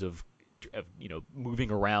ways of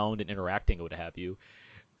moving around and interacting or what have you.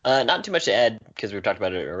 Not too much to add because we've talked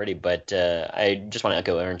about it already, but I just want to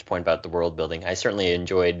echo Aaron's point about the world building. I certainly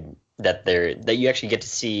enjoyed that you actually get to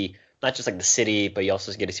see not just like the city, but you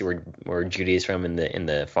also get to see where Judy is from in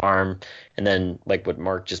the farm, and then like what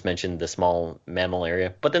Mark just mentioned, the small mammal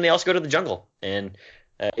area. But then they also go to the jungle, and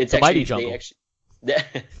it's the actually mighty jungle.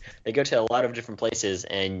 They go to a lot of different places,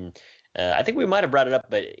 and I think we might have brought it up,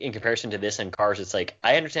 but in comparison to this and Cars, it's like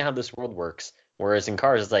I understand how this world works. Whereas in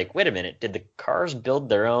Cars, it's like, wait a minute, did the cars build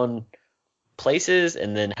their own places,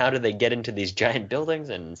 and then how do they get into these giant buildings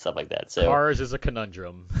and stuff like that? So Cars is a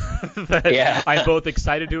conundrum that I'm both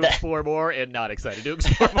excited to explore more and not excited to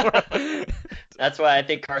explore more. That's why I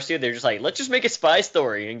think Cars 2, they're just like, let's just make a spy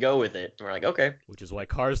story and go with it. And we're like, okay. Which is why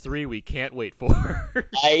Cars 3 we can't wait for.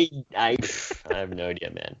 I have no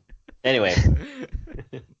idea, man. Anyway.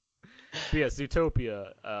 Yeah,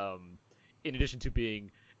 Zootopia, in addition to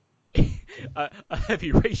being a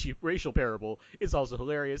heavy racial parable, is also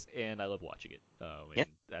hilarious, and I love watching it. And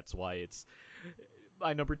that's why it's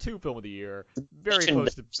my number 2 film of the year. Very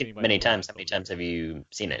close to being my many times. How many times have you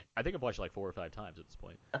seen it? I think I've watched it like 4 or 5 times at this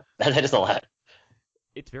point. That is a lot.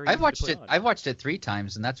 It's very. I've watched it 3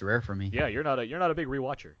 times, and that's rare for me. Yeah, you're not a big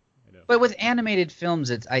rewatcher. But with animated films,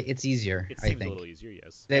 it's easier. It I seems think. a little easier,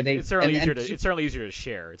 yes. It's certainly easier to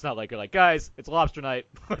share. It's not like you're like, guys, it's lobster night.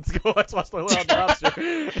 Let's go. Let's watch the lobster.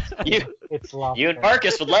 It's lobster. You and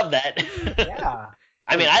Marcus would love that. Yeah.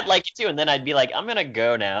 I mean, I'd like it too, and then I'd be like, I'm gonna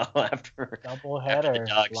go now after the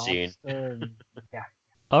dog scene. Yeah.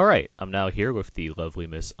 All right, I'm now here with the lovely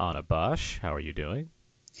Miss Anna Bosch. How are you doing?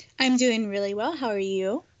 I'm doing really well. How are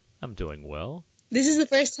you? I'm doing well. This is the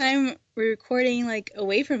first time we're recording like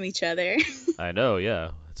away from each other. I know,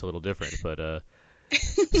 yeah. It's a little different, but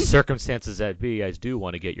circumstances that be, I do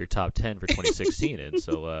want to get your top 10 for 2016 in.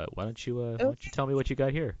 So why don't you tell me what you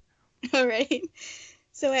got here? All right.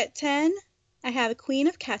 So at 10, I have Queen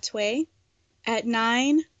of Katwe. At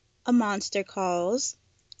 9, A Monster Calls.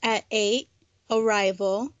 At 8,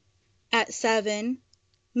 Arrival. At 7,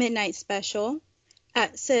 Midnight Special.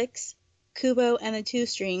 At 6, Kubo and the Two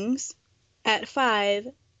Strings. At 5,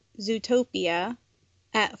 Zootopia.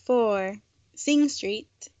 At 4, Sing Street.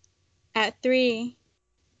 At 3,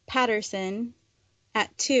 Patterson.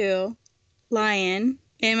 At 2, Lion.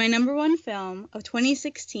 And my number 1 film of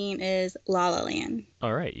 2016 is La La Land.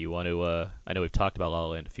 All right. You want to, I know we've talked about La La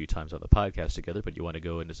Land a few times on the podcast together, but you want to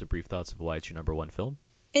go into some brief thoughts of why it's your number 1 film?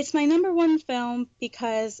 It's my number 1 film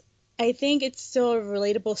because I think it's still a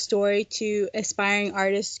relatable story to aspiring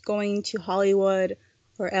artists going to Hollywood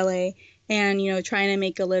or LA and, trying to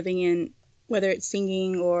make a living in whether it's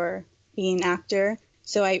singing or being an actor.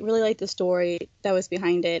 So I really like the story that was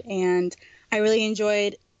behind it. And I really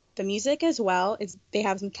enjoyed the music as well. They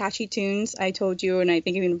have some catchy tunes. I told you, and I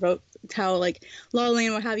think I even wrote how like La La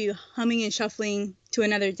Land will have you humming and shuffling to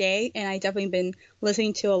another day. And I definitely been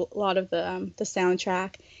listening to a lot of the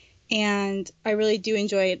soundtrack. And I really do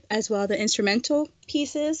enjoy it as well, the instrumental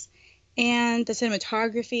pieces and the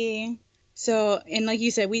cinematography. So, and like you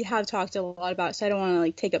said, we have talked a lot about it, so I don't want to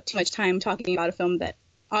like take up too much time talking about a film that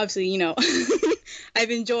obviously, I've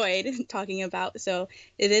enjoyed talking about. So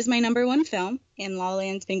it is my number 1 film, and La La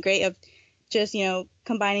Land's been great of just,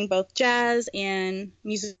 combining both jazz and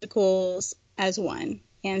musicals as one.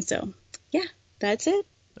 And so, yeah, that's it.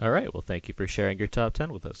 All right. Well, thank you for sharing your top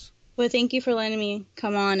 10 with us. Well, thank you for letting me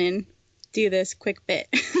come on and do this quick bit.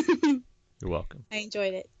 You're welcome. I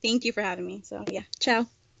enjoyed it. Thank you for having me. So, yeah, ciao.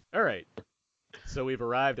 All right. So we've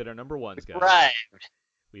arrived at our number 1s, guys.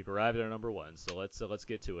 We've arrived at our number 1, so let's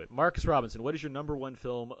get to it. Marcus Robinson, what is your number 1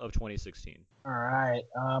 film of 2016? All right.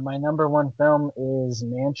 My number 1 film is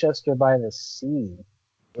Manchester by the Sea.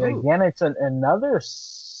 Again, it's another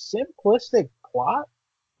simplistic plot,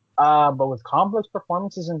 but with complex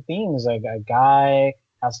performances and themes. Like a guy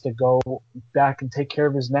has to go back and take care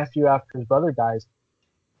of his nephew after his brother dies.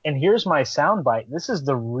 And here's my soundbite. This is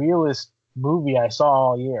the realest movie I saw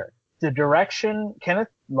all year. The direction, Kenneth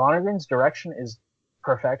Lonergan's direction is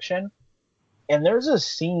perfection. And there's a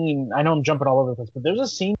scene, I know I'm jumping all over the place, but there's a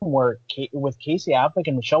scene where with Casey Affleck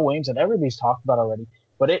and Michelle Williams that everybody's talked about already.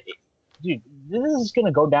 But dude, this is going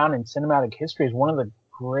to go down in cinematic history as one of the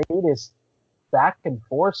greatest back and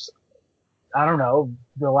forth, I don't know,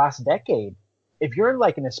 the last decade. If you're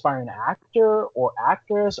like an aspiring actor or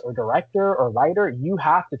actress or director or writer, you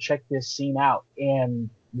have to check this scene out and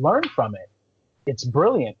learn from it. It's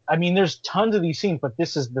brilliant. I mean, there's tons of these scenes, but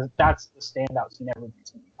that's the standout scene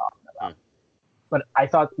everybody's going to be talking about. But I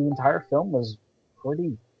thought the entire film was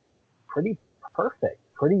pretty perfect.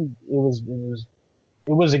 It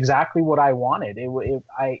was exactly what I wanted.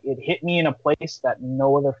 It hit me in a place that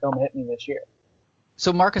no other film hit me this year.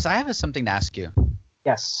 So Marcus, I have something to ask you.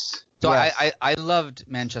 Yes. So yes. I loved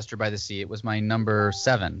Manchester by the Sea. It was my number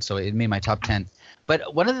 7, so it made my top 10.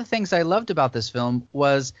 But one of the things I loved about this film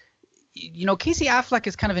was, Casey Affleck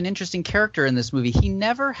is kind of an interesting character in this movie. He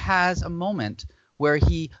never has a moment where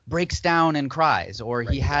he breaks down and cries or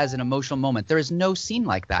he has an emotional moment. There is no scene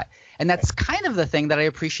like that. And that's kind of the thing that I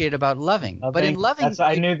appreciate about Loving. But in Loving...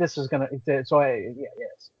 I knew this was going to... yes.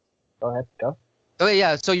 Go ahead. Go. Oh,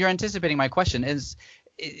 yeah. So you're anticipating my question.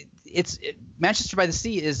 Manchester by the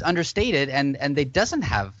Sea is understated and it doesn't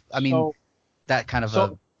have, that kind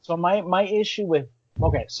of So my issue with...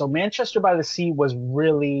 Okay, so Manchester by the Sea was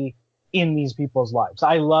really in these people's lives.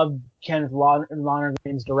 I loved Kenneth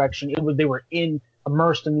Lonergan's direction. They were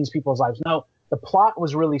immersed in these people's lives. No, the plot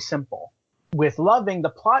was really simple. With Loving, the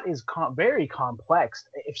plot is very complex.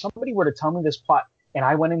 If somebody were to tell me this plot and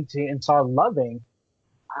I went into and saw Loving,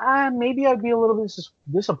 maybe I'd be a little bit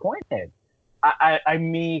disappointed. I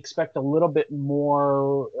may expect a little bit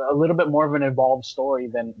more of an involved story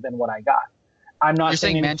than what I got. I'm not. You're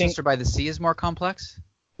saying Manchester by the Sea is more complex?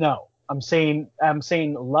 No, I'm saying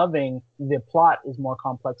Loving, the plot is more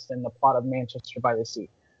complex than the plot of Manchester by the Sea.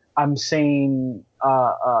 I'm saying,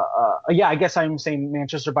 I guess I'm saying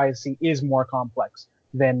Manchester by the Sea is more complex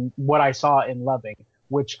than what I saw in Loving,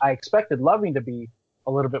 which I expected Loving to be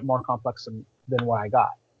a little bit more complex than what I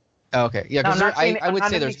got. Okay, yeah, because I would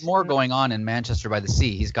say there's more going on in Manchester by the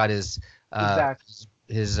Sea. He's got his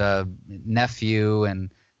nephew,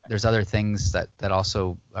 and there's other things that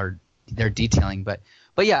also they're detailing. But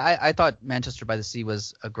yeah, I thought Manchester by the Sea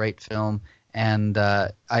was a great film, and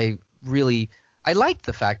I liked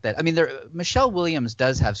the fact that Michelle Williams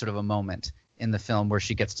does have sort of a moment in the film where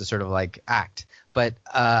she gets to sort of like act. But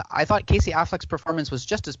I thought Casey Affleck's performance was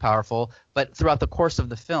just as powerful, but throughout the course of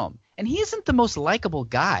the film. And he isn't the most likable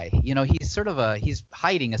guy. He's sort of he's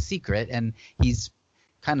hiding a secret, and he's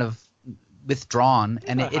kind of withdrawn.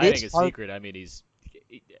 And it hiding is a secret. I mean,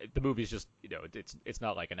 the movie's just it's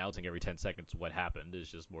not like announcing every 10 seconds what happened. It's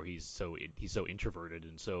just more he's so introverted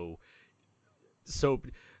and so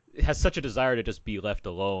has such a desire to just be left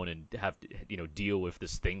alone and have to deal with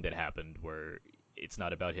this thing that happened, where it's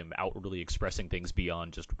not about him outwardly expressing things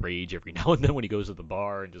beyond just rage every now and then when he goes to the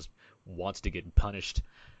bar and just wants to get punished.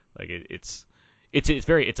 Like it's a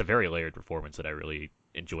very layered performance that I really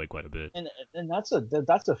enjoy quite a bit. And that's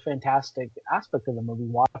a fantastic aspect of the movie,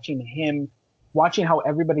 watching how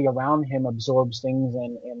everybody around him absorbs things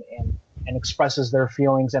and expresses their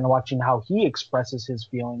feelings, and watching how he expresses his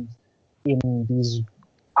feelings in these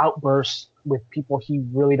outbursts with people he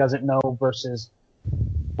really doesn't know, versus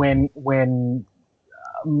when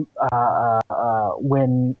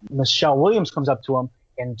Michelle Williams comes up to him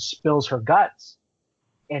and spills her guts,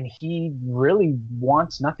 and he really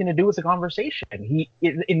wants nothing to do with the conversation.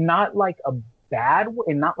 In not like a bad way,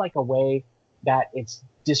 in not like a way that it's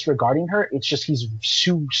disregarding her. It's just he's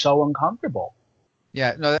so uncomfortable.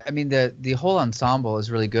 Yeah, no, I mean the whole ensemble is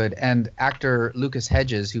really good, and actor Lucas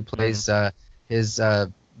Hedges, who plays his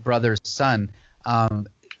brother's son,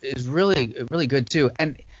 is really good too.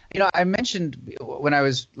 And I mentioned when I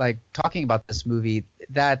was like talking about this movie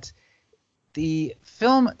that the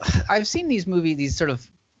film, I've seen these sort of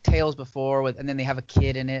tales before, and then they have a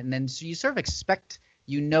kid in it, and then so you sort of expect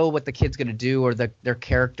what the kid's going to do, or their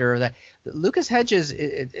character. That Lucas Hedges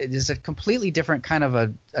is a completely different kind of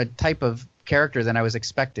a type of character than I was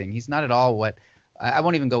expecting. He's not at all what I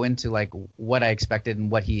won't even go into like what I expected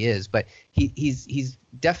and what he is, but he's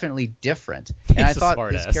definitely different. And he's I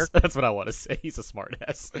thought his character, that's what I want to say. He's a smart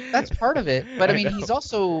ass. That's part of it, but I mean he's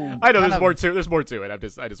also. I know there's more to it. There's more to it. I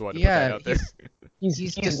just wanted to put that out there.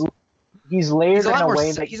 He's layered in a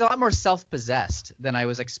way that he's a lot more self-possessed than I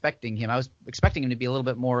was expecting him. I was expecting him to be a little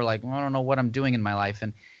bit more like, well, I don't know what I'm doing in my life.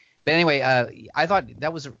 But anyway, I thought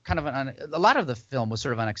that was kind of a lot of the film was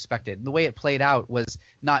sort of unexpected. The way it played out was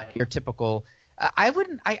not your typical. I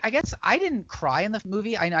guess I didn't cry in the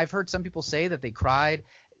movie. I've heard some people say that they cried.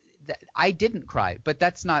 I didn't cry, but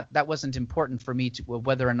that wasn't important for me to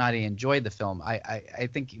whether or not I enjoyed the film. I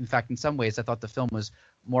think, in fact, in some ways, I thought the film was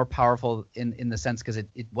more powerful in the sense because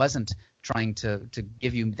it wasn't trying to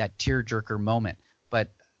give you that tearjerker moment. But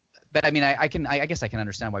I mean, I guess I can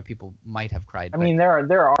understand why people might have cried. I mean,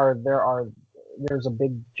 there's a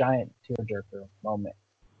big giant tearjerker moment.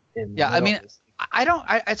 I mean,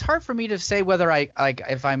 it's hard for me to say whether I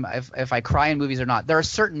if I cry in movies or not. There are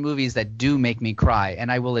certain movies that do make me cry,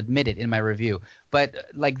 and I will admit it in my review.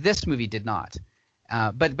 But like this movie did not.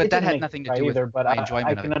 But that had nothing to do with my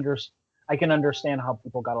enjoyment of it. I can understand how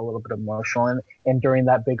people got a little bit emotional, and during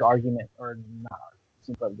that big argument, or not,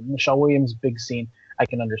 but Michelle Williams' big scene, I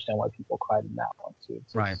can understand why people cried in that one too.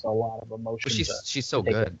 It's a lot of emotion. But she's so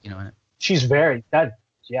good, you know. She's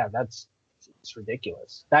it's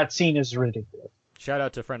ridiculous. That scene is ridiculous. Shout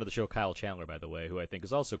out to friend of the show Kyle Chandler, by the way, who I think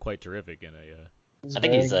is also quite terrific in a. I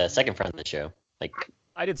think he's a second friend of the show. Like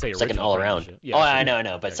I did say second all around. Yeah, I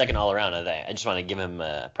know, but second all around. I just want to give him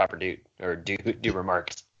proper due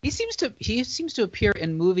remarks. He seems to appear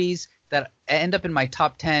in movies that end up in my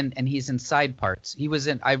top 10, and he's in side parts.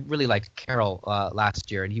 I really liked Carol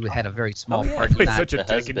last year, and he had a very small part in that. Such a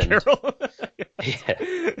dick in Carol.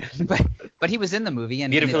 But he was in the movie,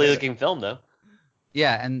 and beautifully looking film though.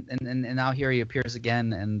 Yeah, and now here he appears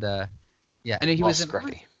again, and and he was in.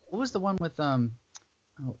 What was the one with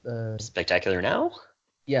Spectacular Now?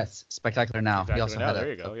 Yes, Spectacular Now. He also had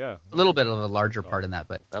a little bit of a larger part in that,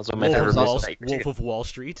 but that was one of my favorite Wolf of Wall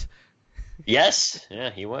Street. Yes, yeah,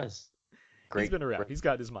 he was. Great. He's been around. He's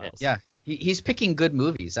got his miles. Yeah, he's picking good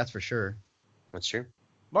movies. That's for sure. That's true.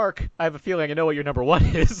 Mark, I have a feeling I know what your number one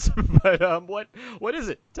is, but what is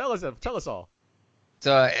it? Tell us all.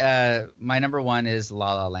 So my number one is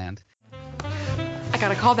La La Land. I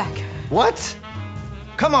got a call back. What?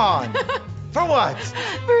 Come on. For what?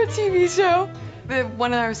 For a TV show. The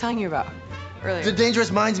one that I was telling you about earlier. The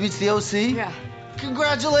Dangerous Minds meets the OC? Yeah.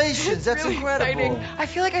 Congratulations. That's really incredible. Exciting. I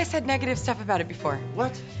feel like I said negative stuff about it before.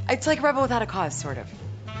 What? It's like Rebel Without a Cause, sort of.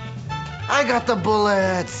 I got the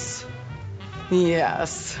bullets.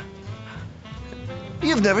 Yes.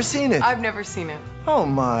 You've never seen it? I've never seen it. Oh,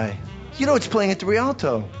 my. You know it's playing at the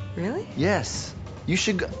Rialto. Really? Yes. You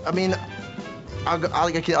should go. I mean,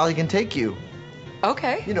 I can take you.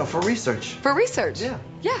 Okay. You know, for research. For research? Yeah.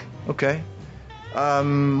 Yeah. Okay.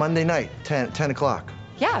 Monday night, 10 o'clock.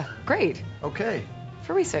 Yeah, great. Okay.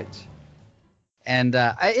 For research. And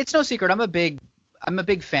it's no secret, I'm a big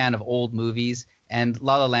fan of old movies, and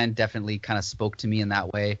La La Land definitely kind of spoke to me in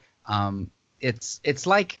that way. It's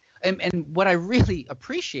like, and what I really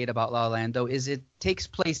appreciate about La La Land though is it takes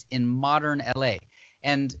place in modern LA,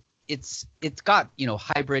 and it's got, you know,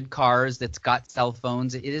 hybrid cars, it's got cell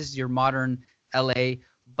phones, it is your modern LA,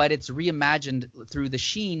 but it's reimagined through the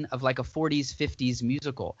sheen of like a 40s, 50s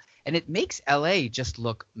musical. And it makes LA just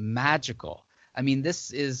look magical. I mean,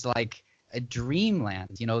 this is like a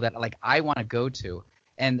dreamland, you know, that like I want to go to.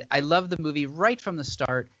 And I love the movie right from the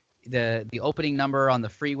start, the opening number on the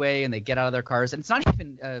freeway, and they get out of their cars. And it's not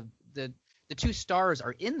even the two stars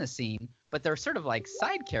are in the scene, but they're sort of like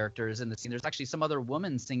side characters in the scene. There's actually some other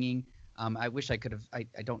woman singing. I wish I could have. I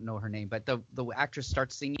don't know her name, but the actress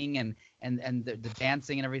starts singing and the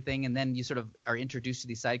dancing and everything, and then you sort of are introduced to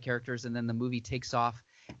these side characters, and then the movie takes off.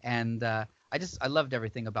 And I loved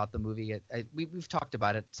everything about the movie. We've talked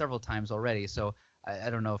about it several times already, so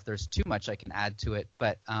I don't know if there's too much I can add to it.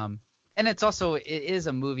 But and it is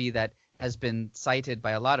a movie that has been cited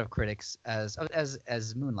by a lot of critics as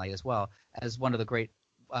Moonlight as well as one of the great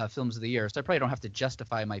films of the year. So I probably don't have to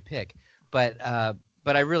justify my pick, but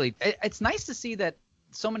it's nice to see that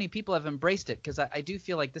so many people have embraced it, because I do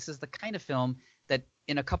feel like this is the kind of film that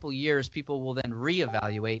in a couple years people will then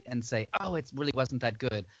reevaluate and say, oh, it really wasn't that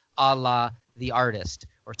good, a la The Artist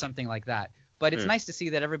or something like that. But it's nice to see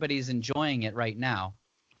that everybody's enjoying it right now.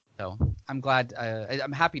 So I'm glad.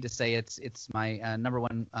 I'm happy to say it's my number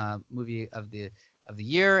one movie of the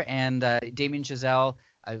year. And Damien Chazelle,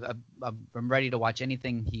 I'm ready to watch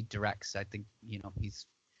anything he directs. I think, you know, he's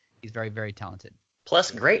very, very talented.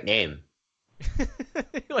 Plus, great name. You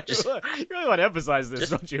really want to emphasize this,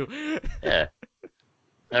 don't you? Yeah.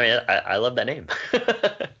 I mean, I love that name.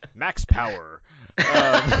 Max Power.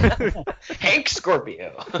 Hank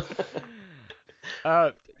Scorpio.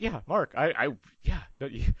 Yeah, Mark.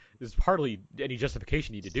 There's hardly any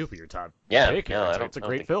justification you need to do for your top pick. It's a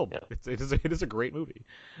great film. Yeah. It is a great movie.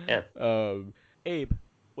 Yeah. Abe,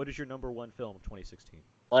 what is your number one film of 2016?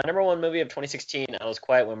 My number one movie of 2016, I was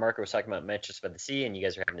quiet when Marco was talking about Manchester by the Sea, and you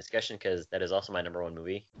guys were having a discussion, because that is also my number one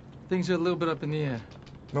movie. Things are a little bit up in the air.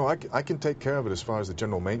 No, I can take care of it as far as the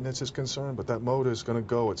general maintenance is concerned, but that motor is going to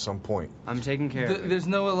go at some point. I'm taking care of it. There's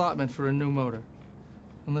no allotment for a new motor.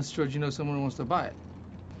 Unless, George, you know someone who wants to buy it.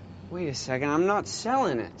 Wait a second, I'm not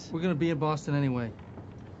selling it. We're going to be in Boston anyway.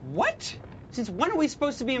 What? Since when are we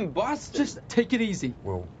supposed to be in Boston? Just take it easy.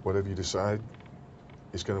 Well, whatever you decide,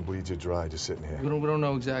 it's going to bleed you dry just sitting here. We don't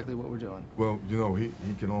know exactly what we're doing. Well, you know, he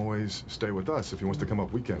can always stay with us if he wants to come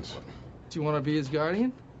up weekends. Do you want to be his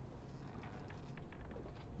guardian?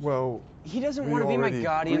 Well, he doesn't want to be my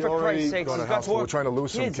guardian, for Christ's sake. He's got We're trying to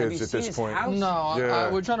lose some kids at this point. No,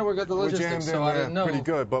 we're trying to work out the logistics, so I didn't know. Pretty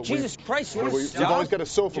good, but Jesus Christ, you want to stop? We've always got a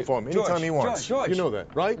sofa for him anytime he wants. George. You know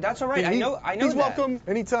that, right? That's all right. I know He's that. welcome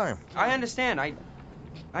anytime. I understand. I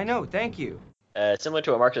know. Thank you. Similar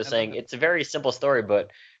to what Mark was saying, it's a very simple story, but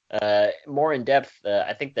more in depth.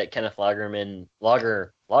 I think that Kenneth Lonergan.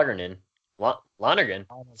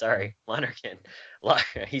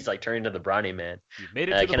 He's like turning to the Brawny man. You made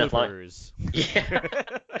it to the bloopers. Yeah.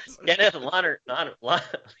 Kenneth Lonergan. God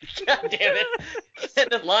damn it.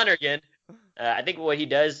 Kenneth Lonergan. I think what he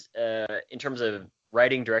does in terms of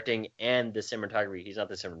writing, directing, and the cinematography, he's not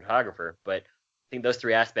the cinematographer, but I think those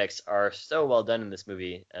three aspects are so well done in this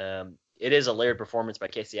movie. It is a layered performance by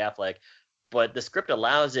Casey Affleck, but the script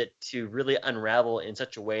allows it to really unravel in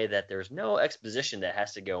such a way that there's no exposition that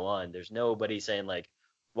has to go on. There's nobody saying like,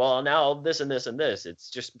 well, now this and this and this. It's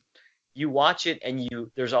just you watch it and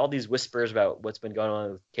there's all these whispers about what's been going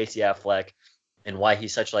on with Casey Affleck and why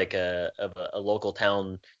he's such like a local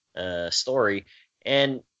town story.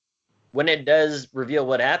 And when it does reveal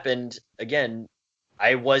what happened, again,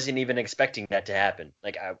 I wasn't even expecting that to happen.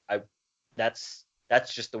 Like that's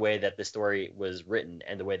just the way that the story was written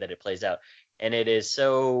and the way that it plays out. And it is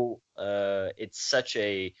so it's such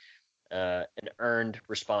an earned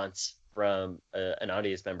response from an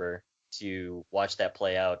audience member to watch that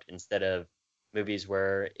play out instead of movies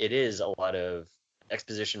where it is a lot of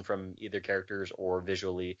exposition from either characters or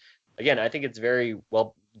visually. Again, I think it's very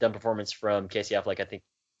well done performance from Casey Affleck. I think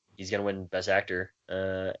he's going to win Best Actor.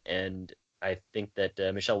 And I think that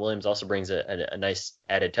Michelle Williams also brings a nice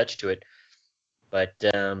added touch to it. But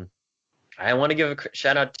I want to give a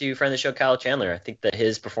shout out to friend of the show, Kyle Chandler. I think that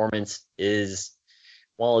his performance is,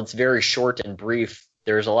 while it's very short and brief,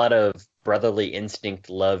 there's a lot of brotherly instinct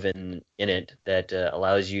love in it that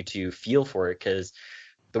allows you to feel for it, because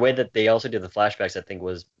the way that they also did the flashbacks, I think,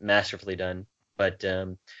 was masterfully done. But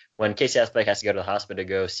when Casey Affleck has to go to the hospital to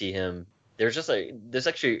go see him, there's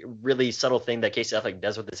actually a really subtle thing that Casey Affleck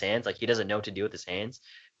does with his hands. Like, he doesn't know what to do with his hands.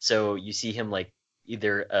 So you see him like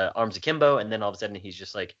either arms akimbo, and then all of a sudden he's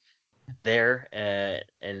just like there,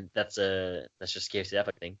 and that's just Casey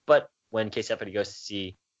Affleck thing. But when Casey Affleck goes to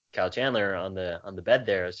see Kyle Chandler on the bed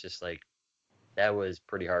there, it's just like, that was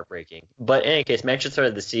pretty heartbreaking. But in any case, Manchester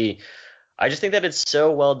of the Sea, I just think that it's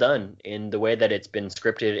so well done in the way that it's been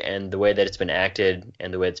scripted and the way that it's been acted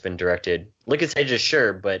and the way it's been directed. Lucas Hedges,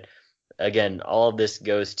 sure, but again, all of this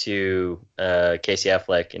goes to Casey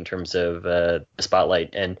Affleck in terms of the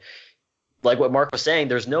spotlight. And like what Mark was saying,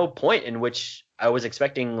 there's no point in which I was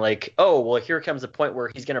expecting like, oh, well, here comes the point where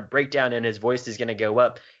he's going to break down and his voice is going to go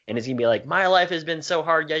up and he's going to be like, my life has been so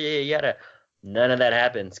hard, yada. None of that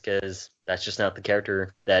happens, because that's just not the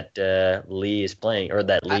character that Lee is playing, or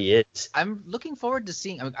that Lee is. I'm looking forward to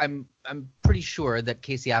seeing. I'm pretty sure that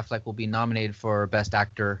Casey Affleck will be nominated for Best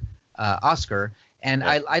Actor Oscar, and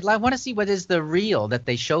yeah. I want to see what is the reel that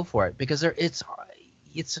they show for it, because it's.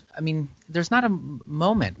 I mean, there's not a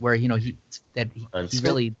moment where he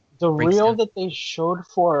really. The reel that they showed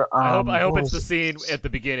for. I hope it's the scene at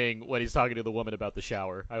the beginning when he's talking to the woman about the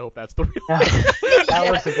shower. I hope that's the reel.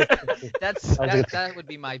 That would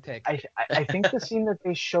be my pick. I think the scene that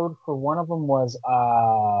they showed for one of them was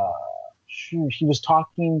he was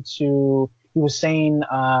talking to the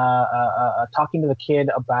kid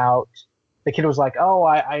about, the kid was like, oh,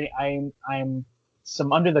 I'm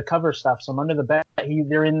some under the cover stuff, some under the bed.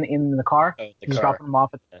 They're in the car. He's dropping them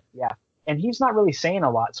off yeah. And he's not really saying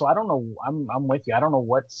a lot, so I don't know. I'm with you. I don't know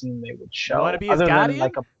what scene they would show. You want to be his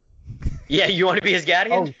guardian? Yeah, you want to be his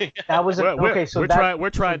guardian? Oh, that was okay. So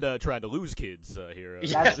we're trying to lose kids here.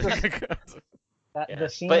 The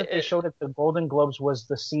scene that they showed at the Golden Globes was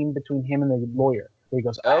the scene between him and the lawyer, where he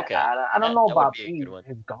goes, okay, I don't know about being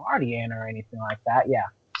his guardian or anything like that. Yeah.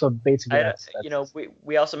 So basically, that's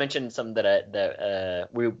we also mentioned some that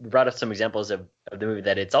we brought up some examples of the movie,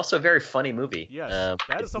 that it's also a very funny movie. Yes,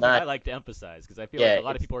 that is something I like to emphasize, because I feel like a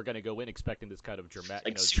lot of people are going to go in expecting this kind of dramatic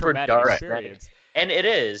experience. And it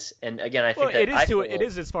is, and again, I think it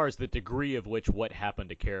is as far as the degree of which what happened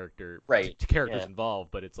to characters involved,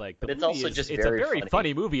 but it's like it's a very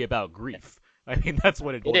funny movie about grief. I mean, that's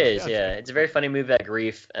what it It is, yeah. It's a very funny movie about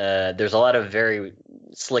grief. There's a lot of very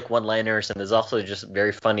slick one-liners, and there's also just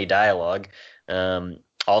very funny dialogue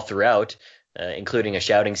all throughout, including a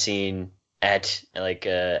shouting scene at like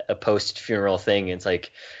a post-funeral thing. It's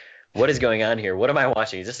like, what is going on here? What am I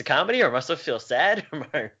watching? Is this a comedy, or am I supposed to feel sad,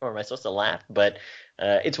 or am I supposed to laugh? But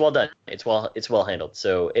it's well done. It's well handled.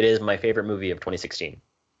 So it is my favorite movie of 2016.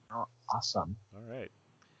 Oh, awesome. All right.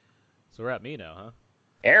 So we're at me now, huh?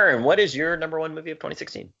 Aaron, what is your number one movie of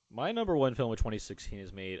 2016? My number one film of 2016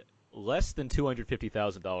 has made less than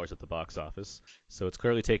 $250,000 at the box office, so it's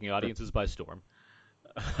clearly taking audiences by storm.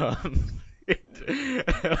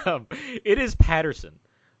 It is Paterson.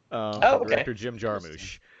 Okay. Director Jim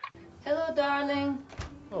Jarmusch. Hello, darling.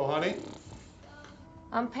 Oh, honey.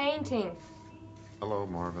 I'm painting. Hello,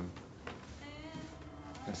 Marvin.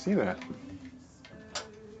 I see that.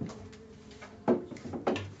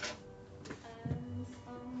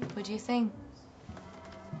 What do you think?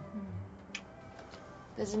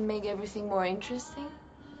 Does it make everything more interesting?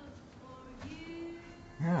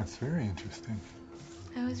 Yeah, it's very interesting.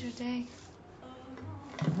 How was your day?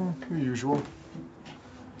 Well, the usual.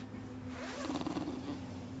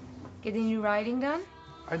 Getting your writing done?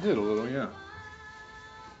 I did a little, yeah.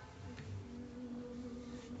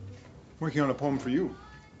 Working on a poem for you.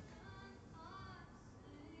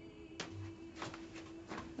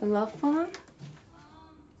 A love poem?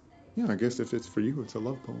 Yeah, I guess if it's for you, it's a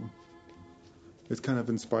love poem. It's kind of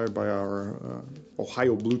inspired by our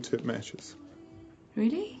Ohio blue tip matches.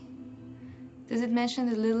 Really? Does it mention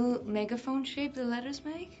the little megaphone shape the letters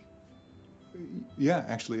make? Yeah,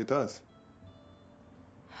 actually it does.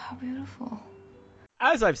 How beautiful.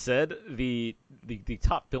 As I've said, the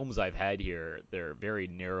top films I've had here, they're very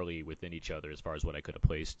narrowly within each other as far as what I could have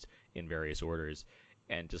placed in various orders.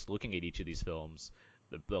 And just looking at each of these films,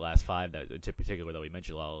 the last five that in particular that we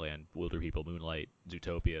mentioned, La La Land, Wilder People, Moonlight,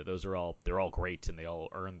 Zootopia, they're all great and they all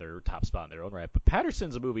earn their top spot in their own right. But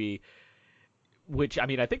Paterson's a movie which, I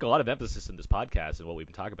mean, I think a lot of emphasis in this podcast and what we've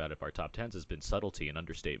been talking about of our top tens has been subtlety and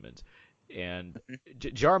understatement. And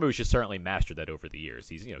Jarmusch has certainly mastered that over the years.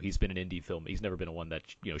 He's been an indie film. He's never been one that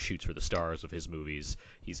shoots for the stars of his movies.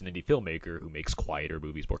 He's an indie filmmaker who makes quieter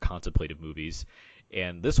movies, more contemplative movies.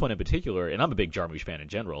 And this one in particular, and I'm a big Jarmusch fan in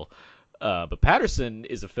general, but Paterson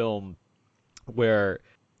is a film where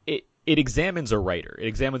it examines a writer. It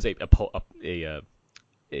examines a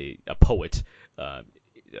poet,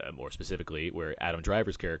 more specifically, where Adam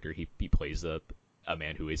Driver's character he plays a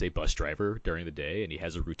man who is a bus driver during the day, and he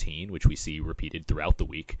has a routine which we see repeated throughout the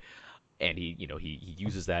week, and he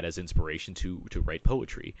uses that as inspiration to write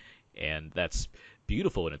poetry, and that's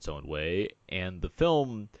beautiful in its own way. And the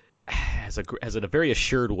film has a very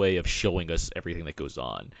assured way of showing us everything that goes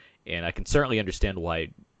on, and I can certainly understand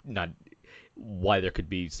why there could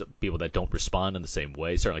be some people that don't respond in the same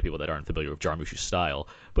way. Certainly people that aren't familiar with Jarmusch's style,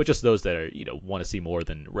 but just those that are want to see more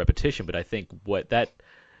than repetition. But I think what that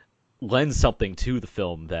lends something to the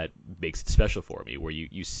film that makes it special for me, where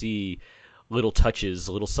you see little touches,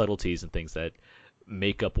 little subtleties, and things that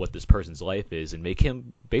make up what this person's life is and make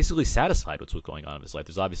him basically satisfied with what's going on in his life.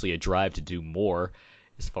 There's obviously a drive to do more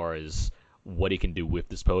as far as what he can do with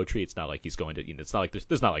this poetry. It's not like he's going to, it's not like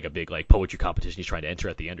there's not like a big like poetry competition he's trying to enter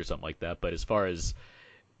at the end or something like that. But as far as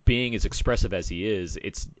being as expressive as he is,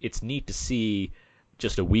 it's neat to see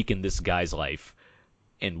just a week in this guy's life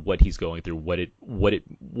and what he's going through, what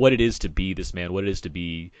it is to be this man, what it is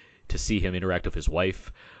to see him interact with his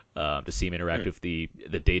wife, to see him interact with the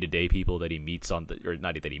day-to-day people that he meets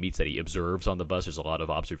that he observes on the bus. There's a lot of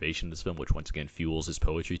observation in this film, which once again fuels his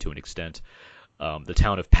poetry to an extent. The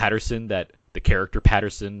town of Paterson that the character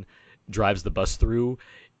Paterson drives the bus through,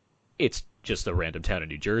 it's just a random town in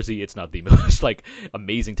New Jersey. It's not the most like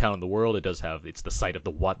amazing town in the world. It's the site of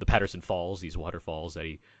the Paterson Falls, these waterfalls that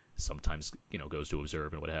he sometimes goes to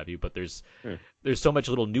observe and what have you. But there's so much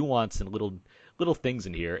little nuance and little things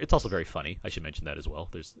in here. It's also very funny. I should mention that as well.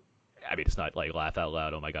 It's not like laugh out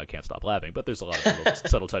loud, oh my god, can't stop laughing, but there's a lot of little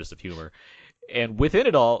subtle touches of humor. And within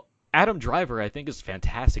it all, Adam Driver, I think, is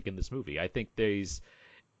fantastic in this movie. I think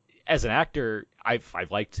as an actor, I've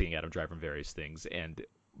liked seeing Adam Driver in various things,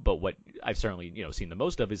 but what I've certainly seen the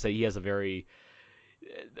most of is that he has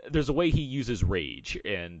there's a way he uses rage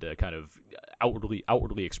and kind of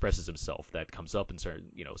outwardly expresses himself that comes up in certain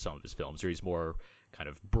some of his films, where he's more kind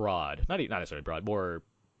of broad, not necessarily broad, more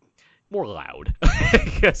loud,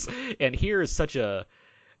 I guess. And here is such a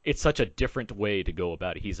different way to go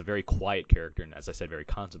about it. He's a very quiet character, and as I said, very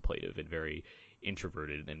contemplative and very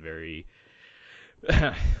introverted and very,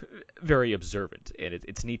 very observant, and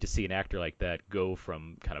it's neat to see an actor like that go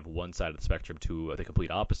from kind of one side of the spectrum to the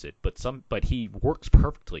complete opposite. But he works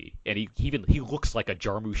perfectly, and he looks like a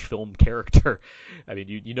Jarmusch film character. I mean,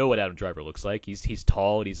 you know what Adam Driver looks like. He's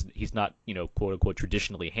tall, and he's not, you know, quote unquote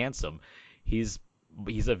traditionally handsome. He's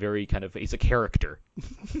a very kind of, he's a character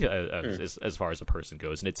as far as a person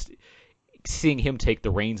goes, and it's seeing him take the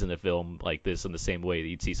reins in the film like this in the same way that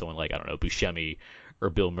you'd see someone like, I don't know, Buscemi or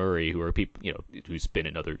Bill Murray, who are people, you know, who's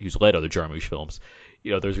led other Jarmusch films.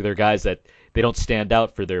 You know, they're guys that they don't stand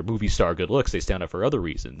out for their movie star good looks. They stand out for other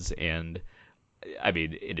reasons. And I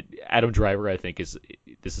mean, Adam Driver, I think this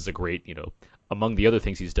is a great, you know, among the other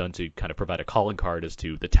things he's done to kind of provide a calling card as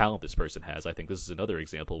to the talent this person has. I think this is another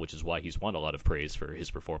example, which is why he's won a lot of praise for his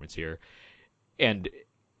performance here. And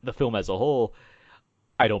the film as a whole,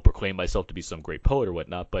 I don't proclaim myself to be some great poet or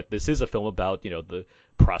whatnot, but this is a film about, you know, the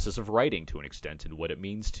process of writing to an extent and what it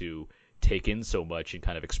means to take in so much and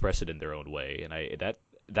kind of express it in their own way. And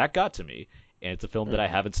that got to me. And it's a film that I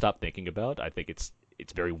haven't stopped thinking about. I think it's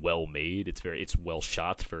very well made. It's well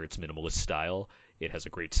shot for its minimalist style. It has a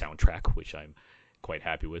great soundtrack, which I'm quite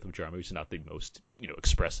happy with. Jarmusch is not the most, you know,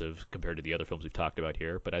 expressive compared to the other films we've talked about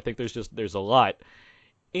here, but I think there's a lot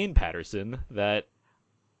in Patterson that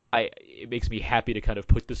it makes me happy to kind of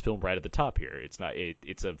put this film right at the top here.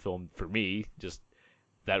 It's a film for me just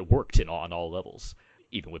that worked on all levels,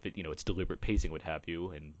 even with it, you know, its deliberate pacing, what have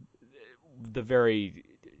you, and the very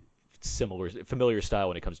familiar style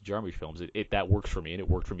when it comes to Jarmusch films. That works for me, and it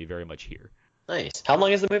worked for me very much here. Nice. How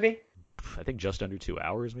long is the movie? I think just under 2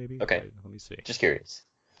 hours, maybe. Okay. Let me see. Just curious.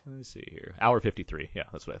 Let me see here. Hour 53. Yeah,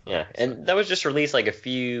 that's what I thought. Yeah, and that was just released like a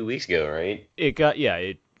few weeks ago, right? It got.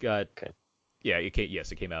 Okay. Yeah, it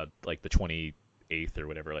came out like the 28th or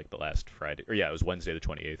whatever, like the last Friday. Or yeah, it was Wednesday the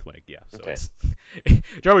 28th when it. Yeah. So okay.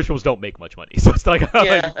 Jarmusch films don't make much money, so it's like.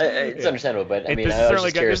 It's understandable, but I mean, I was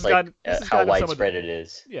just curious like how widespread it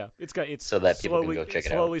is. Yeah, it's so that people can go check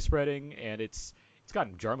it out. Slowly spreading, and it's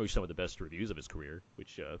gotten Jarmusch some of the best reviews of his career,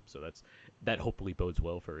 which so that hopefully bodes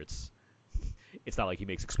well for its. It's not like he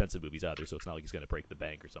makes expensive movies either, so it's not like he's going to break the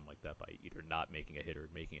bank or something like that by either not making a hit or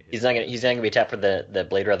making a hit. He's not going to be tapped for the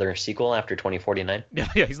Blade Runner sequel after 2049. Yeah,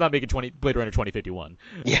 he's not making Blade Runner 2051.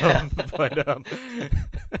 Yeah.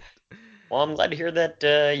 Well, I'm glad to hear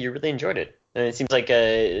that you really enjoyed it. And it seems like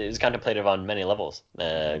it was contemplative on many levels.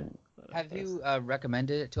 Have you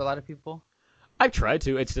recommended it to a lot of people? I've tried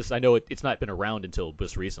to. It's just I know it's not been around until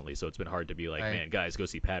just recently, so it's been hard to be like, right. Man, guys, go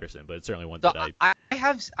see Patterson. But it's certainly one So that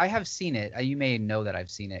I have seen it. You may know that I've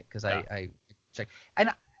seen it because I checked. And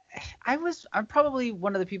I'm probably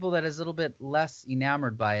one of the people that is a little bit less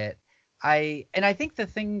enamored by it. I think the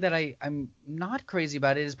thing that I'm not crazy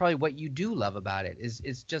about it is probably what you do love about it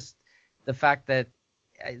is just the fact that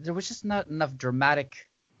there was just not enough dramatic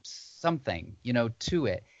something, you know, to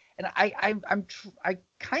it. And I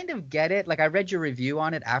kind of get it. Like I read your review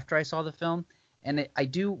on it after I saw the film, and I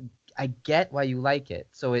get why you like it.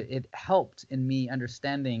 So it helped in me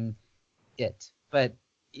understanding it. But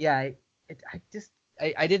yeah,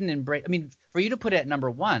 I didn't embrace. I mean, for you to put it at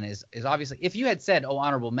number one is obviously. If you had said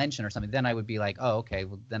honorable mention or something, then I would be like, oh okay,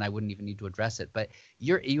 well then I wouldn't even need to address it. But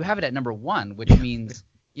you have it at number one, which means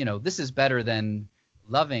you know this is better than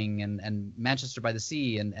Loving and Manchester by the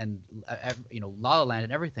Sea and you know La La Land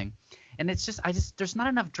and everything, and it's just there's not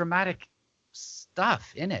enough dramatic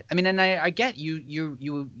stuff in it. I mean, and I get you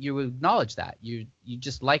acknowledge that you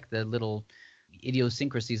just like the little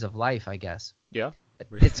idiosyncrasies of life, I guess. Yeah,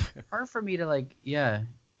 it's hard for me to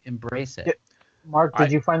embrace it. Mark,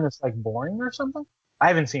 did you find this boring or something? I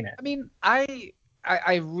haven't seen it. I mean,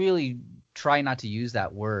 I really try not to use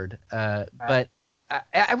that word, but.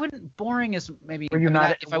 I wouldn't. Boring is maybe.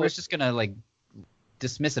 If I was just gonna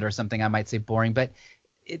dismiss it or something, I might say boring. But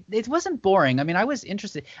it wasn't boring. I mean, I was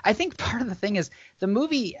interested. I think part of the thing is the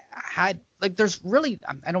movie had there's really.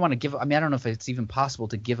 I don't want to give. I mean, I don't know if it's even possible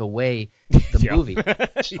to give away the movie.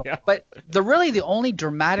 Yeah. But the only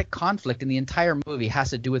dramatic conflict in the entire movie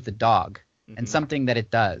has to do with the dog and something that it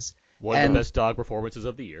does. One of the best dog performances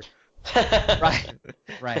of the year.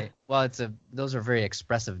 Right. Well, those are very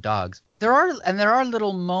expressive dogs. There are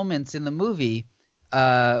little moments in the movie.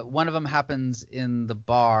 One of them happens in the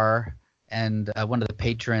bar, and one of the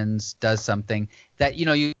patrons does something that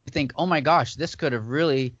you think, oh my gosh, this could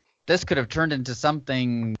have turned into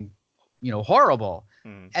something, horrible.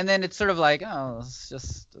 And then it's sort of like, oh,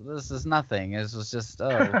 this is nothing. It was just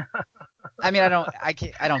I mean, I don't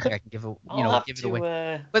think I can give it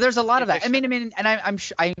away. But there's a lot of that. I mean, and I'm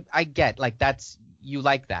sure I get that's you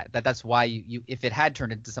like that. That's why you if it had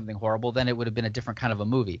turned into something horrible, then it would have been a different kind of a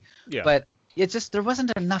movie. Yeah. But it's just there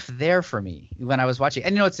wasn't enough there for me when I was watching.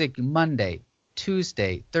 And it's like Monday,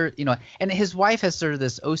 Tuesday, and his wife has sort of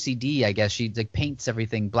this OCD, I guess. She like paints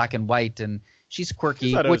everything black and white, and she's quirky.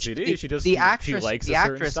 She's not which OCD. The actress, likes the a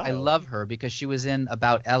certain actress, I style. love her because she was in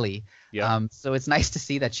About Ellie. Yeah. So it's nice to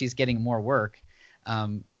see that she's getting more work.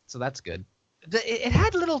 So that's good. It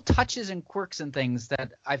had little touches and quirks and things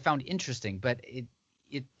that I found interesting, but it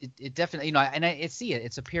definitely, and I see it.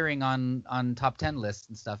 It's appearing on top 10 lists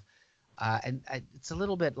and stuff. And it's a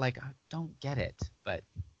little bit like, I don't get it, but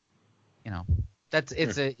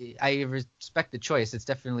I respect the choice. It's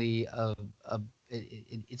definitely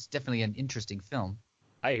it's definitely an interesting film.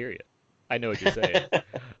 I hear you. I know what you're saying.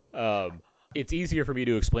 It's easier for me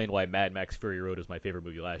to explain why Mad Max Fury Road was my favorite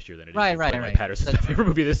movie last year than it is to explain why Patterson's my favorite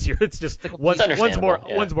movie this year. It's just one's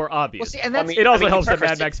more obvious. Well, see, and that's, it also helps that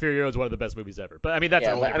Mad Max Fury Road is one of the best movies ever. But I mean, that's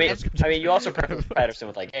you also preface Patterson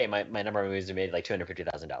with like, hey, my number of movies are made like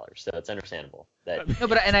 $250,000, so it's understandable that. No,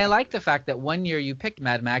 but I like the fact that one year you picked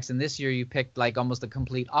Mad Max and this year you picked like almost the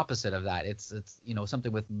complete opposite of that. It's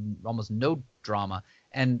something with almost no drama,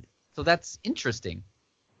 and so that's interesting.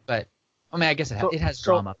 But I mean, I guess it has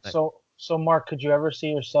drama. But... So Mark, could you ever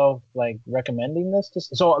see yourself like recommending this?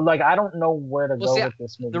 So like, I don't know where to go with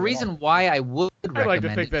this movie. The reason why I would recommend I'd like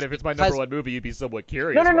to think that if it's my number one movie, you'd be somewhat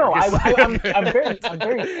curious. No. I'm very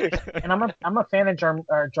curious, and I'm a fan of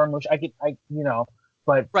Jarmusch.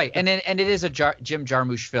 But right, and it is a Jim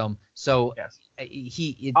Jarmusch film, so yes.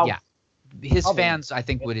 His fans I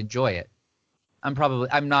think would enjoy it.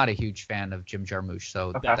 I'm not a huge fan of Jim Jarmusch,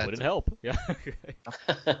 so that wouldn't help. Yeah.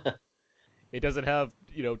 It doesn't have,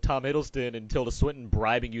 Tom Hiddleston and Tilda Swinton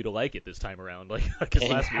bribing you to like it this time around, like his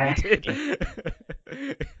last movie did.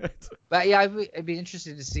 But yeah, I'd be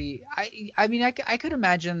interested to see. I mean, I could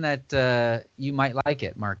imagine that you might like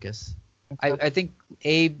it, Marcus. I think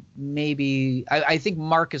Abe maybe. I think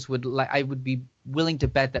Marcus would like. I would be willing to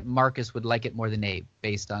bet that Marcus would like it more than Abe,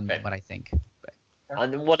 based on what I think. But,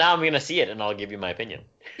 well, now I'm gonna see it, and I'll give you my opinion.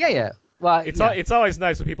 Yeah. Well, it's always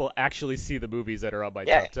nice when people actually see the movies that are on my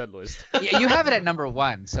top 10 list. Yeah, you have it at number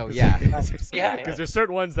 1, so yeah. Because there's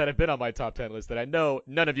certain ones that have been on my top 10 list that I know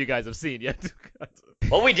none of you guys have seen yet.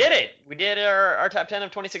 Well, we did it. We did our top 10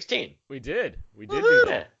 of 2016. We did do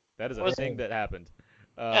that. That is a thing that happened.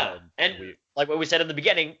 Like what we said in the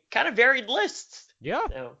beginning, kind of varied lists. Yeah.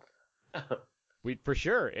 For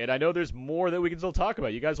sure. And I know there's more that we can still talk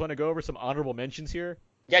about. You guys want to go over some honorable mentions here?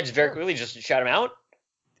 Yeah, just very quickly, just shout them out.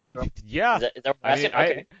 Yeah, is that what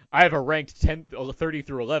okay. I have a ranked 30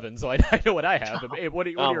 through 11, so I know what I have. But Abe, what are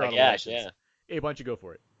your honorable mentions? Abe, why don't you go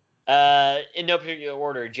for it? In no particular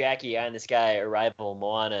order: Jackie, Eye in the Sky, Arrival,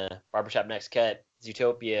 Moana, Barbershop Next Cut,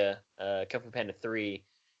 Zootopia, Kung Fu Panda 3,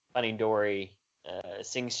 Finding Dory,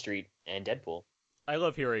 Sing Street, and Deadpool. I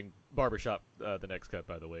love hearing Barbershop the Next Cut,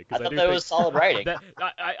 by the way. I thought that was solid writing.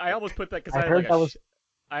 I almost put that because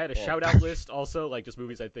I had a shout-out list also, like just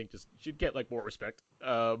movies I think just should get like more respect.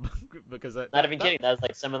 Because not even kidding, that was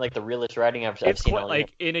like some of like the realest writing I've seen. Quite,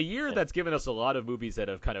 like in a year that's given us a lot of movies that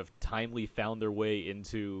have kind of timely found their way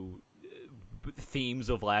into themes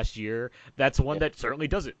of last year. That's one that certainly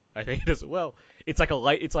does it. I think it does it well. It's like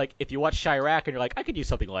It's like if you watch Chirac and you're like, I could use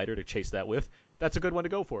something lighter to chase that with. That's a good one to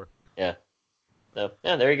go for. Yeah. So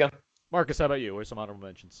yeah, there you go. Marcus, how about you? What are some honorable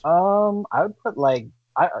mentions? I would put like.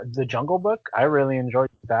 The Jungle Book, I really enjoyed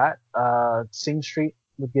that. Sing Street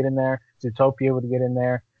would get in there. Zootopia would get in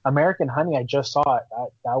there. American Honey, I just saw it.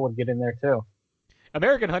 That would get in there too.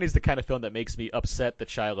 American Honey is the kind of film that makes me upset that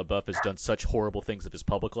Shia LaBeouf has done such horrible things in his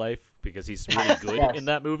public life because he's really good in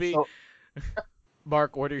that movie. So...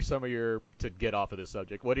 Mark, what are some of your to get off of this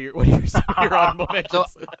subject? What are your honorable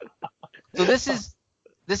mentions? So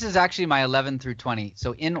this is actually my 11 through 20.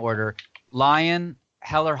 So in order: Lion,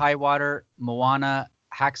 Hell or High Water, Moana,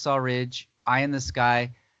 Hacksaw Ridge, Eye in the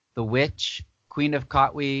Sky, The Witch, Queen of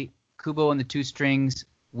Katwe, Kubo and the Two Strings,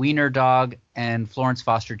 Wiener Dog, and Florence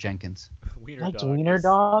Foster Jenkins. Wiener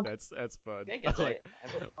Dog? That's fun.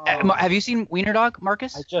 Have you seen Wiener Dog,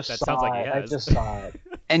 Marcus? I just saw it.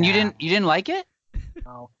 And you didn't like it?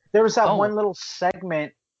 No. There was that one little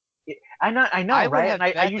segment. I know, right? And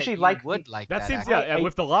I usually like that. Seems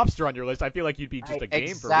with the lobster on your list, I feel like you'd be just a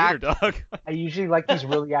game for Wiener Dog. I usually like these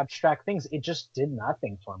really abstract things. It just did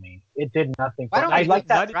nothing for me. It did nothing for me. I like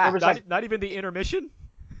that. Not even the intermission.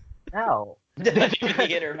 No. No.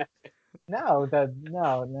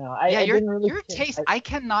 Your taste. I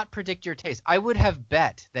cannot predict your taste. I would have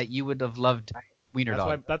bet that you would have loved Wiener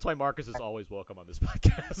Dog. That's why Marcus is always welcome on this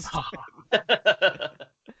podcast.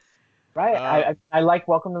 Right, I like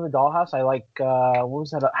Welcome to the Dollhouse. I like what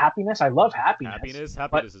was that? Happiness. I love Happiness.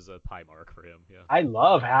 Happiness is a high mark for him. Yeah. I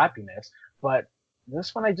love Happiness, but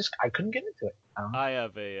This one I couldn't get into it. I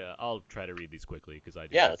have a. I'll try to read these quickly because I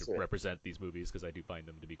do Yeah, have that's to right. represent these movies because I do find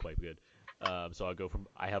them to be quite good. So I'll go from.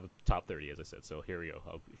 I have a top 30 as I said. So here we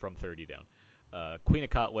go. From 30 down. Queen of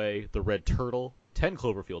Kotway, The Red Turtle, 10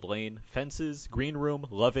 Cloverfield Lane, Fences, Green Room,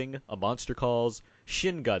 Loving, A Monster Calls,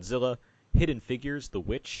 Shin Godzilla, Hidden Figures, The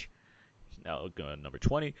Witch. Now number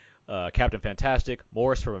 20. Captain Fantastic,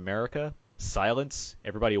 Morris from America, Silence,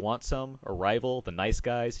 Everybody Wants Some, Arrival, The Nice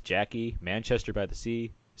Guys, Jackie, Manchester by the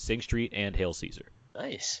Sea, Sing Street, and Hail Caesar.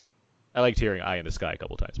 Nice. I liked hearing Eye in the Sky a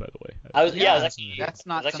couple times, by the way. I was actually. That's I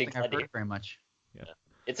not was actually something I've excited. heard very much. Yeah.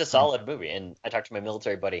 It's a solid movie, and I talked to my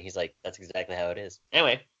military buddy. He's like, "That's exactly how it is."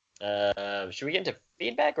 Anyway, should we get into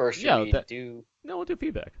feedback, or should we do? No, we'll do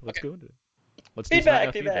feedback. Let's go into it. Let's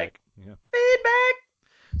Feedback, do some feedback. Yeah. Feedback.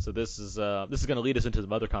 So this is going to lead us into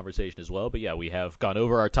some other conversation as well. But yeah, we have gone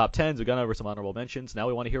over our top 10s. We've gone over some honorable mentions. Now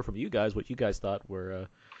we want to hear from you guys what you guys thought were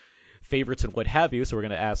favorites and what have you. So we're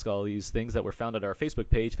going to ask all these things that were found at our Facebook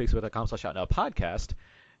page, facebook.com/outnowpodcast.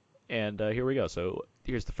 And here we go. So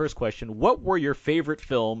here's the first question. What were your favorite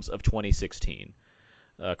films of 2016?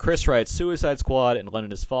 Chris writes Suicide Squad and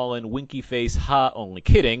London Has Fallen, Winky Face, ha, only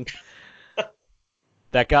kidding.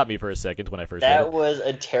 That got me for a second when I first read it. That was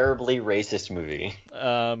a terribly racist movie.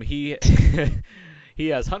 He he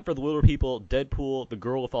has Hunt for the Wilder People, Deadpool, The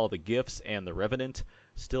Girl with All the Gifts, and The Revenant.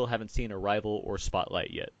 Still haven't seen Arrival or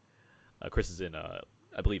Spotlight yet. Chris is in, I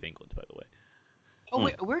believe, England, by the way. Oh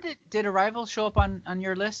wait, where did Arrival show up on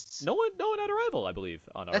your lists? No one had Arrival, I believe,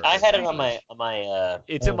 on our. I had it on my.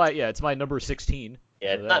 It's in my it's my number 16.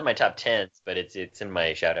 Yeah, it's not in my top 10s, but it's in my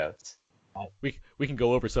shoutouts. We can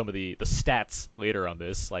go over some of the stats later on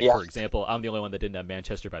this. Like for example, I'm the only one that didn't have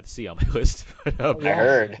Manchester by the Sea on my list. But, I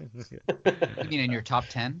heard. You mean in your top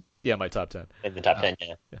 10? Yeah, my top 10. In the top 10,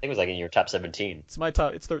 yeah. I think it was like in your top 17. It's my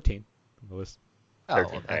top. It's 13 on the list. Oh,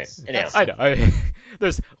 13. well, All right. that's- I know.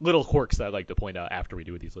 There's little quirks that I'd like to point out after we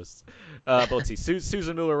do these lists. But let's see.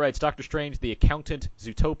 Susan Miller writes Doctor Strange, The Accountant,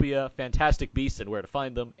 Zootopia, Fantastic Beasts and Where to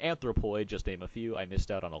Find Them, Anthropoid, just name a few. I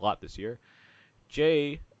missed out on a lot this year.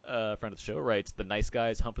 Jay, friend of the show, writes The Nice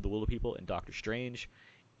Guys, Hunt for the Wilder People, and Doctor Strange.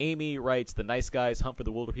 Amy writes The Nice Guys, Hunt for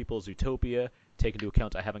the Wilder People, Zootopia. Take into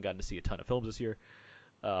account I haven't gotten to see a ton of films this year.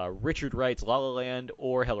 Richard writes La La Land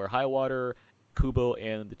or Hell or High Water, Kubo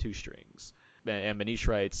and the Two Strings. And Manish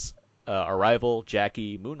writes Arrival,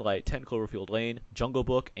 Jackie, Moonlight, 10 Cloverfield Lane, Jungle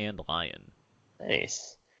Book, and Lion.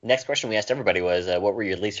 Nice. Next question we asked everybody was, what were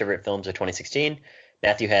your least favorite films of 2016?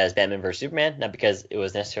 Matthew has Batman vs. Superman, not because it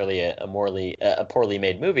was necessarily a poorly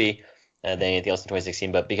made movie than anything else in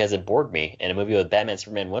 2016, but because it bored me. And a movie with Batman,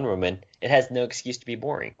 Superman, Wonder Woman, it has no excuse to be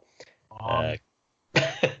boring.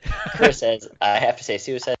 Chris says, I have to say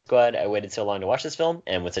Suicide Squad. I waited so long to watch this film,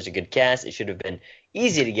 and with such a good cast, it should have been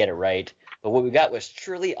easy to get it right. But what we got was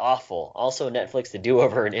truly awful. Also, Netflix, The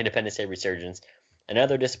Do-Over, and Independence Day Resurgence.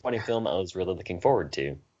 Another disappointing film I was really looking forward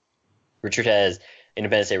to. Richard has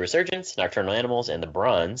Independence Day Resurgence, Nocturnal Animals, and The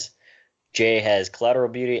Bronze. Jay has Collateral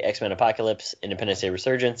Beauty, X-Men Apocalypse, Independence Day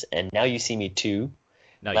Resurgence, and Now You See Me 2.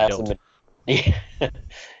 Now you don't.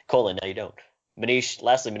 Colon, now you don't.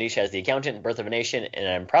 Lastly, Manish has The Accountant, Birth of a Nation, and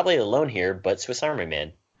I'm probably alone here, but Swiss Army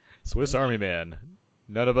Man. Swiss Army Man.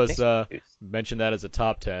 None of us mentioned that as a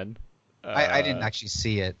top 10. I didn't actually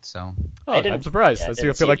see it, so. Oh, I'm surprised. Yeah,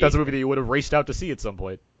 I feel like that's a movie that you would have raced out to see at some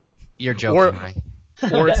point. You're joking, right?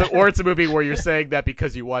 or it's a movie where you're saying that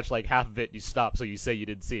because you watched like half of it, you stop, so you say you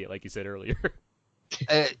didn't see it, like you said earlier.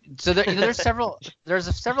 So there's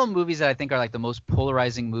several movies that I think are like the most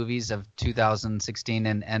polarizing movies of 2016,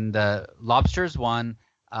 and Lobster's one,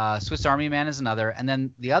 Swiss Army Man is another, and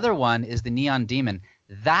then the other one is The Neon Demon.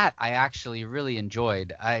 That I actually really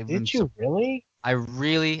enjoyed. Did you really? I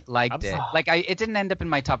really liked it. Like it didn't end up in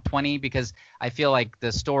my top 20 because I feel like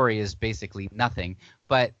the story is basically nothing,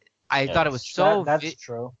 but I thought it was so. That's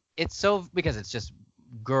true. It's so because it's just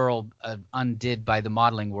girl undid by the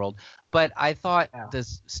modeling world. But I thought the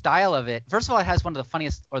style of it. First of all, it has one of the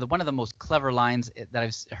funniest or one of the most clever lines that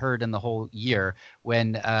I've heard in the whole year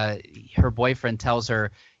when her boyfriend tells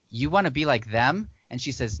her, "You want to be like them," and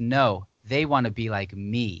she says, "No, they want to be like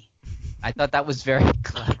me." I thought that was very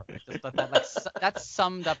clever. I just thought that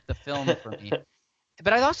summed up the film for me.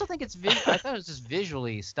 But I also think I thought it was just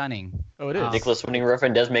visually stunning. Oh, it is. Nicholas Winding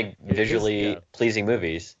Refn does make visually pleasing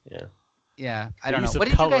movies. Yeah. Yeah, I don't know. use of What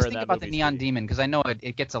did you color guys in think that about the movie is Neon pretty- Demon? Because I know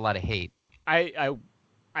it gets a lot of hate.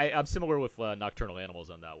 I'm similar with Nocturnal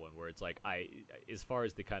Animals on that one, where it's like as far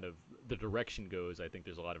as the direction goes, I think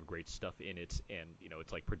there's a lot of great stuff in it, and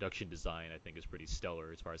it's like production design I think is pretty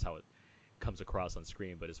stellar as far as how it comes across on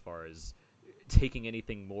screen. But as far as taking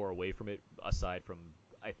anything more away from it, aside from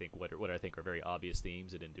I think what I think are very obvious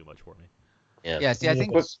themes, it didn't do much for me. Yeah, see, I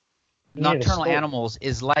think Nocturnal Animals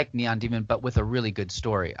is like Neon Demon, but with a really good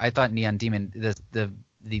story. I thought Neon Demon,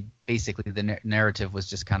 basically the narrative was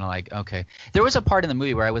just kind of like, okay. There was a part in the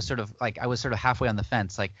movie where I was sort of halfway on the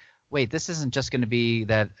fence, like, wait, this isn't just going to be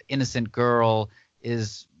that innocent girl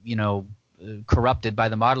is, corrupted by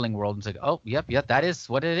the modeling world. And it's like, oh, yep, that is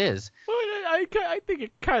what it is. Well, I think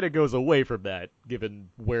it kind of goes away from that, given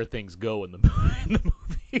where things go in the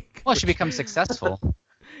movie. Well, she becomes successful.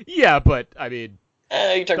 Yeah, but I mean,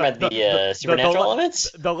 you're talking about the supernatural elements.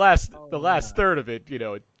 The last third of it,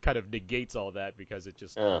 it kind of negates all that because it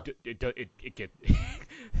just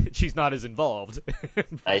she's not as involved.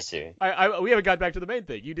 I see. We haven't got back to the main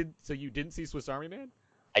thing. You didn't see Swiss Army Man?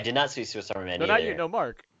 I did not see Swiss Army Man either. Not you, no,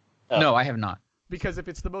 Mark. Oh. No, I have not. Because if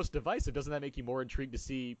it's the most divisive, doesn't that make you more intrigued to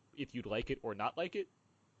see if you'd like it or not like it?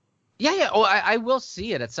 Yeah. Oh, I will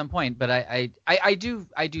see it at some point, but I do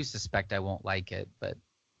suspect I won't like it, but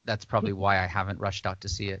that's probably why I haven't rushed out to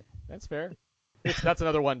see it. That's fair. That's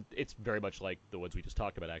another one. It's very much like the ones we just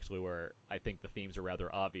talked about, actually, where I think the themes are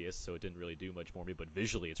rather obvious, so it didn't really do much for me. But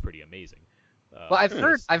visually, it's pretty amazing. Well,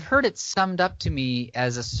 I've heard it summed up to me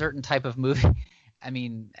as a certain type of movie. I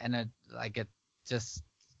mean, it just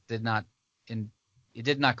did not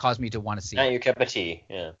cause me to want to see it. Not your cup of tea.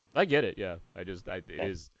 Yeah. I get it. Yeah. It is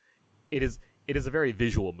a very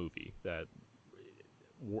visual movie that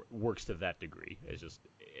works to that degree. It's just,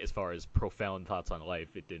 as far as profound thoughts on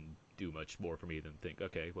life, it didn't do much more for me than think,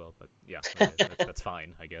 okay, well, that's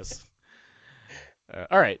fine, I guess.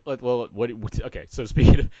 All right. Well, okay. So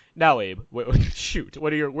speaking of now, Abe, shoot,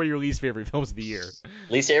 what are your least favorite films of the year?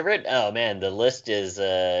 Least favorite? Oh man, the list is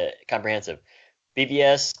comprehensive.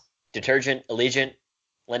 BVS, Detergent, Allegiant,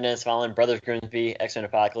 Linda Has Fallen, Brothers Grimsby, X-Men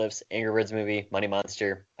Apocalypse, Angry Birds Movie, Money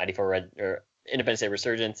Monster, Independence Day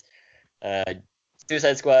Resurgence,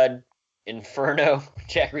 Suicide Squad, Inferno,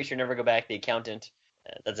 Jack Reacher, Never Go Back, The Accountant.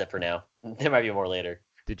 That's it for now. There might be more later.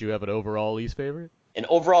 Did you have an overall least favorite? An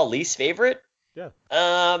overall least favorite? Yeah.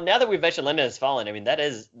 Now that we've mentioned Linda Has Fallen, I mean that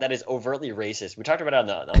is overtly racist. We talked about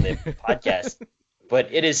it on the podcast, but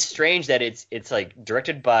it is strange that it's like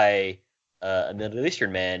directed by a Middle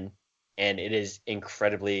Eastern man, and it is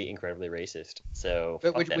incredibly racist. So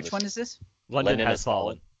which one is this? London Has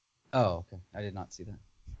Fallen. Oh, okay. I did not see that.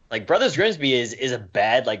 Like Brothers Grimsby is a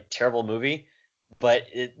bad, like terrible movie, but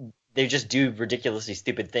they just do ridiculously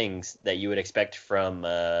stupid things that you would expect from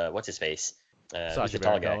what's his face. Sacha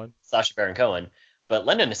Baron Cohen. Sacha Baron Cohen. But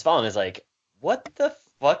London Has Fallen is like, what the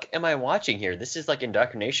fuck am I watching here? This is like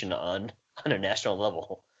indoctrination on a national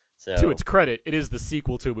level. So to its credit, it is the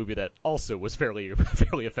sequel to a movie that also was fairly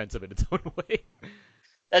offensive in its own way.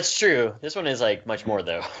 That's true. This one is like much more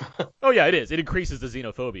though. Oh yeah, it is. It increases the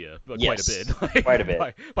xenophobia quite a bit. Like, quite a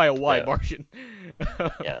bit. By a wide margin.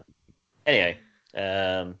 Yeah. Anyway,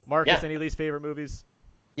 Marcus, any least favorite movies?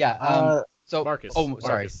 Yeah. So Marcus. Oh,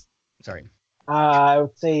 sorry. I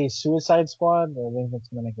would say Suicide Squad. I think that's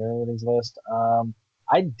going to make everybody's list.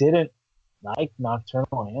 I didn't like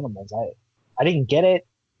Nocturnal Animals. I didn't get it.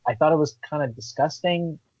 I thought it was kind of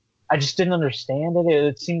disgusting. I just didn't understand it.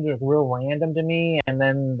 It seemed real random to me. And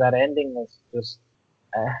then that ending was just,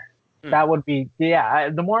 that would be,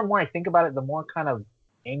 the more and more I think about it, the more kind of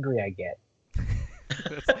angry I get.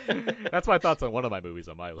 That's my thoughts on one of my movies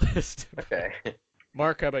on my list. Okay.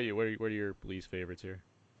 Mark, how about you? What are your least favorites here?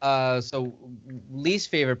 So least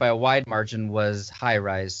favorite by a wide margin was High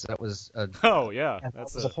Rise. That was that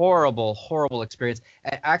was a horrible experience.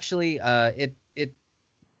 Actually, it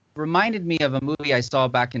reminded me of a movie I saw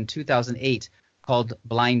back in 2008 called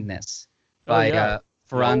Blindness by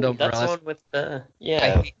Fernando Meirelles. That's the one with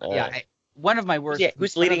one of my worst. Yeah,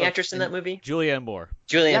 who's the leading actress in that movie? Julianne Moore.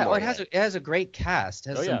 Julianne Moore. It has a great cast.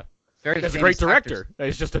 It has It's a great director. Actors.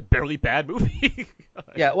 It's just a barely bad movie.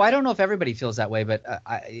 Yeah, well, I don't know if everybody feels that way, but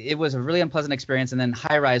it was a really unpleasant experience. And then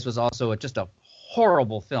High Rise was also just a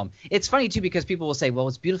horrible film. It's funny too because people will say, "Well,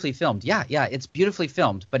 it's beautifully filmed." Yeah, it's beautifully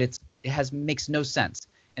filmed, but it makes no sense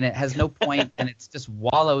and it has no point, and it's just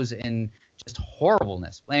wallows in just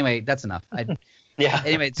horribleness. Well, anyway, that's enough.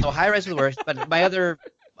 Anyway, so High Rise was the worst, but my other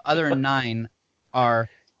 9 are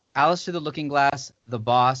Alice Through the Looking Glass, The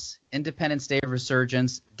Boss, Independence Day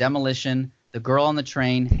Resurgence, Demolition, The Girl on the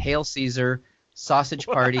Train, Hail Caesar, Sausage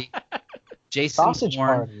Party, Jason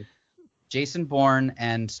Bourne,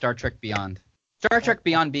 and Star Trek Beyond. Star Trek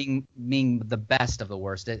Beyond being the best of the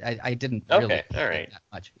worst. I didn't really like that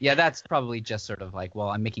much. Yeah, that's probably just sort of like, well,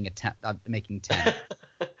 I'm making 10.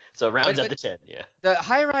 So rounds up to 10, yeah. The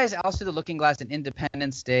High Rise, Alice Through the Looking Glass, and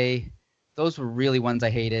Independence Day, those were really ones I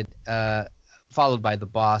hated. Followed by The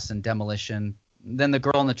Boss and Demolition. Then The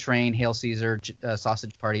Girl on the Train, Hail Caesar,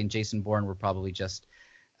 Sausage Party, and Jason Bourne were probably just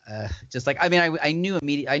just like, I mean, I knew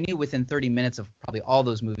within 30 minutes of probably all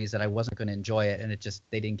those movies that I wasn't going to enjoy it, and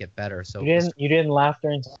they didn't get better. So you didn't laugh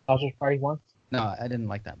during Sausage Party once? No, I didn't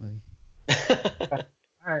like that movie.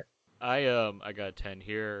 All right. I got 10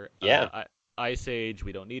 here. Yeah. Ice Age,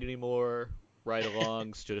 we don't need anymore. Ride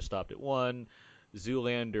Alongs, should have stopped at 1.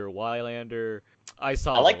 Zoolander, Wylander. I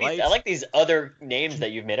like these other names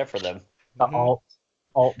that you've made up for them. The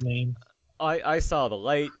alt name. I Saw the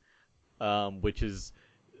Light, which is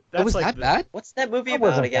was that bad? What's that movie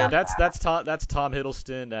about again? That's Tom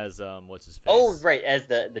Hiddleston as what's his face? Oh right, as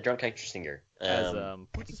the drunk country singer. As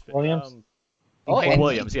what's his face? Williams. Hank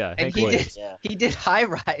Williams, yeah. And Hank Williams. He did High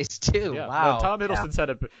Rise too. Yeah. Wow. No, Tom Hiddleston said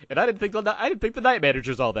it, and I didn't think The Night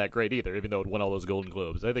Manager's all that great either, even though it won all those Golden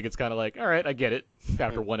Globes. I think it's kind of like, all right, I get it.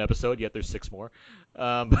 After one episode, yet there's 6 more.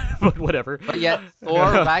 But whatever. But yet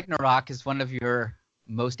Thor Ragnarok is one of your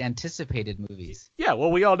most anticipated movies. Yeah,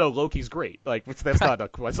 well, we all know Loki's great. Like, that's not a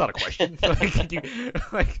question. And Taika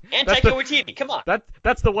Waititi, come on.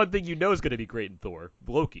 That's the one thing you know is going to be great in Thor,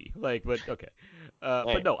 Loki. Like, but okay.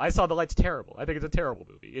 But no, I Saw the Light's terrible. I think it's a terrible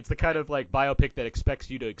movie. It's the kind of like biopic that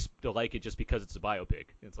expects you to like it just because it's a biopic.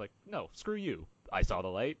 It's like, no, screw you. I Saw the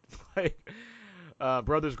Light.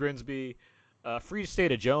 Brothers Grimsby. Free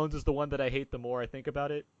State of Jones is the one that I hate the more I think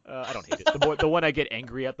about it. I don't hate it. The one I get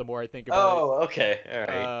angry at the more I think about it. Oh, okay. All right.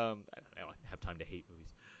 I don't have time to hate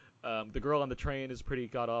movies. The Girl on the Train is pretty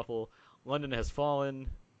god-awful. London Has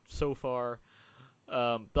Fallen so far.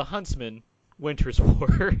 The Huntsman, Winter's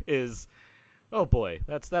War is... Oh boy,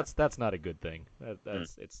 that's not a good thing.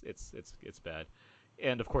 It's bad.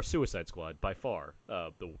 And of course Suicide Squad, by far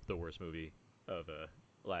the worst movie of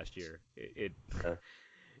last year.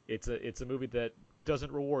 It's a movie that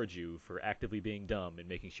doesn't reward you for actively being dumb and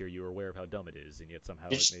making sure you're aware of how dumb it is, and yet somehow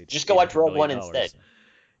it made just go watch Rogue One $1 million. instead.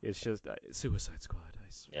 It's just Suicide Squad.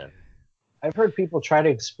 Yeah. I've heard people try to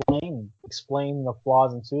explain the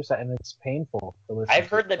flaws in Suicide, and it's painful to listen. I've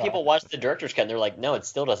heard that people watch the director's cut and they're like, no, it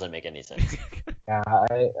still doesn't make any sense. Yeah,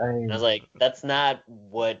 And I was like, that's not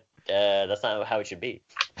how it should be.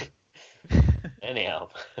 Anyhow.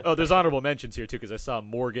 Oh, there's honorable mentions here too, because I saw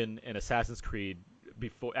Morgan and Assassin's Creed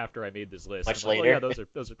after I made this list. Much like, later. Oh,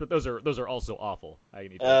 yeah, those are also awful. I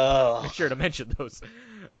need to make sure to mention those.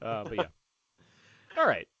 But yeah. All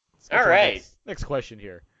right. All right. Next question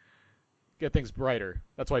here. Get things brighter.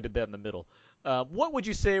 That's why I did that in the middle. What would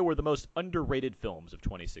you say were the most underrated films of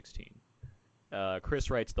 2016? Chris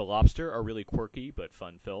writes The Lobster, a really quirky but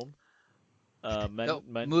fun film.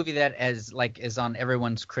 Movie that is on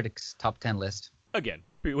everyone's critics' top 10 list. Again,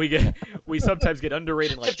 we sometimes get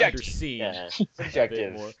underrated and underseen. Yeah.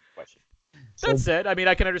 Subjective question. That said, I mean,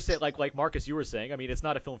 I can understand, like Marcus, you were saying. I mean, it's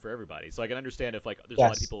not a film for everybody, so I can understand if there's a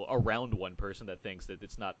lot of people around one person that thinks that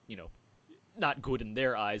it's not not good in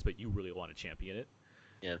their eyes, but you really want to champion it.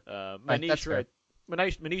 Yeah.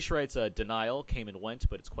 Manish writes Denial came and went,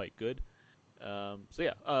 but it's quite good.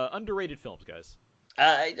 Underrated films, guys.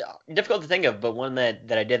 Difficult to think of, but one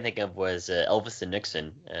that I did think of was Elvis and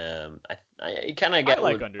Nixon. It kind of got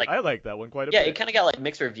I like that one quite a bit. Yeah, it kind of got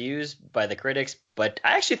mixed reviews by the critics, but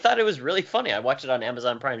I actually thought it was really funny. I watched it on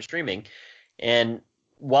Amazon Prime streaming, and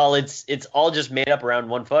while it's all just made up around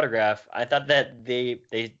one photograph, I thought that they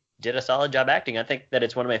did a solid job acting. I think that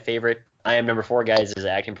it's one of my favorite I Am Number 4 guys'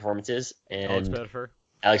 acting performances. And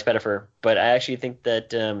Alex Pettyfer. But I actually think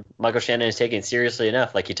that Michael Shannon is taken seriously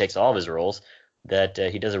enough, like he takes all of his roles, that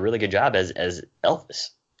he does a really good job as Elvis.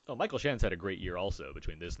 Oh, Michael Shannon's had a great year also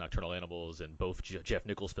between this, Nocturnal Animals, and both Jeff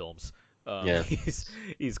Nichols films.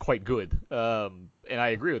 He's quite good. And I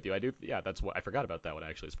agree with you. I do. Yeah, that's what I forgot about that one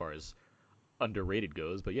actually, as far as underrated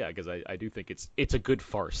goes. But yeah, because I do think it's a good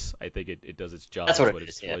farce. I think it does its job. That's what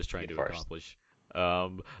it's trying to accomplish.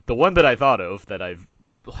 The one that I thought of that I've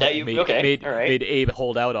made Abe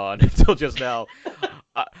hold out on until just now.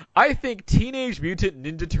 I think Teenage Mutant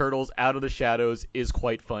Ninja Turtles Out of the Shadows is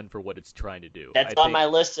quite fun for what it's trying to do. That's on my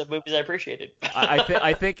list of movies I appreciated.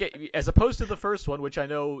 I think as opposed to the first one, which I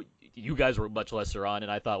know you guys were much lesser on,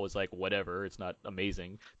 and I thought was like whatever, it's not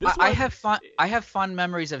amazing. I have fond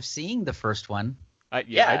memories of seeing the first one. I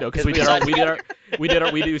know because we saw it together. We did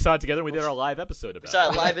our live episode about it. We saw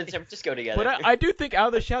it live in San Francisco together. But I do think Out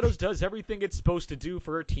of the Shadows does everything it's supposed to do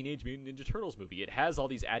for a Teenage Mutant Ninja Turtles movie. It has all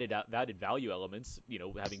these added value elements,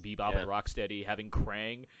 having Bebop and Rocksteady, having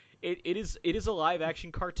Krang. It is a live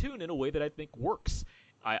action cartoon in a way that I think works.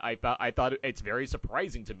 I thought it's very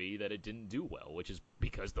surprising to me that it didn't do well, which is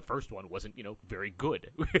because the first one wasn't very good.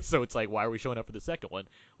 So it's like, why are we showing up for the second one?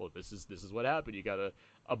 Well, this is what happened. You got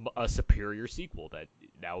a superior sequel that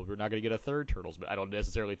now we're not going to get a third Turtles, but I don't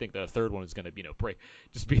necessarily think that a third one is going to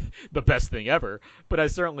just be the best thing ever. But I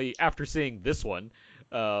certainly, after seeing this one,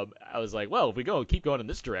 I was like, well, if we keep going in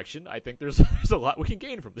this direction, I think there's a lot we can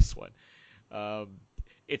gain from this one.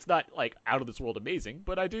 It's not like out of this world amazing,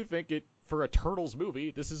 but I do think for a Turtles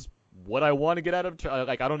movie, this is what I want to get out of.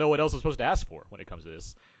 Like, I don't know what else I'm supposed to ask for when it comes to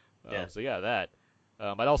this. So yeah, that.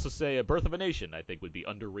 I'd also say A Birth of a Nation, I think, would be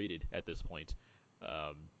underrated at this point.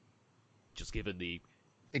 Just given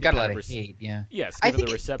it got a lot of hate, yeah. Yes, I given think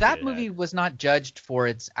the reception that movie was not judged for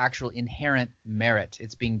its actual inherent merit.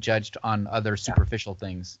 It's being judged on other superficial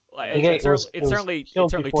things. It certainly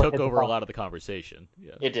took over a lot of the conversation.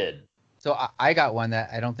 Yeah. It did. So I got one that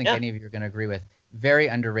I don't think any of you are going to agree with. Very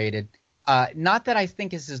underrated. Not that I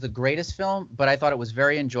think this is the greatest film, but I thought it was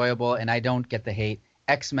very enjoyable, and I don't get the hate.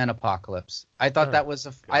 X-Men Apocalypse. I thought that was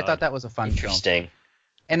a fun film. Interesting.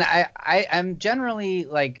 And I'm generally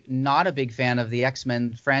like not a big fan of the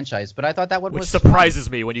X-Men franchise, but I thought that one was surprises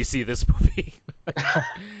me when you see this movie.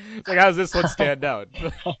 It's like, how does this one stand out?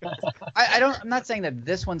 I'm not saying that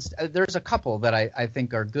this one's. There's a couple that I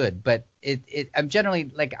think are good, but I'm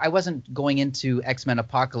generally like I wasn't going into X-Men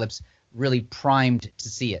Apocalypse really primed to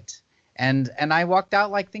see it. And I walked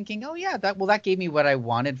out like thinking, oh yeah, that gave me what I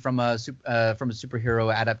wanted from a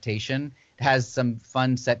superhero adaptation. It has some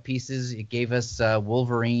fun set pieces. It gave us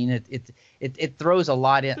Wolverine. It throws a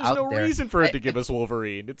lot out there. There's no reason for it to give us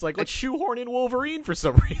Wolverine. It's like, let's shoehorn in Wolverine for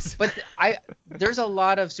some reason. But there's a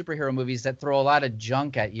lot of superhero movies that throw a lot of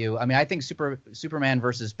junk at you. I mean, I think Superman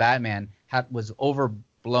versus Batman was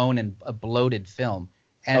overblown and a bloated film.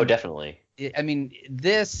 And definitely. I mean,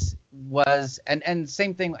 this was and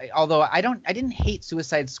same thing. Although I didn't hate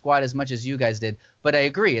Suicide Squad as much as you guys did, but I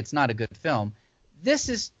agree it's not a good film. This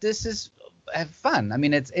is fun. I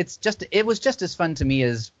mean, it was just as fun to me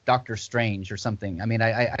as Doctor Strange or something. I mean,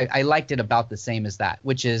 I liked it about the same as that,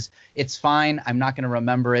 which is it's fine. I'm not going to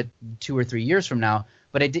remember it 2 or 3 years from now,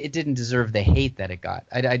 but it didn't deserve the hate that it got.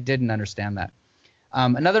 I didn't understand that.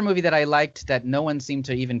 Another movie that I liked that no one seemed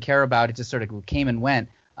to even care about, it just sort of came and went.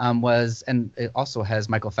 Was, and it also has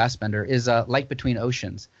Michael Fassbender, is Light Between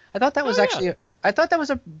Oceans. I thought that was I thought that was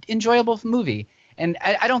an enjoyable movie, and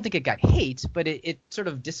I don't think it got hate, but it sort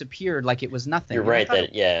of disappeared like it was nothing. You're right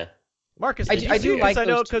Marcus, I do like I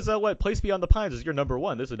know because Place Beyond the Pines is your number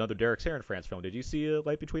one. This is another Derek Sarenfrance film. Did you see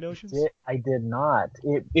Light Between Oceans? I did not.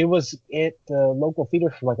 It was at local theater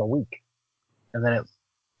for like a week, and then it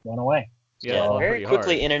went away. Yeah, very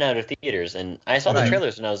quickly in and out of theaters, and I saw the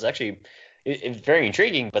trailers, and I was actually. It's very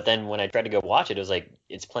intriguing, but then when I tried to go watch it, it was like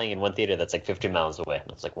it's playing in one theater that's like 15 miles away. And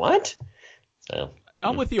I was like, what? So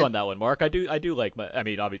I'm with you on that one, Mark. I do like.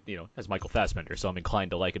 Obviously, as Michael Fassbender, so I'm inclined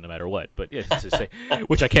to like it no matter what. But yeah, to say,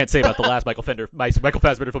 which I can't say about the last Michael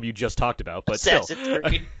Fassbender film you just talked about. But still,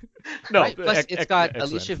 no. Right, plus, it's got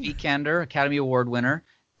Alicia Vikander, Academy Award winner,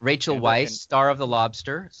 Rachel Weisz, star of The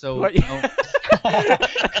Lobster. So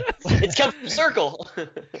it's come full circle.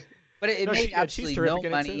 But it made absolutely no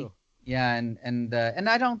money. Yeah, and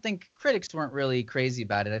I don't think critics weren't really crazy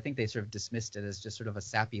about it. I think they sort of dismissed it as just sort of a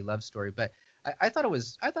sappy love story. But I thought it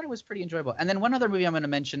was pretty enjoyable. And then one other movie I'm going to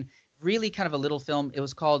mention, really kind of a little film. It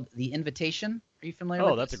was called The Invitation. Are you familiar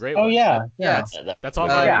with that's this? a great one. Oh yeah. That's on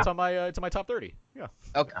my it's on my top 30. Yeah.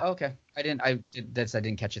 Okay. I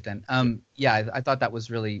didn't catch it then. I thought that was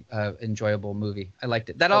really enjoyable movie. I liked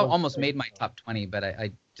it. That almost made my top 20, but I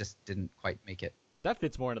just didn't quite make it. That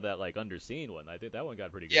fits more into that like underseen one. I think that one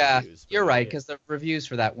got pretty good reviews. You're right, because the reviews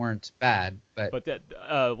for that weren't bad. But that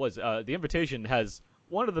was The Invitation has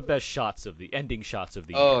one of the best shots of the ending shots of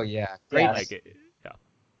the year. Oh yeah, great.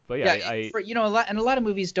 But a lot of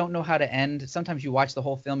movies don't know how to end. Sometimes you watch the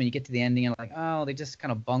whole film and you get to the ending and like, oh, they just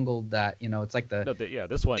kind of bungled that. It's like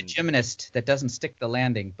this one, the gymnast that doesn't stick the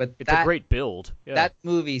landing. But it's a great build. Yeah. That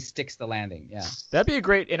movie sticks the landing. Yeah. That'd be a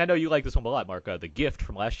great, and I know you like this one a lot, Mark. The Gift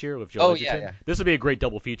from last year with Joe Edgerton. Yeah. This would be a great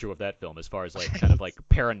double feature with that film as far as like kind of like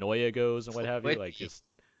paranoia goes and what have you. Like just.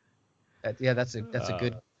 That's a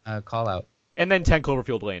good call out. And then 10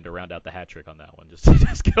 Cloverfield Lane to round out the hat trick on that one. Just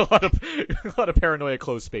get a lot of paranoia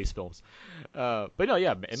closed space films. But no,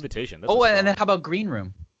 yeah, Invitation. And then how about Green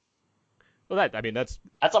Room? Well,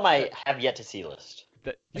 that's on my have yet to see list.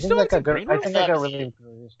 You still like Green Room? I think I got really good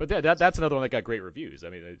reviews. But that's another one that got great reviews. I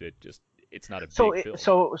mean, it's not a big film.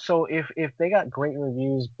 So if they got great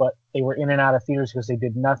reviews, but they were in and out of theaters because they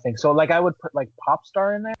did nothing. So like I would put like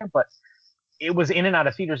Popstar in there, but it was in and out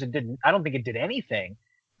of theaters. I don't think it did anything,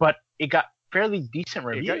 but it got fairly decent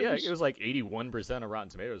reviews. It was like 81% of Rotten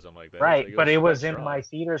Tomatoes, something like that. Right, but it was in my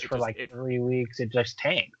theaters for like 3 weeks. It just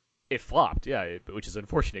tanked. It flopped, which is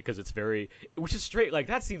unfortunate because which is straight. Like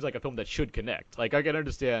that seems like a film that should connect. Like I can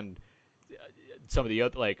understand some of the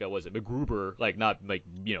other, like, was it MacGruber, like, not, like,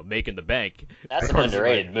 making the bank. That's an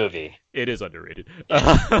underrated movie. It is underrated.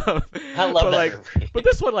 I love that movie. But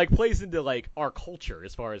this one, like, plays into, like, our culture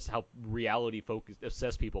as far as how reality-focused,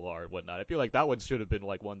 obsessed people are and whatnot. I feel like that one should have been,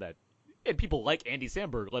 like, one that, and people like Andy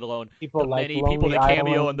Samberg, let alone people like many Lonely people that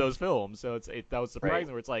cameo Island. in those films. So that was surprising. Right.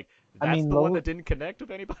 Where it's like, that's the one that didn't connect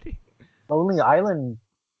with anybody. Lonely Island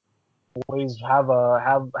boys have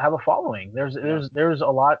a following. There's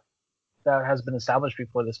a lot that has been established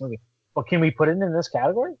before this movie. But can we put it in this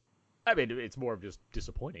category? I mean, it's more of just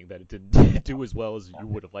disappointing that it didn't do as well as you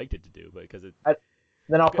would have liked it to do, because it.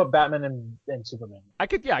 Then I'll put Batman and Superman. I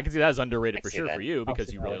could see that as underrated for see sure that. for you, I'll because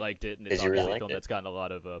see you that. really liked it, and Because it's you really obviously a liked film it. that's gotten a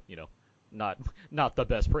lot of not the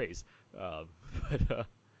best praise. All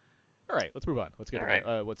right, let's move on. Let's get All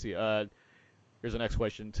right. let's see. Here's the next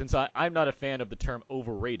question. Since I'm not a fan of the term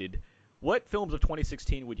overrated, what films of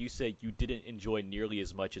 2016 would you say you didn't enjoy nearly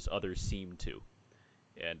as much as others seemed to?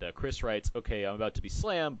 And Chris writes, okay, I'm about to be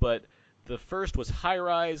slammed, but the first was High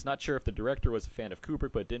Rise. Not sure if the director was a fan of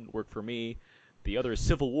Kubrick, but it didn't work for me. The other is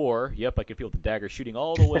Civil War. Yep, I can feel the dagger shooting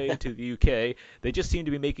all the way to the UK. They just seem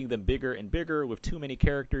to be making them bigger and bigger with too many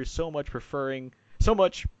characters, so much preferring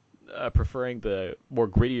the more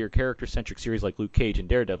grittier character-centric series like Luke Cage and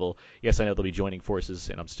Daredevil. Yes, I know they'll be joining forces,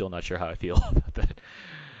 and I'm still not sure how I feel about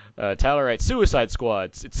that. Tyler writes, Suicide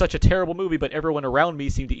Squad. It's such a terrible movie, but everyone around me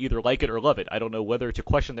seemed to either like it or love it. I don't know whether to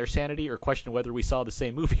question their sanity or question whether we saw the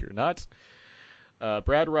same movie or not.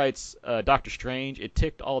 Brad writes, Doctor Strange. It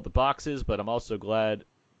ticked all the boxes, but I'm also glad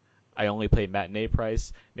I only paid matinee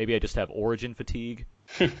price. Maybe I just have origin fatigue.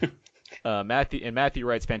 Matthew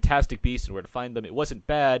writes, Fantastic Beasts and Where to Find Them. It wasn't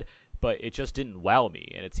bad, but it just didn't wow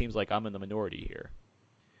me, and it seems like I'm in the minority here.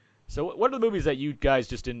 So what are the movies that you guys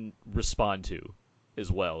just didn't respond to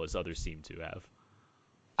as well as others seem to have?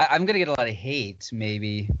 I'm going to get a lot of hate,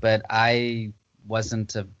 maybe, but I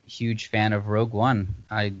wasn't a huge fan of Rogue One.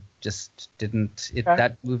 I just didn't.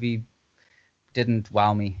 That movie didn't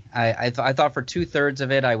wow me. I thought for 2/3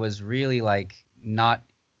 of it I was really like not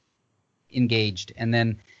engaged, and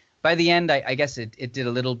then by the end I guess it did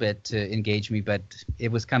a little bit to engage me, but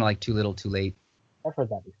it was kind of like too little, too late. I've heard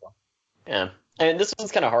that before. Yeah, I mean, this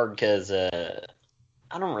one's kind of hard because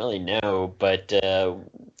I don't really know, but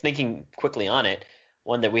thinking quickly on it,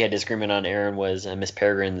 one that we had disagreement on, Aaron, was Miss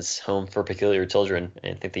Peregrine's Home for Peculiar Children.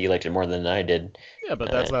 I think that you liked it more than I did. Yeah, but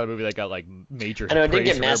that's not a movie that got like major I know, it praise didn't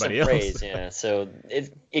get from massive everybody else. praise, yeah. So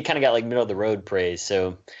it kind of got like middle of the road praise.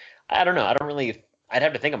 So I don't know. I'd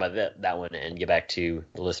have to think about that one and get back to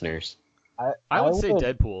the listeners. I would say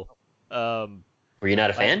Deadpool. Were you not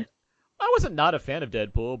a fan? I wasn't not a fan of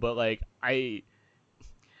Deadpool, but like I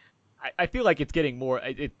feel like it's getting more.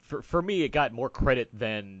 For me, it got more credit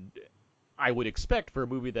than I would expect for a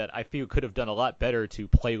movie that I feel could have done a lot better to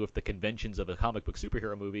play with the conventions of a comic book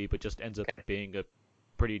superhero movie, but just ends up being a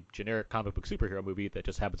pretty generic comic book superhero movie that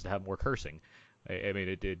just happens to have more cursing. I mean,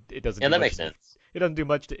 it doesn't. Yeah, do that much makes sense. It doesn't do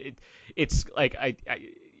much. It's like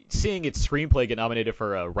seeing its screenplay get nominated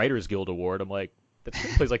for a Writers Guild Award. I'm like, that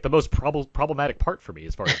screenplay is like the most problematic part for me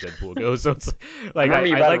as far as Deadpool goes. So it's like I remember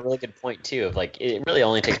you brought like a really good point too. Of like, it really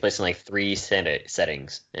only takes place in like 3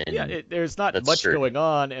 settings. And yeah, there's not that's much true. going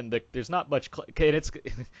on, and there's not much. And it's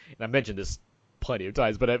and I mentioned this plenty of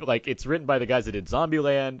times, but it's written by the guys that did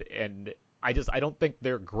Zombieland, and I don't think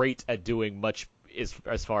they're great at doing much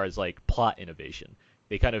as far as like plot innovation.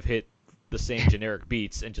 They kind of hit the same generic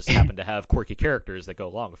beats and just happen to have quirky characters that go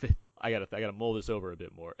along with it. I gotta mull this over a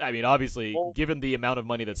bit more. I mean, obviously, given the amount of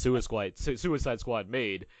money that Suicide Squad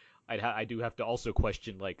made, I do have to also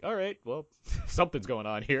question, like, all right, well, something's going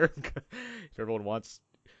on here. If everyone wants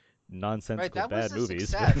nonsensical Right, that bad was a movies,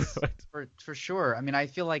 success for sure. I mean, I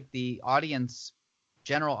feel like the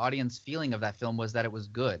general audience feeling of that film was that it was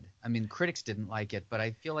good. I mean, critics didn't like it, but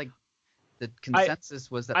I feel like the consensus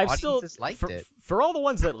was that audiences liked it. For all the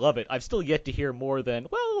ones that love it, I've still yet to hear more than,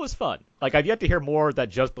 well, it was fun. Like, I've yet to hear more that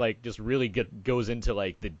just really goes into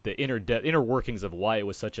like the inner workings of why it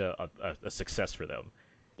was such a success for them.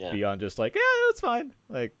 Yeah. Beyond just like, yeah, it's fine.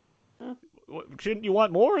 Like, shouldn't you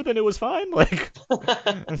want more than it was fine? Like,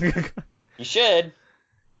 you should.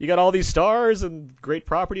 You got all these stars and great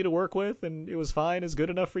property to work with, and it was fine is good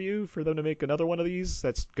enough for you for them to make another one of these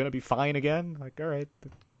that's gonna be fine again. Like, all right,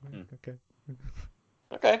 okay.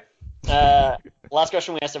 Okay. Last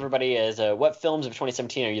question we asked everybody is, what films of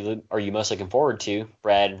 2017 are you most looking forward to?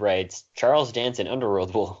 Brad writes, Charles Dance in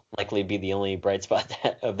Underworld will likely be the only bright spot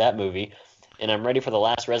of that movie, and I'm ready for the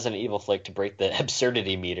last Resident Evil flick to break the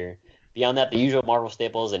absurdity meter. Beyond that, the usual Marvel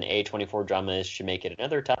staples and A24 dramas should make it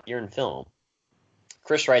another top year in film.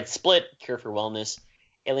 Chris writes, Split, Cure for Wellness,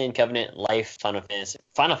 Alien Covenant, Life, Final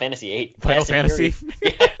Fantasy 8, Final Fantasy.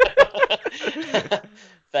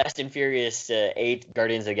 Fast and Furious 8,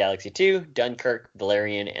 Guardians of the Galaxy 2, Dunkirk,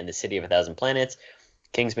 Valerian, and the City of a Thousand Planets,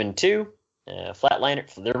 Kingsman 2, Flatliner.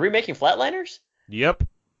 They're remaking Flatliners? Yep.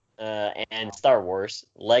 And Star Wars,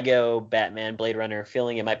 Lego, Batman, Blade Runner,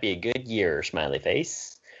 feeling it might be a good year, smiley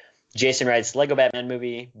face. Jason writes Lego Batman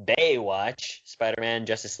movie, Baywatch, Spider-Man,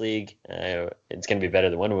 Justice League. It's going to be better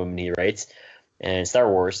than Wonder Woman, he writes. And Star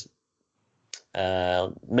Wars.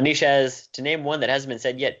 Manish has, to name one that hasn't been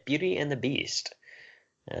said yet, Beauty and the Beast.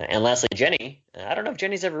 And lastly, Jenny. I don't know if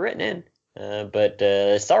Jenny's ever written in, but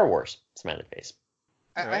Star Wars, smiley face.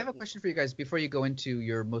 I have a question for you guys before you go into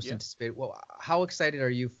your most anticipated. Well, how excited are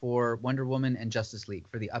you for Wonder Woman and Justice League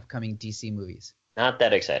for the upcoming DC movies? Not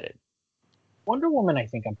that excited. Wonder Woman, I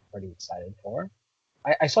think I'm pretty excited for.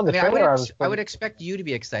 I saw the trailer. I would expect you to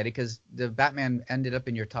be excited because the Batman ended up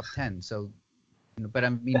in your top 10. So, but I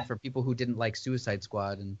mean, for people who didn't like Suicide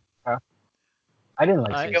Squad and. I didn't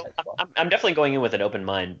like Suicide Squad. I'm definitely going in with an open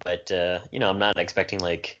mind, but I'm not expecting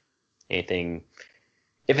like anything.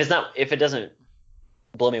 If it doesn't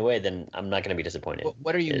blow me away, then I'm not going to be disappointed.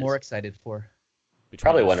 What are you more excited for?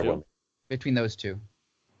 Probably Wonder Woman. Between those two.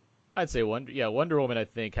 I'd say Wonder Woman. I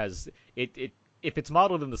think has it. If it's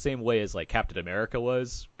modeled in the same way as like Captain America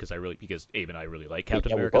was, because Abe and I really like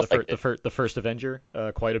Captain America, the first Avenger,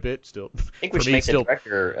 quite a bit. Still, I think we should make the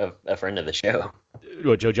director a friend of the show.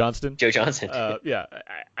 What, Joe Johnston? Joe Johnston. Yeah,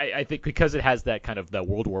 I think because it has that kind of that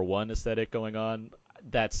World War I aesthetic going on,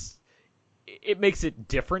 it makes it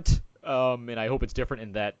different. And I hope it's different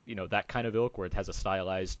in that that kind of ilk where it has a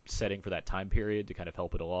stylized setting for that time period to kind of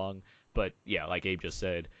help it along. But yeah, like Abe just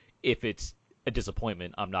said, if it's a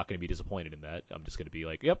disappointment, I'm not going to be disappointed in that. I'm just going to be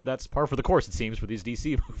like, yep, that's par for the course, it seems, for these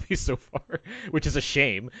DC movies so far, which is a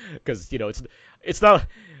shame because it's not.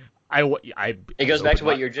 It goes back to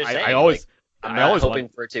what you're just saying. I'm not hoping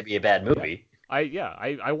for it to be a bad movie.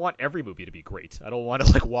 I want every movie to be great. I don't want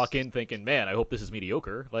to walk in thinking, man, I hope this is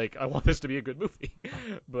mediocre. I want this to be a good movie.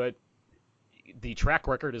 But the track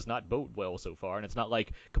record does not bode well so far, and it's not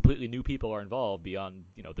like completely new people are involved beyond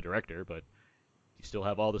the director, but you still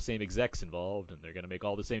have all the same execs involved, and they're going to make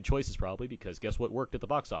all the same choices probably because guess what worked at the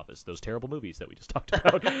box office? Those terrible movies that we just talked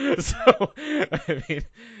about. So I mean,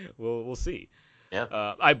 we'll see.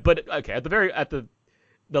 Yeah. At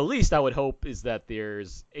the least I would hope is that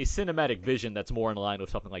there's a cinematic vision that's more in line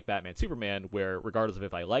with something like Batman Superman, where regardless of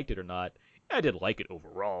if I liked it or not, I did like it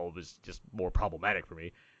overall. It was just more problematic for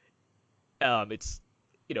me. It's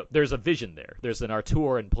there's a vision there. There's an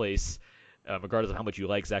auteur in place. Regardless of how much you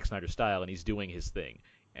like Zack Snyder's style, and he's doing his thing.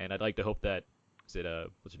 And I'd like to hope that,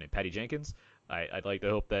 what's her name, Patty Jenkins? I'd like to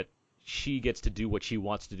hope that she gets to do what she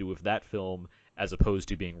wants to do with that film, as opposed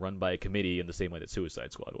to being run by a committee in the same way that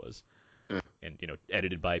Suicide Squad was. And,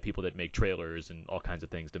 edited by people that make trailers and all kinds of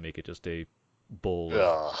things to make it just a bowl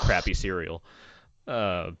of crappy cereal.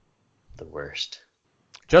 The worst.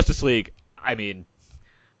 Justice League, I mean,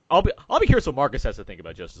 I'll be curious what Marcus has to think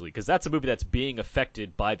about Justice League, because that's a movie that's being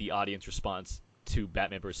affected by the audience response to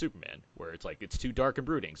Batman vs. Superman, where it's like, it's too dark and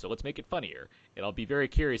brooding, so let's make it funnier. And I'll be very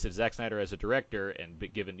curious if Zack Snyder as a director, and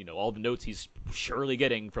given, all the notes he's surely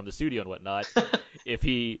getting from the studio and whatnot,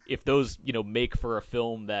 if those, make for a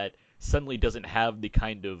film that suddenly doesn't have the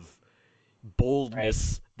kind of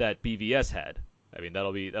boldness that BVS had. I mean,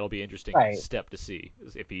 that'll be an interesting step to see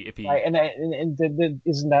if he right. And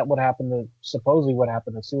isn't that what happened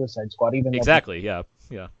to Suicide Squad? Exactly. Yeah.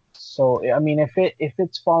 So I mean, if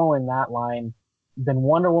it's following that line, then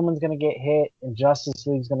Wonder Woman's gonna get hit, and Justice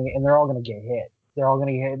League's gonna get, and they're all gonna get hit. They're all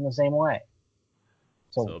gonna get hit in the same way.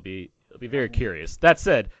 So it'll be very curious. That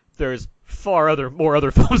said, there's more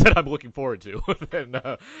other films that I'm looking forward to than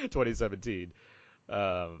 2017.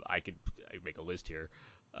 I can make a list here.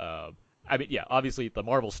 I mean, yeah, obviously the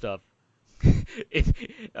Marvel stuff,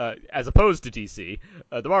 as opposed to DC,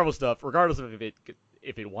 the Marvel stuff, regardless of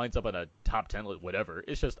if it winds up on a top 10 list, whatever,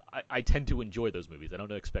 it's just I tend to enjoy those movies. I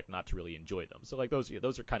don't expect not to really enjoy them. So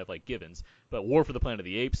those are kind of like givens. But War for the Planet of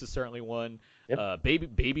the Apes is certainly one. Yep.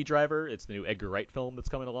 Baby Driver, it's the new Edgar Wright film that's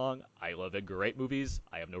coming along. I love Edgar Wright movies.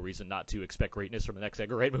 I have no reason not to expect greatness from the next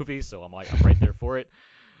Edgar Wright movie, so I'm right there for it.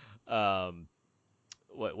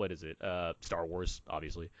 What is it? Star Wars,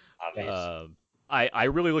 obviously.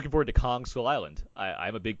 I'm really looking forward to Kong Skull Island.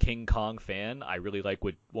 I'm a big King Kong fan. I really like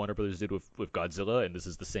what Warner Brothers did with Godzilla, and this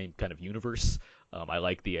is the same kind of universe. I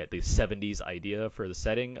like the 70s idea for the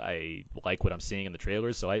setting. I like what I'm seeing in the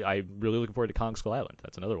trailers, so I'm really looking forward to Kong Skull Island.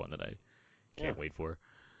 That's another one that I can't wait for.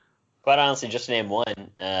 Quite honestly, just to name one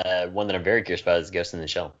that I'm very curious about is Ghost in the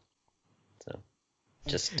Shell. So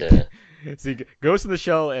Just See, Ghost in the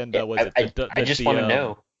Shell and I just want to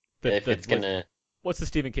know if it's gonna. What's the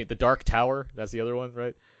Stephen King? The Dark Tower. That's the other one,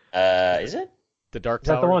 right? Is it? The Dark Is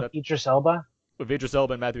Tower. that the one with Idris Elba? With Idris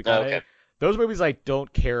Elba and Matthew Oh, McConaughey. okay. Those movies I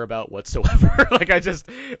don't care about whatsoever. Like I just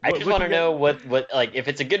want to know what like if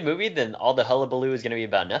it's a good movie, then all the hullabaloo is gonna be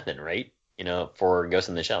about nothing, right? For Ghost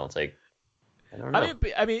in the Shell, it's like I don't know.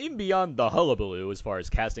 I mean, even beyond the hullabaloo as far as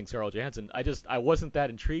casting Scarlett Johansson, I wasn't that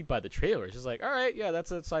intrigued by the trailer. It's just like, all right, yeah,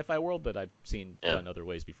 that's a sci-fi world that I've seen done other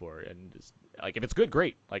ways before, and just, like if it's good,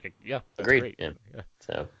 great. Like yeah, that's Agreed. Great. Yeah.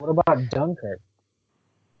 So what about Dunkirk?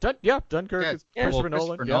 Dunkirk is Christopher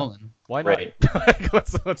Nolan. Nolan. Why not?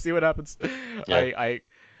 Right. let's see what happens. Yeah.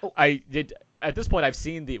 I did at this point. I've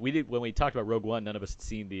seen when we talked about Rogue One. None of us had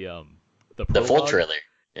seen the full trailer.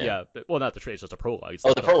 Yeah. Well, not the trailer, it's just a prologue.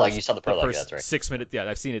 The prologue. You saw the prologue. That's right. 6 minutes. Yeah,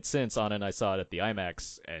 I've seen it since on, and I saw it at the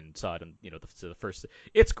IMAX and saw it in the first.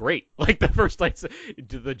 It's great. Like the first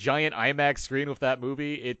the giant IMAX screen with that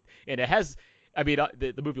movie. It has. I mean,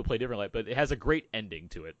 the movie will play differently, but it has a great ending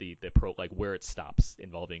to it. The where it stops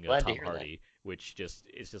involving Tom Hardy, which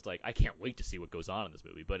it's just like I can't wait to see what goes on in this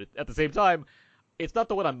movie. But at the same time, it's not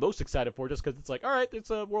the one I'm most excited for, just because it's like, all right,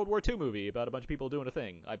 it's a World War II movie about a bunch of people doing a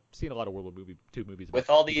thing. I've seen a lot of World War II movies with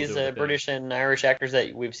all these British and Irish actors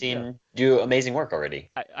that we've seen do amazing work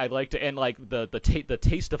already. I'd like to, and like the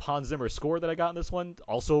taste of Hans Zimmer's score that I got in this one,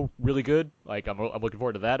 also really good. Like I'm looking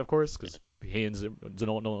forward to that, of course, because he and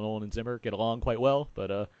Nolan and Zimmer get along quite well.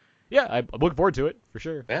 But yeah, I'm looking forward to it for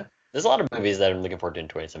sure. Yeah, there's a lot of movies that I'm looking forward to in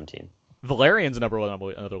 2017. Valerian's another one I'm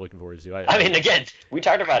looking forward to. I mean, again, we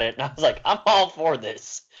talked about it, and I was like, I'm all for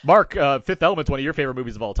this. Mark, Fifth Element's one of your favorite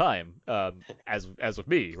movies of all time, as with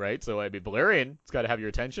me, right? So I mean, Valerian, it's got to have your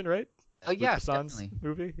attention, right? Oh yeah, Luc Besson's definitely.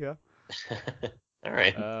 movie, yeah. All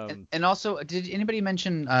right. And also, did anybody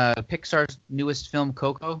mention Pixar's newest film,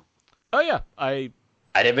 Coco? Oh yeah, I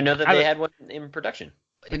didn't even know that they had one in production.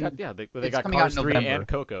 They got coming Cars out in 3 November. and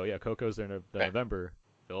Coco. Yeah, Coco's their November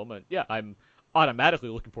film, and yeah, I'm automatically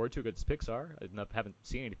looking forward to it. It's Pixar. I haven't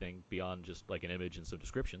seen anything beyond just like an image and some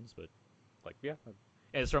descriptions, but like yeah, and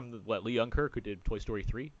it's from Lee Iacocca, who did Toy Story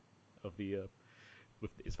 3, of the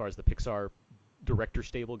as far as the Pixar director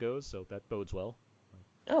stable goes, so that bodes well.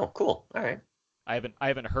 Oh, cool. All right. I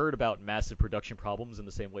haven't heard about massive production problems in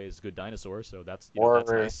the same way as Good Dinosaur, so that's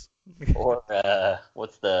that's nice. Or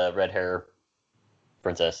what's the red hair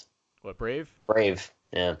princess? What, Brave? Brave.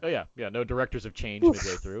 Yeah. Oh yeah. No directors have changed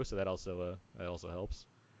midway through, so that also helps.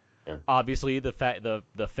 Yeah. Obviously, the fate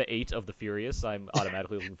of the Furious, I'm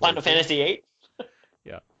automatically looking forward Final Fantasy VIII.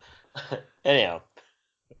 Yeah. Anyhow.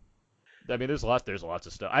 I mean, there's lots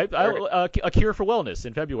of stuff. A Cure for Wellness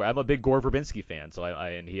in February. I'm a big Gore Verbinski fan, so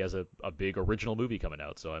and he has a big original movie coming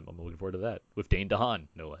out, so I'm looking forward to that with Dane DeHaan,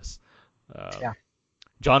 no less. Yeah.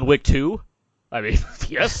 John Wick 2. I mean,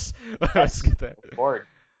 yes. Let's get that. Bored.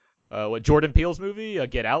 What Jordan Peele's movie?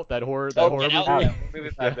 Get Out. That horror Get movie. Out.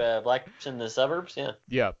 Movie about blacks in the suburbs. Yeah.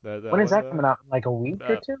 Yeah. When is that coming out? Like a week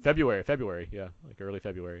or two? February. Yeah, like early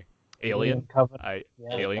February. Alien Covenant.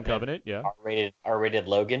 Alien Covenant. Yeah. R-rated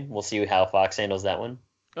Logan. We'll see how Fox handles that one.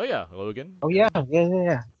 Oh yeah, Logan. Oh yeah.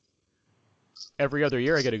 Every other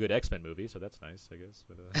year I get a good X-Men movie, so that's nice, I guess.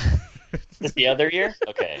 But, The other year?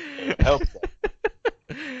 Okay. I hope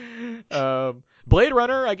so. Blade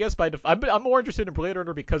Runner, I guess I'm more interested in Blade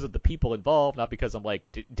Runner because of the people involved, not because I'm like,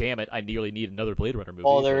 damn it, I nearly need another Blade Runner movie.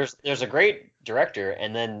 Well, there's a great director,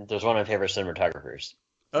 and then there's one of my favorite cinematographers.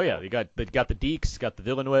 Oh yeah, you got the Deeks, got the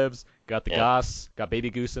Villeneuves, got the Goss, got Baby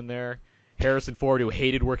Goose in there. Harrison Ford, who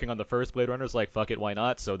hated working on the first Blade Runner, is like, fuck it, why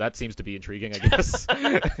not? So that seems to be intriguing, I guess.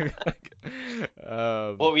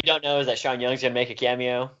 What we don't know is that Sean Young's gonna make a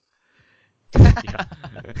cameo.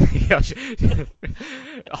 Yeah.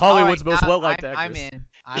 Hollywood's most well-liked actress. I'm in.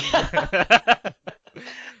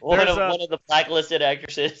 One of the blacklisted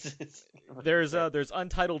actresses. There's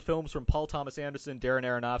untitled films from Paul Thomas Anderson, Darren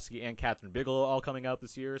Aronofsky, and Catherine Bigelow all coming out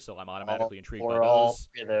this year, so I'm automatically intrigued by those. All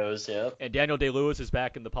three of those, yep. And Daniel Day-Lewis is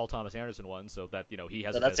back in the Paul Thomas Anderson one, so that he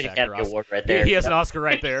has that's a an Best Actor Academy Award right there. He has an Oscar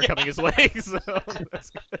right there coming his way. So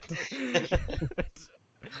that's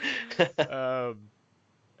good.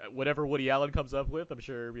 Whatever Woody Allen comes up with, I'm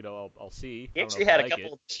sure I'll see. He actually had a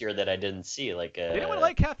couple this year that I didn't see. Like did anyone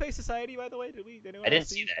like Cafe Society, by the way? I didn't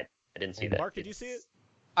see that. Mark, did you see it?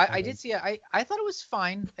 I did see it. I thought it was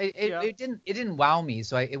fine. It didn't wow me,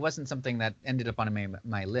 so it wasn't something that ended up on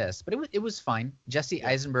my list. But it was fine. Jesse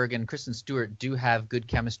Eisenberg and Kristen Stewart do have good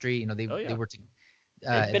chemistry. They were to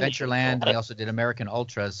Adventureland. They also did American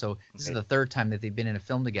Ultra. So this is the third time that they've been in a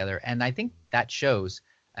film together, and I think that shows.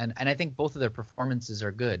 And I think both of their performances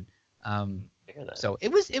are good. So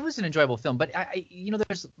it was an enjoyable film, but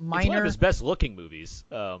there's minor. It's one of his best looking movies.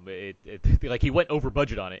 Like he went over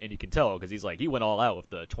budget on it, and you can tell because he went all out with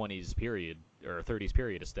the 20s period or 30s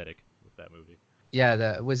period aesthetic with that movie.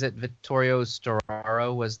 Yeah, was it Vittorio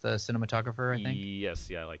Storaro was the cinematographer, I think? Yes,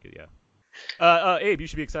 yeah, I like it, yeah. Abe, you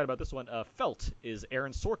should be excited about this one. Felt is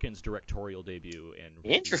Aaron Sorkin's directorial debut, and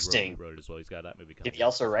interesting. He wrote it as well. He's got that movie coming. Did he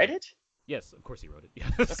also write it? Yes, of course he wrote it.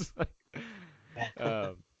 Yes.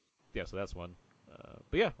 Yeah, so that's one.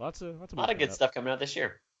 But yeah, lots of a lot of good stuff coming out this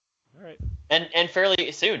year. All right. And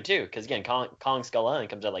fairly soon too, because again, Kong Skull Island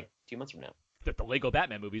comes out like 2 months from now. The Lego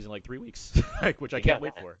Batman movie's in like 3 weeks, which I can't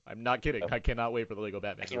wait for. I'm not kidding. I cannot wait for the Lego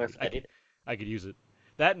Batman. I can't wait for that either. I could use it.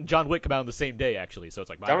 That and John Wick come out on the same day, actually. So it's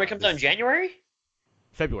like John Wick comes out in January.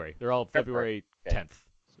 February. They're all February 10th.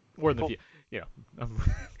 More than I'm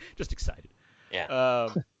just excited. Yeah.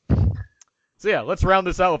 So yeah, let's round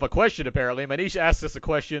this out with a question. Apparently, Manish asked us a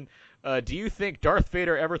question. Do you think Darth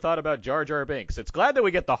Vader ever thought about Jar Jar Binks? It's glad that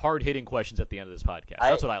we get the hard-hitting questions at the end of this podcast.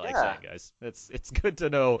 That's what I like saying, guys. It's good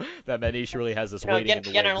to know that Manish really has this waiting in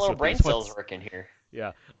the Get our little brain cells working here.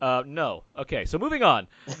 Yeah. No. Okay. So moving on.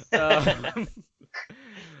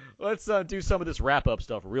 Let's do some of this wrap-up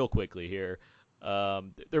stuff real quickly here.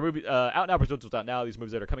 Their movie out now, presents without now. These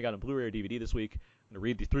movies that are coming out on Blu-ray or DVD this week. I'm gonna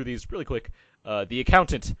read through these really quick. The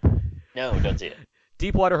Accountant. No, don't see it.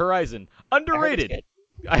 Deepwater Horizon. Underrated.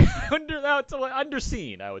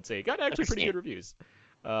 Underseen, I would say. Got actually pretty good reviews.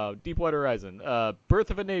 Deepwater Horizon.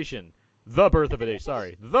 Birth of a Nation. The Birth of a Nation.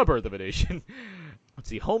 Sorry. The Birth of a Nation. Let's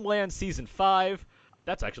see. Homeland Season 5.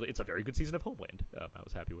 It's a very good season of Homeland. I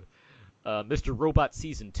was happy with. Mr. Robot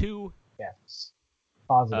Season 2. Yes.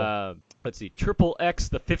 Positive. Let's see. Triple X,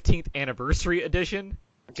 the 15th Anniversary Edition.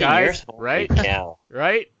 15 Guys, years? right? Yeah.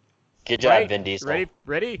 Right? Good job, Vin Diesel.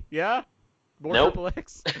 Ready? Yeah? More Nope. Triple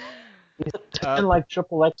X? And like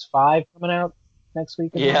Triple X 5 coming out next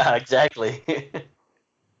week. Yeah, exactly.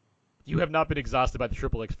 You have not been exhausted by the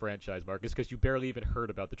Triple X franchise, Marcus, because you barely even heard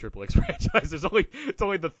about the Triple X franchise. It's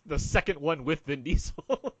only the second one with Vin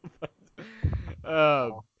Diesel.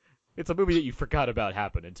 It's a movie that you forgot about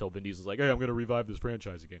happened until Vin Diesel's like, hey, I'm going to revive this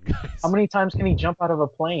franchise again, guys. How many times can he jump out of a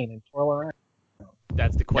plane and twirl around?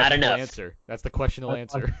 That's the questionable answer. That's the questionable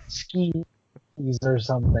answer. Skis or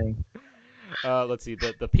something. Let's see.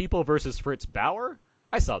 The People versus Fritz Bauer.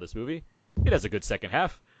 I saw this movie. It has a good second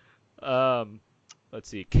half. Let's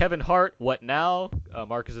see. Kevin Hart, What Now?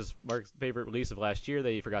 Marcus' favorite release of last year that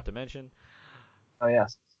he forgot to mention. Oh,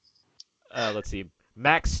 yes. Let's see.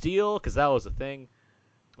 Max Steel, because that was a thing.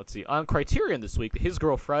 Let's see. On Criterion this week, His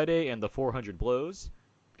Girl Friday and The 400 Blows.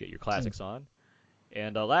 Get your classics on.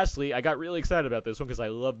 And lastly, I got really excited about this one because I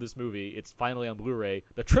love this movie. It's finally on Blu-ray.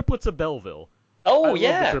 The Triplets of Belleville. Oh, I love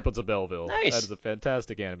yeah. The Triplets of Belleville. Nice. That is a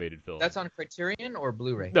fantastic animated film. That's on Criterion or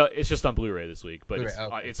Blu-ray? No, it's just on Blu-ray this week. But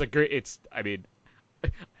Blu-ray, it's a great.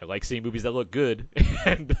 I like seeing movies that look good,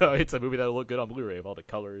 and it's a movie that'll look good on Blu-ray with all the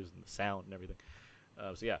colors and the sound and everything.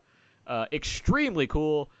 So yeah, extremely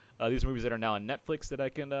cool. These movies that are now on Netflix that I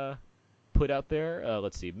can put out there.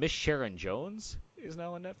 Let's see. Miss Sharon Jones is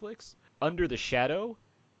now on Netflix. Under the Shadow,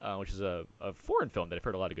 which is a foreign film that I've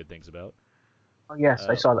heard a lot of good things about. Oh, yes,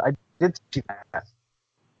 I saw that. I did see that.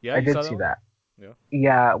 Yeah, I you did saw see one? that. Yeah.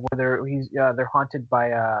 Yeah, where they're haunted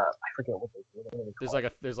by I forget what they call it. There's like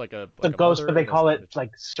a the like a ghost, mother but they and call a- it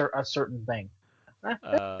like a certain thing.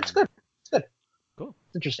 Um, It's good. It's good. Cool.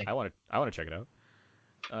 It's interesting. I want to check it out.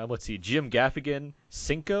 Let's see. Jim Gaffigan,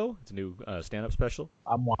 Cinco. It's a new stand-up special.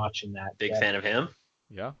 I'm watching that. Big yeah. fan of him.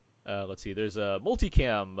 Yeah. Let's see. There's a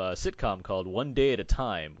multicam sitcom called One Day at a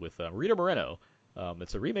Time with Rita Moreno.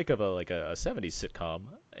 It's a remake of a 70s sitcom,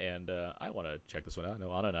 and I want to check this one out. I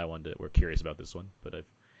know Anna and I were curious about this one, but I've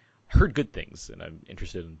heard good things, and I'm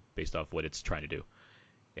interested in based off what it's trying to do.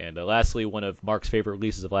 And lastly, one of Mark's favorite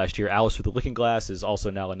releases of last year, Alice with the Looking Glass, is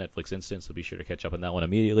also now a Netflix instant, so be sure to catch up on that one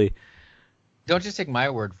immediately. Don't just take my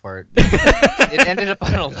word for it. It ended up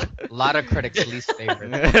on a lot of critics' least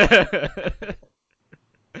favorite.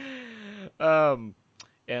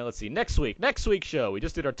 And let's see, next week's show, we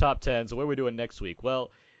just did our top 10, so what are we doing next week?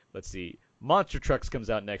 Well, let's see, Monster Trucks comes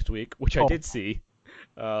out next week, which I did see.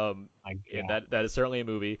 And that is certainly a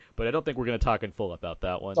movie, but I don't think we're going to talk in full about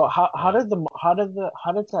that one. So how does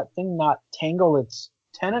that thing not tangle its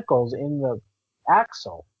tentacles in the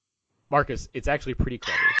axle? Marcus, it's actually pretty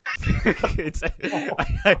clever.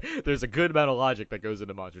 There's a good amount of logic that goes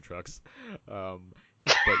into Monster Trucks. But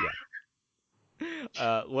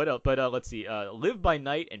yeah. What else? But let's see. Live by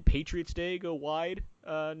Night and Patriots Day go wide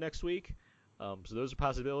next week. So those are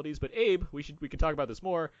possibilities. But Abe, we can talk about this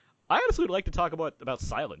more. I honestly would like to talk about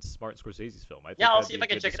Silence, Martin Scorsese's film. I'll see if I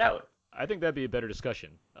can check it out. I think that'd be a better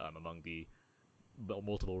discussion among the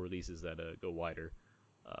multiple releases that go wider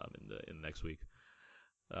in the next week.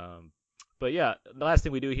 But yeah, the last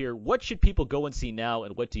thing we do here, what should people go and see now,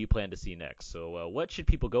 and what do you plan to see next? So what should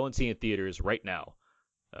people go and see in theaters right now?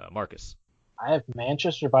 Marcus. I have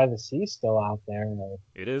Manchester by the Sea still out there.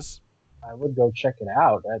 It is? I would go check it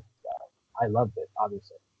out. I loved it,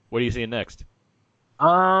 obviously. What are you seeing next?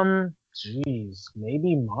 Jeez,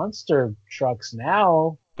 maybe Monster Trucks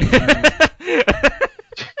now. I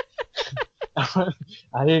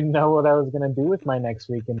didn't know what I was gonna do with my next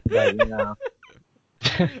weekend, but you know,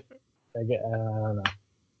 I don't know.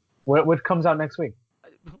 What comes out next week?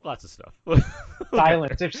 Lots of stuff.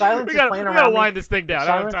 Silence. If Silence is playing around me, we gotta wind this thing down.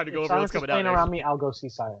 I don't have time to go over what's coming out. Playing around me, I'll go see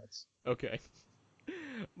Silence. Okay.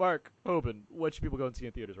 Mark Hoban, what should people go and see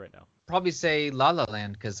in theaters right now? Probably say La La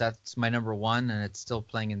Land, because that's my number one, and it's still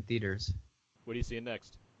playing in theaters. What are you seeing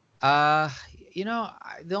next? You know,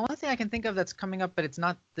 the only thing I can think of that's coming up, but it's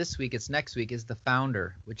not this week, it's next week, is The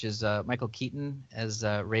Founder, which is Michael Keaton as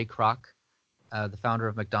Ray Kroc, the founder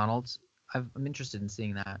of McDonald's. I'm interested in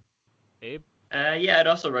seeing that. Abe? Yeah, I'd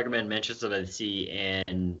also recommend Manchester by the Sea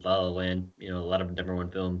and La La Land. You know, a lot of number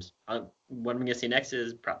one films. What I'm gonna see next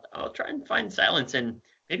is I'll try and find Silence and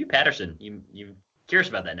maybe Patterson. You curious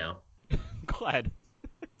about that now? Glad.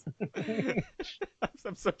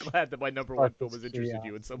 I'm so glad that my number one film has interested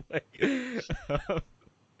you in some way.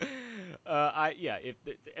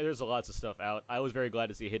 There's lots of stuff out. I was very glad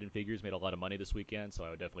to see Hidden Figures made a lot of money this weekend, so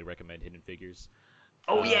I would definitely recommend Hidden Figures.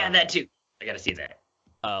 Oh yeah, that too. I gotta see that.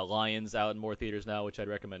 Lions out in more theaters now, which I'd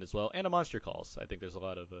recommend as well, and A Monster Calls. I think there's a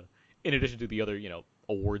lot of, in addition to the other,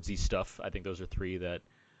 awardsy stuff, I think those are three that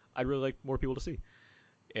I'd really like more people to see.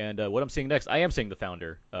 And what I'm seeing next, I am seeing The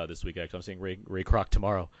Founder this week, actually. I'm seeing Ray Kroc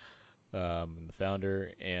tomorrow, The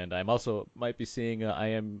Founder, and I'm also might be seeing I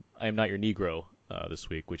Am Not Your Negro this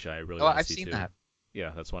week, which I really want to see too. I've seen that.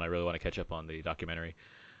 Yeah, that's one I really want to catch up on, the documentary.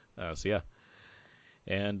 So yeah.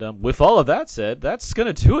 And with all of that said, that's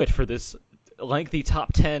going to do it for this lengthy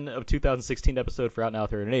top 10 of 2016 episode for Out Now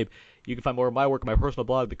with Aaron and Abe. You can find more of my work on my personal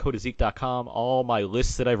blog, thecodeofzeke.com. All my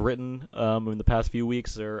lists that I've written in the past few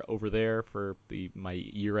weeks are over there for my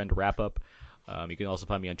year-end wrap-up. You can also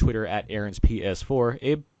find me on Twitter at AaronsPS4.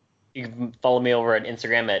 Abe? You can follow me over at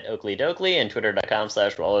Instagram at OakleyDoakley and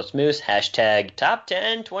Twitter.com/WallerSmoose, hashtag Top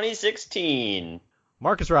 10 2016.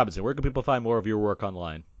 Marcus Robinson, where can people find more of your work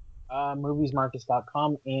online?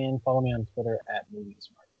 Moviesmarcus.com, and follow me on Twitter at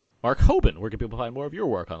moviesmarcus. Mark Hoban, where can people find more of your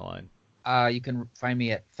work online? You can find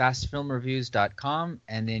me at fastfilmreviews.com,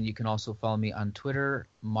 and then you can also follow me on Twitter,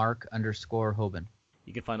 Mark_Hoban.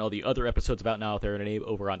 You can find all the other episodes of Out Now with Aaron and Abe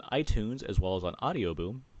over on iTunes as well as on Audio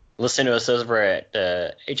Boom. Listen to us over at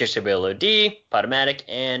HSWLOD, Podomatic,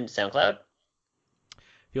 and SoundCloud.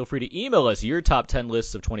 Feel free to email us your top 10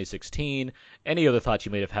 lists of 2016, any other thoughts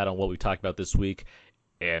you may have had on what we've talked about this week,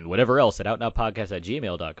 and whatever else at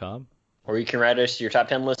outnowpodcast@gmail.com. Or you can write us your top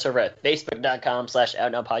 10 lists over at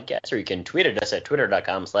facebook.com/outnowpodcast, or you can tweet at us at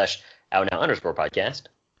twitter.com/outnow_podcast.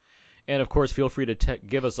 And of course, feel free to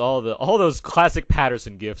give us all those classic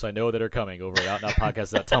Patterson gifs I know that are coming over at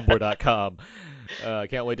outnowpodcast.tumblr.com.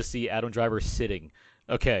 Can't wait to see Adam Driver sitting.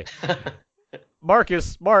 Okay. Mark,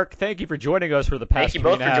 thank you for joining us for the past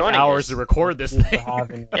 3.5 hours to record this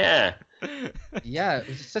thing. Yeah. Yeah, it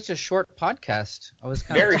was such a short podcast. I was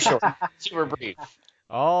very short, super brief.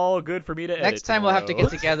 All good for me to edit. Next time we'll have to get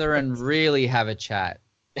together and really have a chat.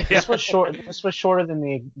 Yeah. This was shorter than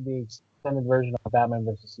the extended version of Batman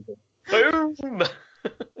vs Superman. Boom.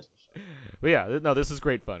 But yeah, no, this is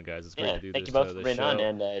great fun, guys. It's great to do thank this. Thank you both for being on,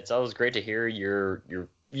 and it's always great to hear your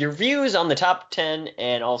views on the top 10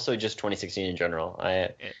 and also just 2016 in general,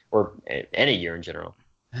 or any year in general.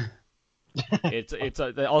 It's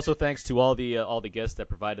also thanks to all the guests that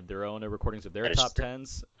provided their own recordings of their top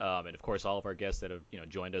 10s, and of course all of our guests that have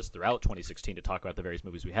joined us throughout 2016 to talk about the various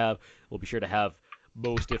movies we have. We'll be sure to have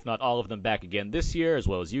most, if not all of them, back again this year, as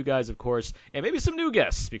well as you guys, of course, and maybe some new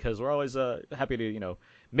guests, because we're always happy to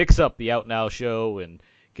mix up the Out Now show and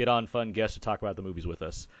get on fun guests to talk about the movies with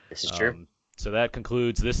us. This is true. So that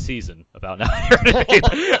concludes this season of Out Now.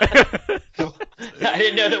 I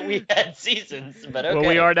didn't know that we had seasons, but okay. Well,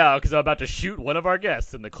 we are now, because I'm about to shoot one of our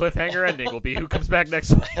guests, and the cliffhanger ending will be who comes back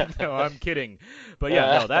next week. No, I'm kidding. But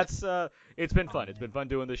yeah, no, that's it's been fun. It's been fun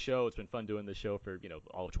doing this show. It's been fun doing this show for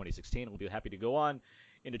all of 2016. We'll be happy to go on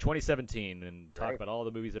into 2017 and talk about all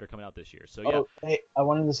the movies that are coming out this year. So yeah. Oh, hey, I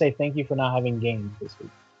wanted to say thank you for not having games this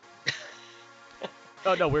week.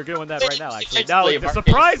 Oh no, we're doing that right now. Actually, now the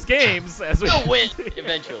surprise games as we'll win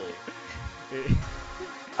eventually.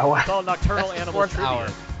 It's called Nocturnal Animals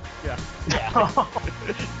Trivia. Yeah. Yeah.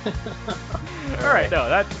 All right, no,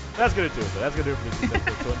 that's gonna do it. That's gonna do it for this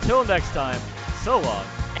episode. So until next time, so long.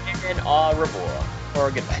 And au revoir.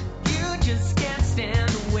 Or goodbye. You just can't stand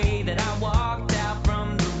the way that I walked out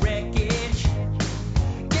from the wreckage.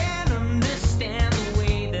 Can't understand the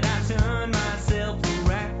way that I turned myself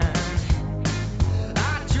around.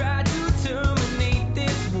 I tried to terminate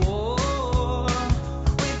this war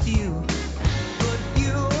with you, but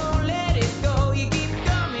you won't let it go. You keep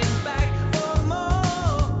coming back for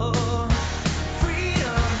more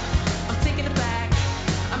freedom. I'm taking it back.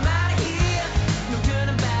 I'm out of here. No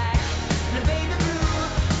turning back. And a baby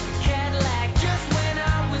blue Cadillac. Just when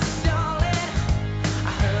I was stalling,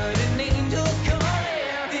 I heard an angel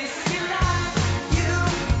calling. This is your life. You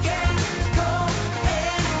can go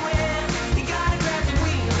anywhere. You gotta grab the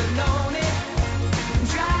wheel and own it.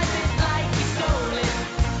 Drive it like you stole it.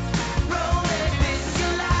 Roll it. This is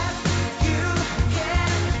your life. You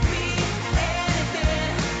can be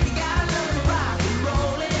anything. You gotta learn to rock and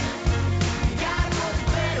roll it. You gotta go to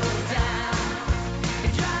bed on time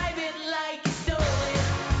and drive it like you stole it.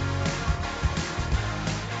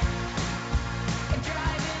 And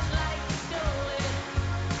drive it like you stole it.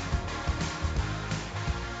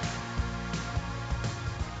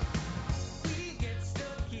 We get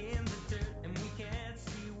stuck in the dirt and we can't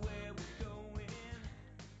see where we're going.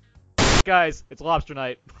 Guys, it's lobster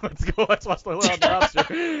night. Let's go. Let's watch the lobster.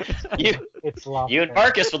 It's lobster. You and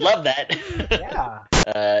Marcus would love that.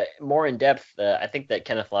 Yeah. More in depth, I think that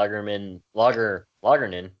Kenneth Lonergan,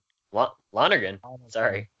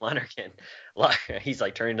 he's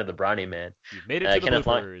like turning to the Brawny man. You've made it to the Kenneth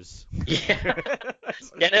bloopers.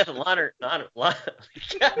 Kenneth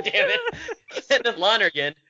God damn it. Kenneth Lonergan